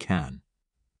possibly can.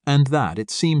 And that,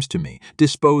 it seems to me,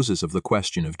 disposes of the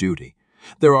question of duty.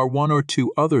 There are one or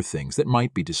two other things that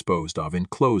might be disposed of in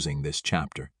closing this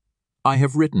chapter. I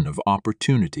have written of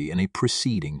opportunity in a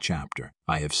preceding chapter.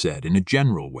 I have said in a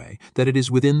general way that it is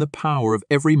within the power of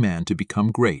every man to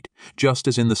become great, just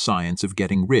as in the science of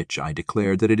getting rich I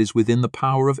declared that it is within the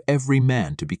power of every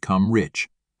man to become rich.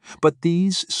 But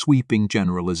these sweeping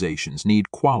generalizations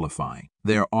need qualifying.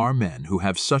 There are men who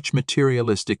have such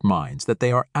materialistic minds that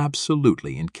they are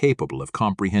absolutely incapable of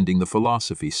comprehending the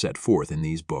philosophy set forth in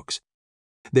these books.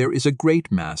 There is a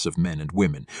great mass of men and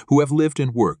women who have lived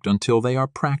and worked until they are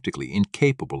practically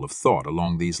incapable of thought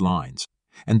along these lines,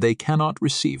 and they cannot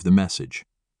receive the message.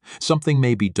 Something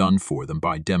may be done for them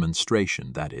by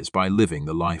demonstration, that is, by living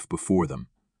the life before them.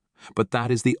 but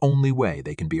that is the only way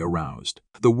they can be aroused.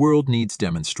 The world needs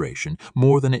demonstration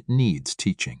more than it needs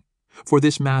teaching. For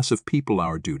this mass of people,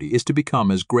 our duty is to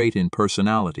become as great in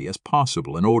personality as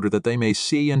possible in order that they may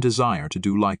see and desire to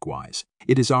do likewise.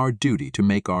 It is our duty to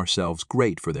make ourselves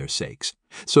great for their sakes,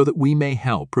 so that we may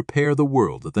help prepare the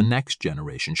world that the next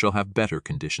generation shall have better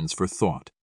conditions for thought.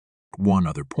 One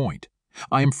other point.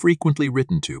 I am frequently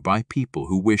written to by people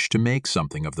who wish to make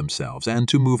something of themselves and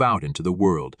to move out into the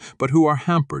world, but who are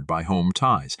hampered by home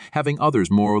ties, having others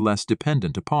more or less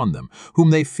dependent upon them, whom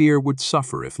they fear would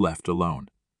suffer if left alone.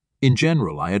 In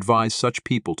general, I advise such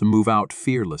people to move out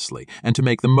fearlessly and to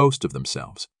make the most of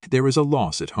themselves. There is a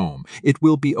loss at home. It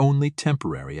will be only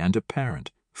temporary and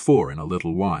apparent, for in a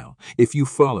little while, if you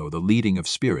follow the leading of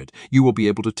spirit, you will be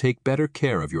able to take better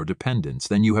care of your dependents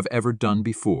than you have ever done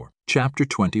before. Chapter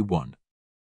 21.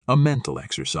 A mental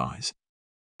exercise.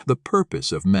 The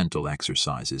purpose of mental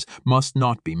exercises must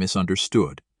not be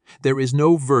misunderstood. There is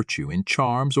no virtue in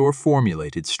charms or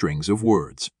formulated strings of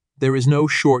words. There is no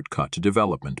shortcut to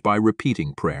development by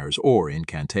repeating prayers or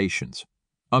incantations.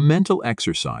 A mental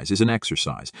exercise is an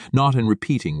exercise, not in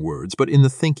repeating words, but in the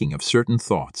thinking of certain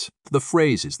thoughts. The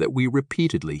phrases that we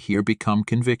repeatedly hear become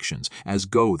convictions, as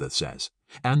Goethe says,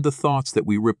 and the thoughts that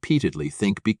we repeatedly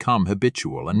think become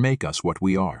habitual and make us what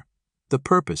we are. The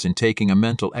purpose in taking a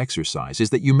mental exercise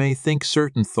is that you may think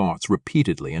certain thoughts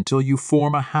repeatedly until you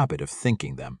form a habit of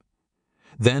thinking them.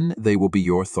 Then they will be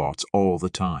your thoughts all the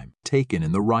time, taken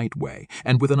in the right way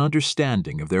and with an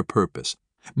understanding of their purpose.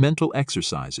 Mental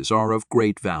exercises are of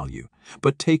great value,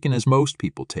 but taken as most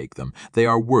people take them, they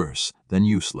are worse than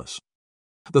useless.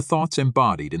 The thoughts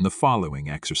embodied in the following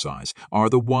exercise are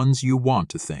the ones you want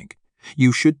to think.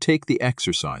 You should take the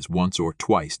exercise once or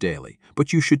twice daily,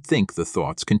 but you should think the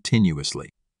thoughts continuously.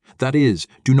 That is,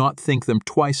 do not think them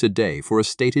twice a day for a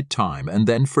stated time and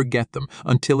then forget them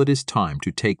until it is time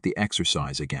to take the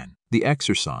exercise again. The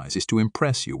exercise is to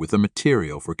impress you with the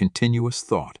material for continuous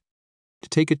thought. To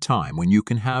take a time when you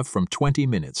can have from 20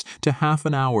 minutes to half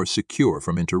an hour secure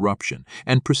from interruption,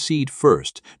 and proceed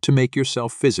first to make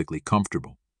yourself physically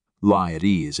comfortable. Lie at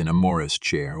ease in a Morris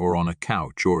chair or on a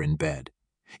couch or in bed.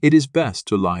 It is best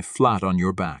to lie flat on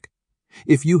your back.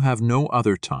 If you have no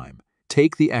other time,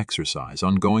 take the exercise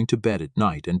on going to bed at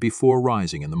night and before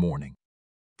rising in the morning.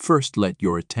 First, let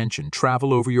your attention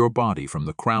travel over your body from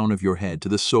the crown of your head to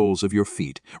the soles of your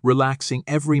feet, relaxing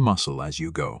every muscle as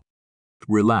you go.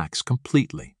 Relax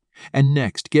completely. And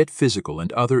next, get physical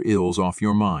and other ills off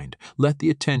your mind. Let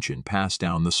the attention pass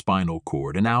down the spinal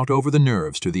cord and out over the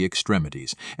nerves to the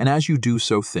extremities, and as you do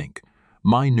so think,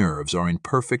 my nerves are in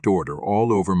perfect order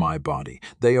all over my body.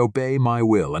 They obey my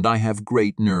will, and I have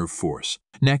great nerve force.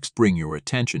 Next, bring your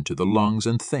attention to the lungs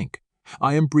and think.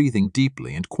 I am breathing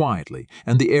deeply and quietly,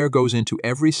 and the air goes into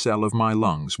every cell of my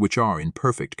lungs, which are in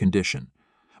perfect condition.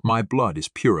 My blood is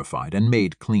purified and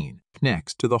made clean.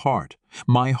 Next, to the heart.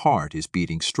 My heart is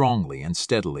beating strongly and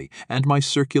steadily, and my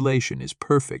circulation is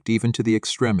perfect even to the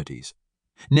extremities.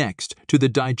 Next, to the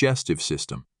digestive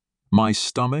system. My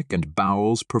stomach and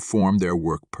bowels perform their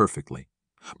work perfectly.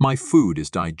 My food is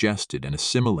digested and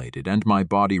assimilated, and my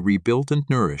body rebuilt and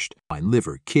nourished. My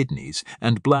liver, kidneys,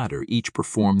 and bladder each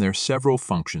perform their several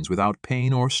functions without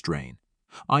pain or strain.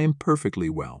 I am perfectly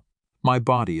well. My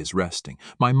body is resting,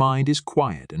 my mind is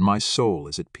quiet, and my soul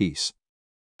is at peace.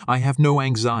 I have no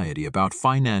anxiety about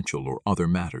financial or other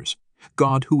matters.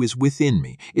 God, who is within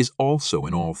me, is also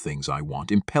in all things I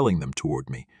want, impelling them toward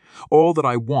me. All that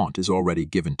I want is already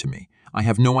given to me. I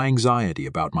have no anxiety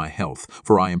about my health,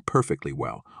 for I am perfectly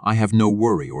well. I have no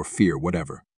worry or fear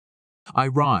whatever. I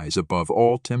rise above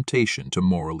all temptation to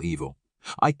moral evil.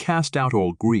 I cast out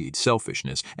all greed,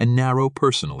 selfishness, and narrow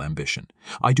personal ambition.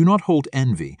 I do not hold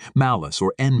envy, malice,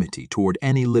 or enmity toward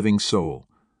any living soul.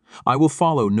 I will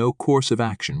follow no course of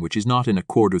action which is not in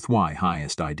accord with my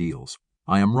highest ideals.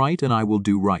 I am right and I will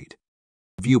do right.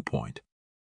 Viewpoint.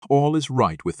 All is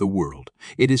right with the world.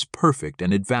 It is perfect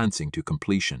and advancing to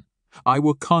completion. I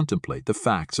will contemplate the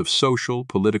facts of social,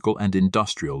 political, and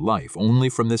industrial life only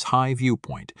from this high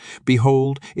viewpoint.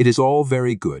 Behold, it is all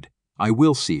very good. I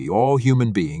will see all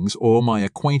human beings, all my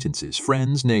acquaintances,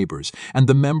 friends, neighbors, and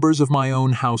the members of my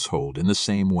own household in the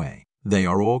same way. They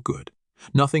are all good.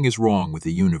 Nothing is wrong with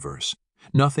the universe.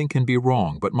 Nothing can be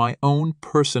wrong but my own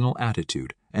personal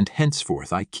attitude, and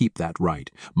henceforth I keep that right.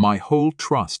 My whole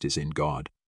trust is in God.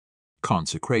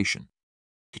 Consecration.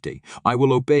 I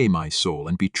will obey my soul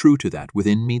and be true to that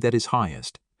within me that is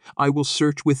highest. I will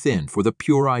search within for the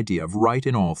pure idea of right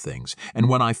in all things, and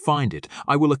when I find it,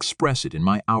 I will express it in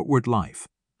my outward life.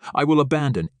 I will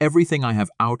abandon everything I have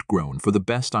outgrown for the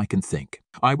best I can think.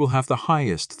 I will have the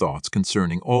highest thoughts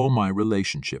concerning all my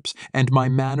relationships, and my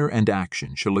manner and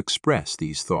action shall express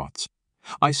these thoughts.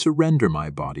 I surrender my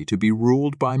body to be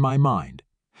ruled by my mind.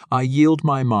 I yield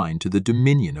my mind to the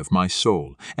dominion of my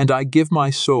soul, and I give my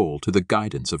soul to the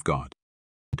guidance of God.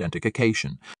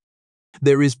 Identification.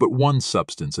 There is but one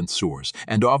substance and source,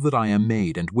 and of it I am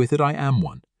made, and with it I am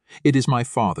one. It is my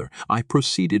Father. I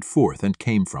proceeded forth and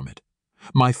came from it.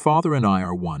 My Father and I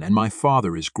are one, and my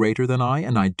Father is greater than I,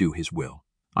 and I do His will.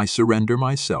 I surrender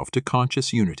myself to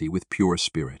conscious unity with pure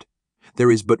spirit. There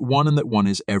is but one, and that one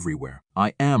is everywhere.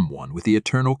 I am one with the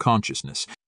eternal consciousness.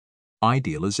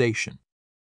 Idealization.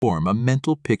 Form a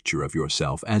mental picture of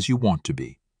yourself as you want to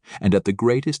be, and at the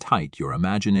greatest height your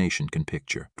imagination can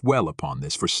picture. Dwell upon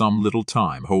this for some little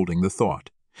time, holding the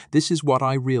thought. This is what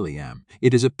I really am.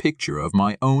 It is a picture of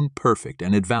my own perfect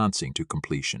and advancing to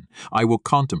completion. I will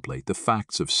contemplate the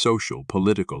facts of social,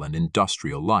 political, and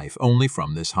industrial life only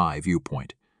from this high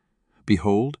viewpoint.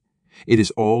 Behold, it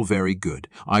is all very good.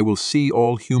 I will see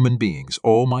all human beings,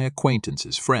 all my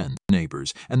acquaintances, friends,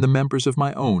 neighbors, and the members of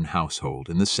my own household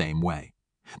in the same way.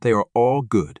 They are all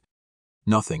good.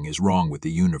 Nothing is wrong with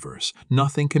the universe.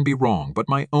 Nothing can be wrong but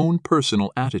my own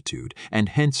personal attitude, and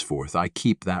henceforth I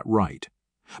keep that right.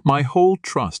 My whole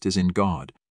trust is in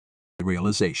God.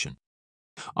 Realization.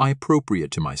 I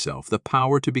appropriate to myself the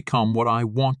power to become what I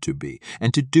want to be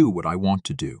and to do what I want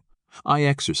to do. I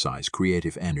exercise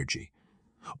creative energy.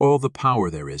 All the power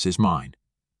there is mine.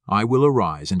 I will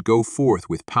arise and go forth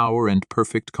with power and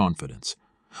perfect confidence.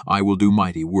 I will do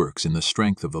mighty works in the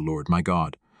strength of the Lord my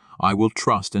God. I will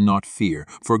trust and not fear,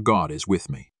 for God is with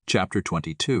me. Chapter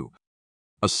 22.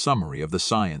 A summary of the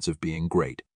science of being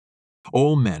great.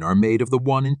 All men are made of the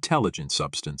one intelligent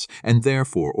substance, and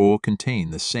therefore all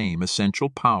contain the same essential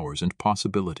powers and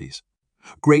possibilities.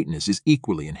 Greatness is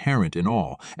equally inherent in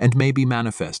all, and may be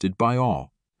manifested by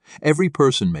all. Every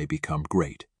person may become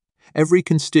great. Every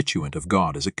constituent of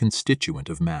God is a constituent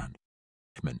of man.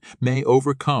 Man may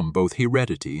overcome both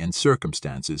heredity and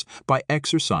circumstances by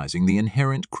exercising the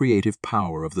inherent creative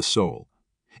power of the soul.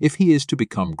 If he is to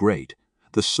become great,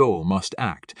 the soul must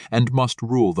act and must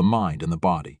rule the mind and the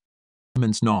body.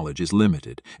 Man's knowledge is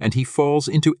limited, and he falls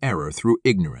into error through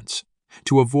ignorance.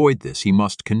 To avoid this, he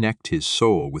must connect his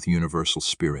soul with universal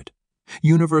spirit.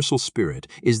 Universal spirit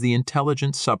is the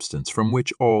intelligent substance from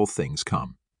which all things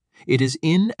come. It is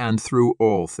in and through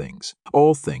all things.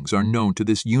 All things are known to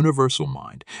this universal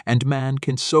mind, and man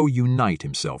can so unite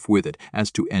himself with it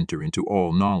as to enter into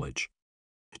all knowledge.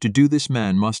 To do this,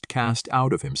 man must cast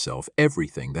out of himself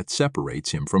everything that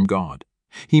separates him from God.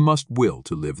 He must will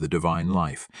to live the divine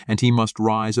life, and he must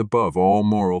rise above all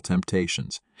moral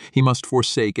temptations. He must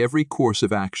forsake every course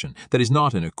of action that is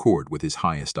not in accord with his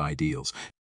highest ideals.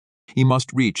 He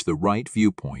must reach the right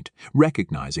viewpoint,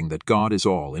 recognizing that God is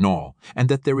all in all, and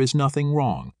that there is nothing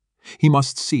wrong. He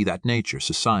must see that nature,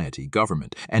 society,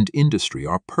 government, and industry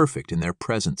are perfect in their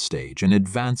present stage and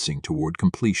advancing toward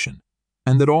completion,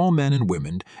 and that all men and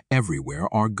women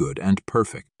everywhere are good and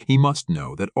perfect. He must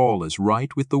know that all is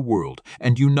right with the world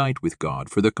and unite with God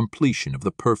for the completion of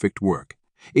the perfect work.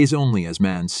 It is only as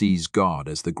man sees God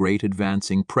as the great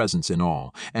advancing presence in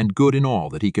all and good in all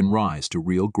that he can rise to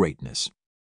real greatness.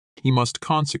 He must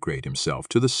consecrate himself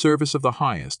to the service of the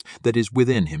highest that is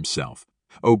within himself,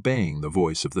 obeying the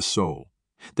voice of the soul.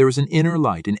 There is an inner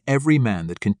light in every man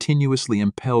that continuously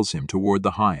impels him toward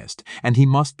the highest, and he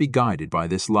must be guided by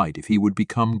this light if he would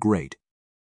become great.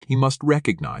 He must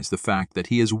recognize the fact that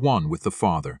he is one with the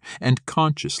Father, and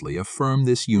consciously affirm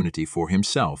this unity for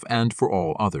himself and for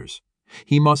all others.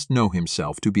 He must know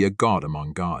himself to be a God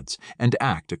among gods, and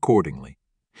act accordingly.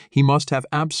 He must have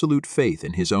absolute faith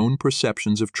in his own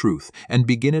perceptions of truth, and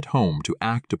begin at home to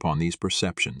act upon these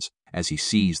perceptions. As he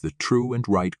sees the true and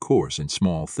right course in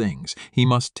small things, he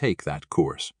must take that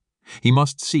course. He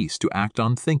must cease to act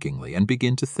unthinkingly and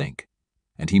begin to think.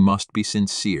 And he must be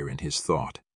sincere in his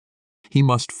thought. He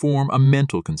must form a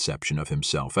mental conception of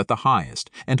himself at the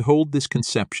highest, and hold this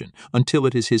conception until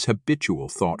it is his habitual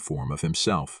thought form of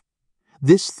himself.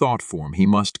 This thought form he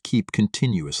must keep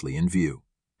continuously in view.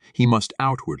 He must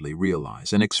outwardly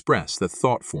realize and express the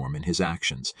thought form in his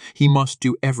actions. He must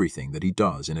do everything that he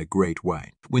does in a great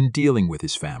way. When dealing with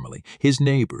his family, his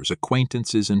neighbors,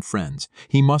 acquaintances, and friends,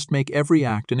 he must make every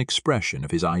act an expression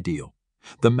of his ideal.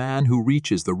 The man who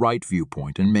reaches the right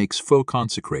viewpoint and makes full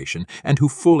consecration, and who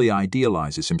fully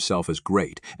idealizes himself as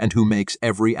great, and who makes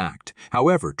every act,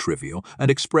 however trivial,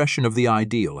 an expression of the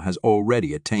ideal, has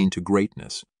already attained to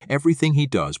greatness. Everything he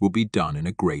does will be done in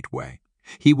a great way.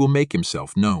 He will make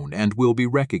himself known and will be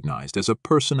recognized as a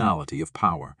personality of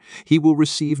power. He will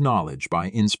receive knowledge by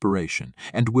inspiration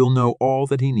and will know all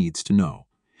that he needs to know.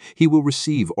 He will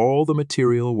receive all the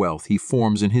material wealth he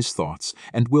forms in his thoughts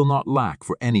and will not lack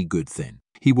for any good thing.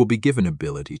 He will be given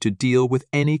ability to deal with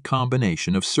any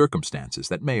combination of circumstances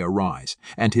that may arise,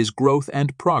 and his growth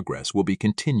and progress will be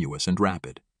continuous and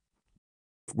rapid.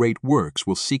 Great works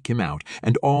will seek him out,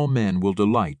 and all men will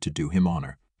delight to do him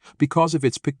honor. Because of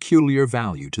its peculiar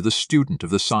value to the student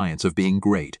of the science of being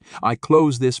great, I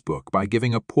close this book by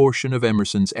giving a portion of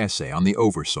Emerson's essay on the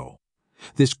Oversoul.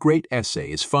 This great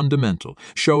essay is fundamental,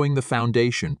 showing the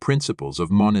foundation principles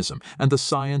of monism and the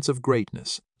science of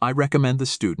greatness. I recommend the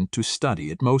student to study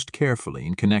it most carefully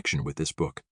in connection with this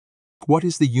book. What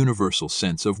is the universal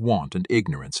sense of want and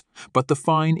ignorance, but the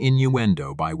fine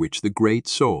innuendo by which the great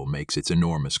soul makes its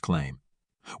enormous claim?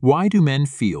 Why do men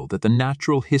feel that the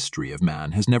natural history of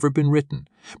man has never been written,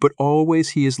 but always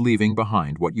he is leaving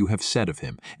behind what you have said of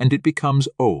him, and it becomes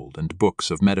old and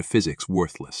books of metaphysics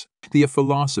worthless? The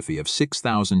philosophy of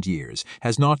 6,000 years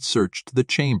has not searched the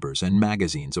chambers and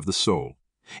magazines of the soul.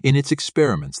 In its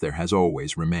experiments there has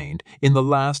always remained, in the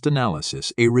last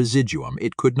analysis, a residuum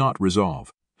it could not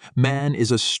resolve. Man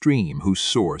is a stream whose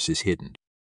source is hidden.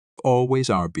 Always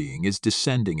our being is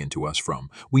descending into us from,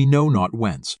 we know not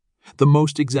whence. The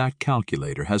most exact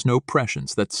calculator has no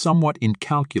prescience that somewhat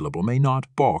incalculable may not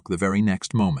balk the very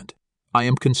next moment. I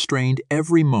am constrained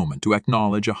every moment to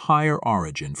acknowledge a higher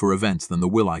origin for events than the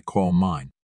will I call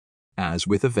mine. As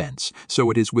with events,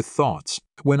 so it is with thoughts.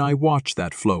 When I watch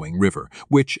that flowing river,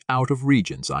 which out of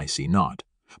regions I see not,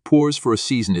 pours for a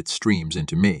season its streams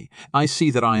into me, I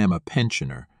see that I am a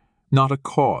pensioner, not a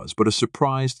cause but a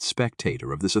surprised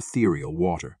spectator of this ethereal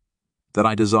water. That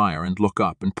I desire and look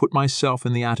up and put myself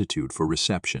in the attitude for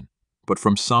reception, but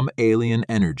from some alien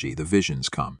energy the visions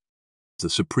come. The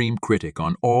supreme critic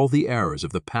on all the errors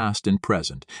of the past and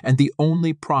present, and the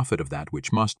only prophet of that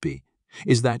which must be,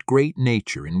 is that great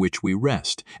nature in which we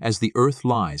rest as the earth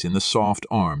lies in the soft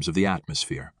arms of the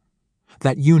atmosphere.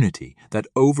 That unity, that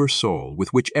oversoul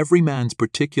with which every man's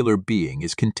particular being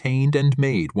is contained and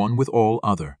made one with all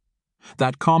other.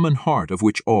 That common heart of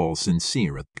which all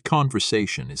sincere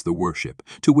conversation is the worship,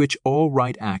 to which all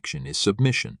right action is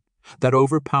submission, that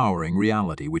overpowering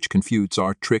reality which confutes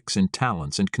our tricks and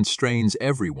talents and constrains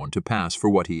everyone to pass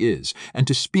for what he is, and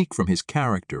to speak from his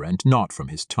character and not from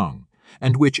his tongue,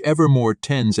 and which evermore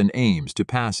tends and aims to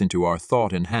pass into our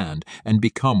thought and hand and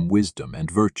become wisdom and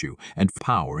virtue and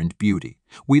power and beauty.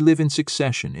 We live in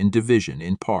succession, in division,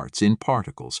 in parts, in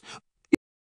particles.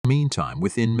 Meantime,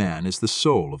 within man is the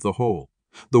soul of the whole,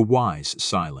 the wise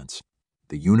silence,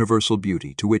 the universal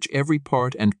beauty to which every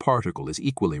part and particle is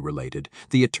equally related,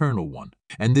 the eternal one,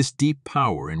 and this deep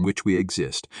power in which we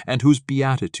exist, and whose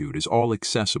beatitude is all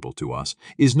accessible to us,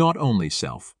 is not only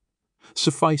self,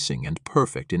 sufficing and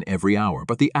perfect in every hour,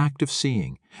 but the act of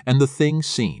seeing, and the thing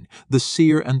seen, the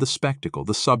seer and the spectacle,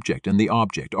 the subject and the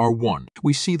object, are one.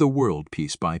 We see the world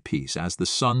piece by piece, as the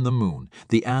sun, the moon,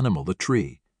 the animal, the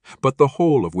tree. But the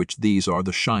whole of which these are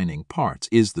the shining parts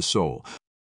is the soul.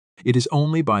 It is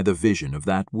only by the vision of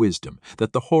that wisdom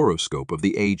that the horoscope of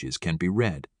the ages can be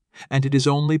read, and it is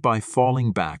only by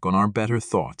falling back on our better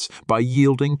thoughts, by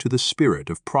yielding to the spirit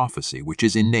of prophecy which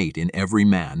is innate in every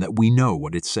man, that we know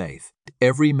what it saith.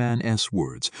 Every man's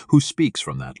words, who speaks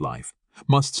from that life,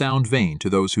 must sound vain to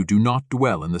those who do not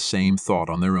dwell in the same thought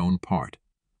on their own part.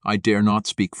 I dare not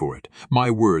speak for it.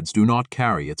 My words do not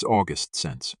carry its august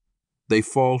sense. They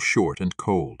fall short and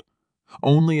cold.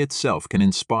 Only itself can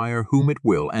inspire whom it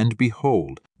will, and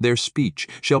behold, their speech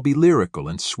shall be lyrical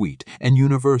and sweet, and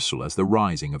universal as the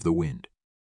rising of the wind.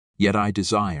 Yet I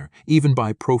desire, even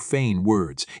by profane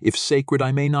words, if sacred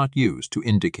I may not use, to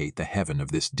indicate the heaven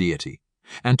of this deity,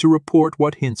 and to report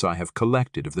what hints I have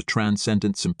collected of the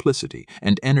transcendent simplicity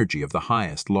and energy of the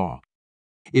highest law.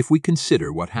 If we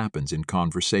consider what happens in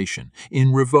conversation,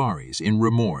 in reveries, in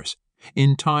remorse,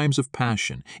 in times of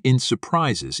passion, in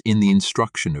surprises, in the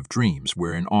instruction of dreams,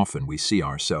 wherein often we see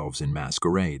ourselves in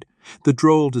masquerade, the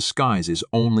droll disguise is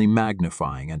only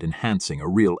magnifying and enhancing a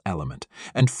real element,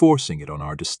 and forcing it on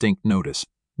our distinct notice.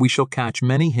 We shall catch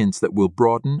many hints that will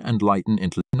broaden and lighten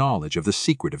into knowledge of the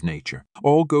secret of nature.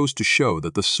 All goes to show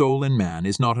that the soul in man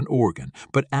is not an organ,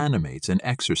 but animates and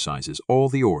exercises all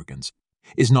the organs,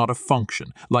 is not a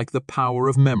function, like the power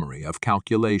of memory, of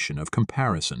calculation, of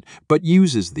comparison, but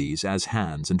uses these as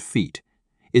hands and feet,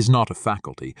 is not a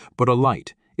faculty, but a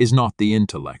light, is not the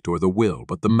intellect or the will,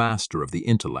 but the master of the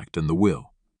intellect and the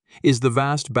will, is the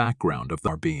vast background of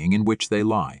our being in which they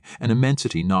lie, an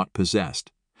immensity not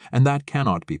possessed, and that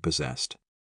cannot be possessed.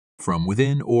 From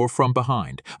within or from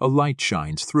behind, a light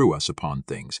shines through us upon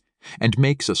things, and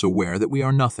makes us aware that we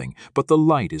are nothing, but the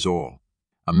light is all.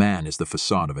 A man is the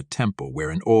facade of a temple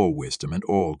wherein all wisdom and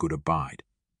all good abide.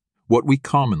 What we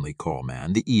commonly call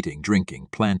man, the eating, drinking,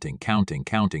 planting,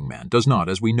 counting man, does not,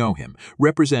 as we know him,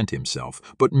 represent himself,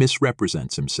 but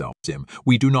misrepresents himself. Him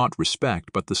we do not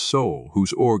respect, but the soul,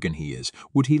 whose organ he is,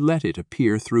 would he let it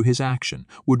appear through his action,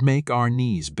 would make our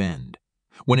knees bend.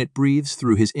 When it breathes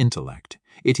through his intellect,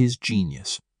 it is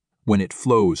genius. When it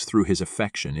flows through his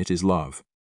affection, it is love.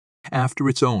 After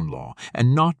its own law,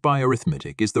 and not by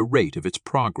arithmetic, is the rate of its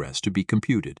progress to be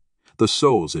computed. The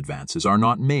soul's advances are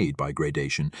not made by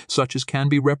gradation, such as can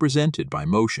be represented by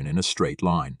motion in a straight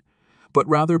line, but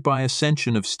rather by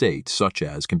ascension of state, such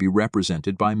as can be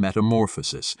represented by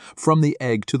metamorphosis, from the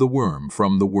egg to the worm,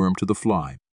 from the worm to the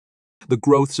fly. The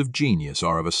growths of genius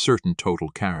are of a certain total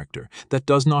character that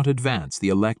does not advance the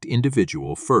elect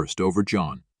individual first over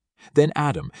John, then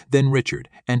Adam, then Richard,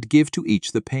 and give to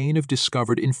each the pain of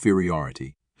discovered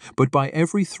inferiority. But by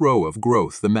every throe of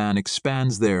growth the man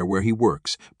expands there where he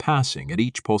works, passing at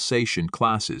each pulsation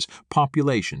classes,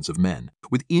 populations of men.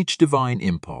 With each divine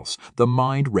impulse, the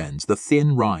mind rends the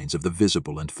thin rinds of the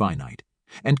visible and finite,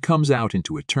 and comes out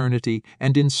into eternity,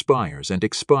 and inspires and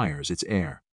expires its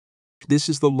air. This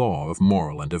is the law of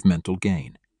moral and of mental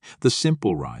gain. The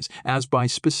simple rise, as by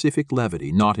specific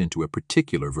levity, not into a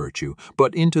particular virtue,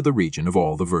 but into the region of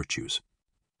all the virtues.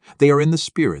 They are in the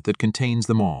spirit that contains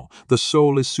them all. The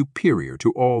soul is superior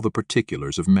to all the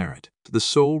particulars of merit. The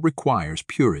soul requires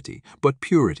purity, but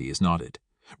purity is not it.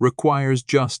 Requires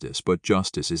justice, but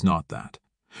justice is not that.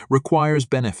 Requires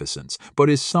beneficence, but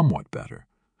is somewhat better.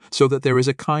 So that there is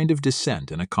a kind of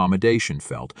dissent and accommodation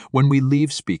felt when we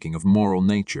leave speaking of moral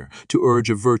nature to urge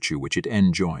a virtue which it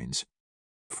enjoins.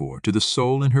 For to the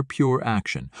soul in her pure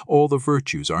action, all the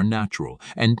virtues are natural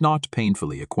and not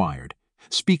painfully acquired.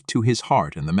 Speak to his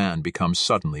heart and the man becomes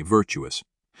suddenly virtuous.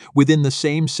 Within the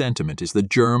same sentiment is the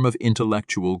germ of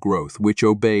intellectual growth which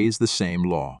obeys the same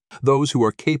law. Those who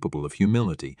are capable of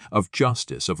humility, of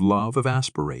justice, of love, of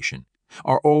aspiration,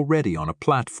 are already on a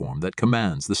platform that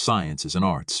commands the sciences and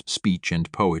arts, speech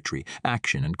and poetry,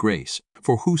 action and grace.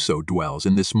 For whoso dwells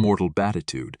in this mortal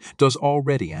beatitude does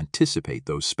already anticipate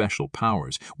those special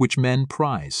powers which men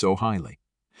prize so highly,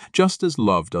 just as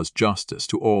love does justice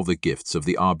to all the gifts of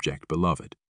the object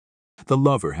beloved. The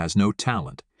lover has no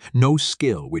talent, no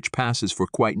skill which passes for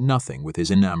quite nothing with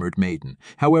his enamored maiden,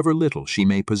 however little she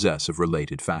may possess of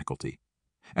related faculty.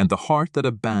 And the heart that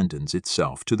abandons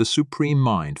itself to the supreme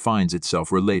mind finds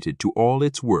itself related to all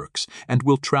its works and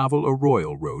will travel a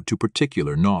royal road to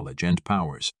particular knowledge and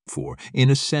powers. For, in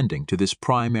ascending to this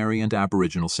primary and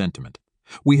aboriginal sentiment,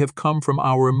 we have come from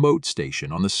our remote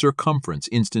station on the circumference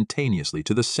instantaneously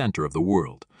to the center of the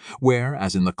world, where,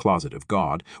 as in the closet of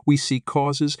God, we see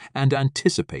causes and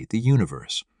anticipate the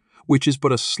universe, which is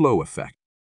but a slow effect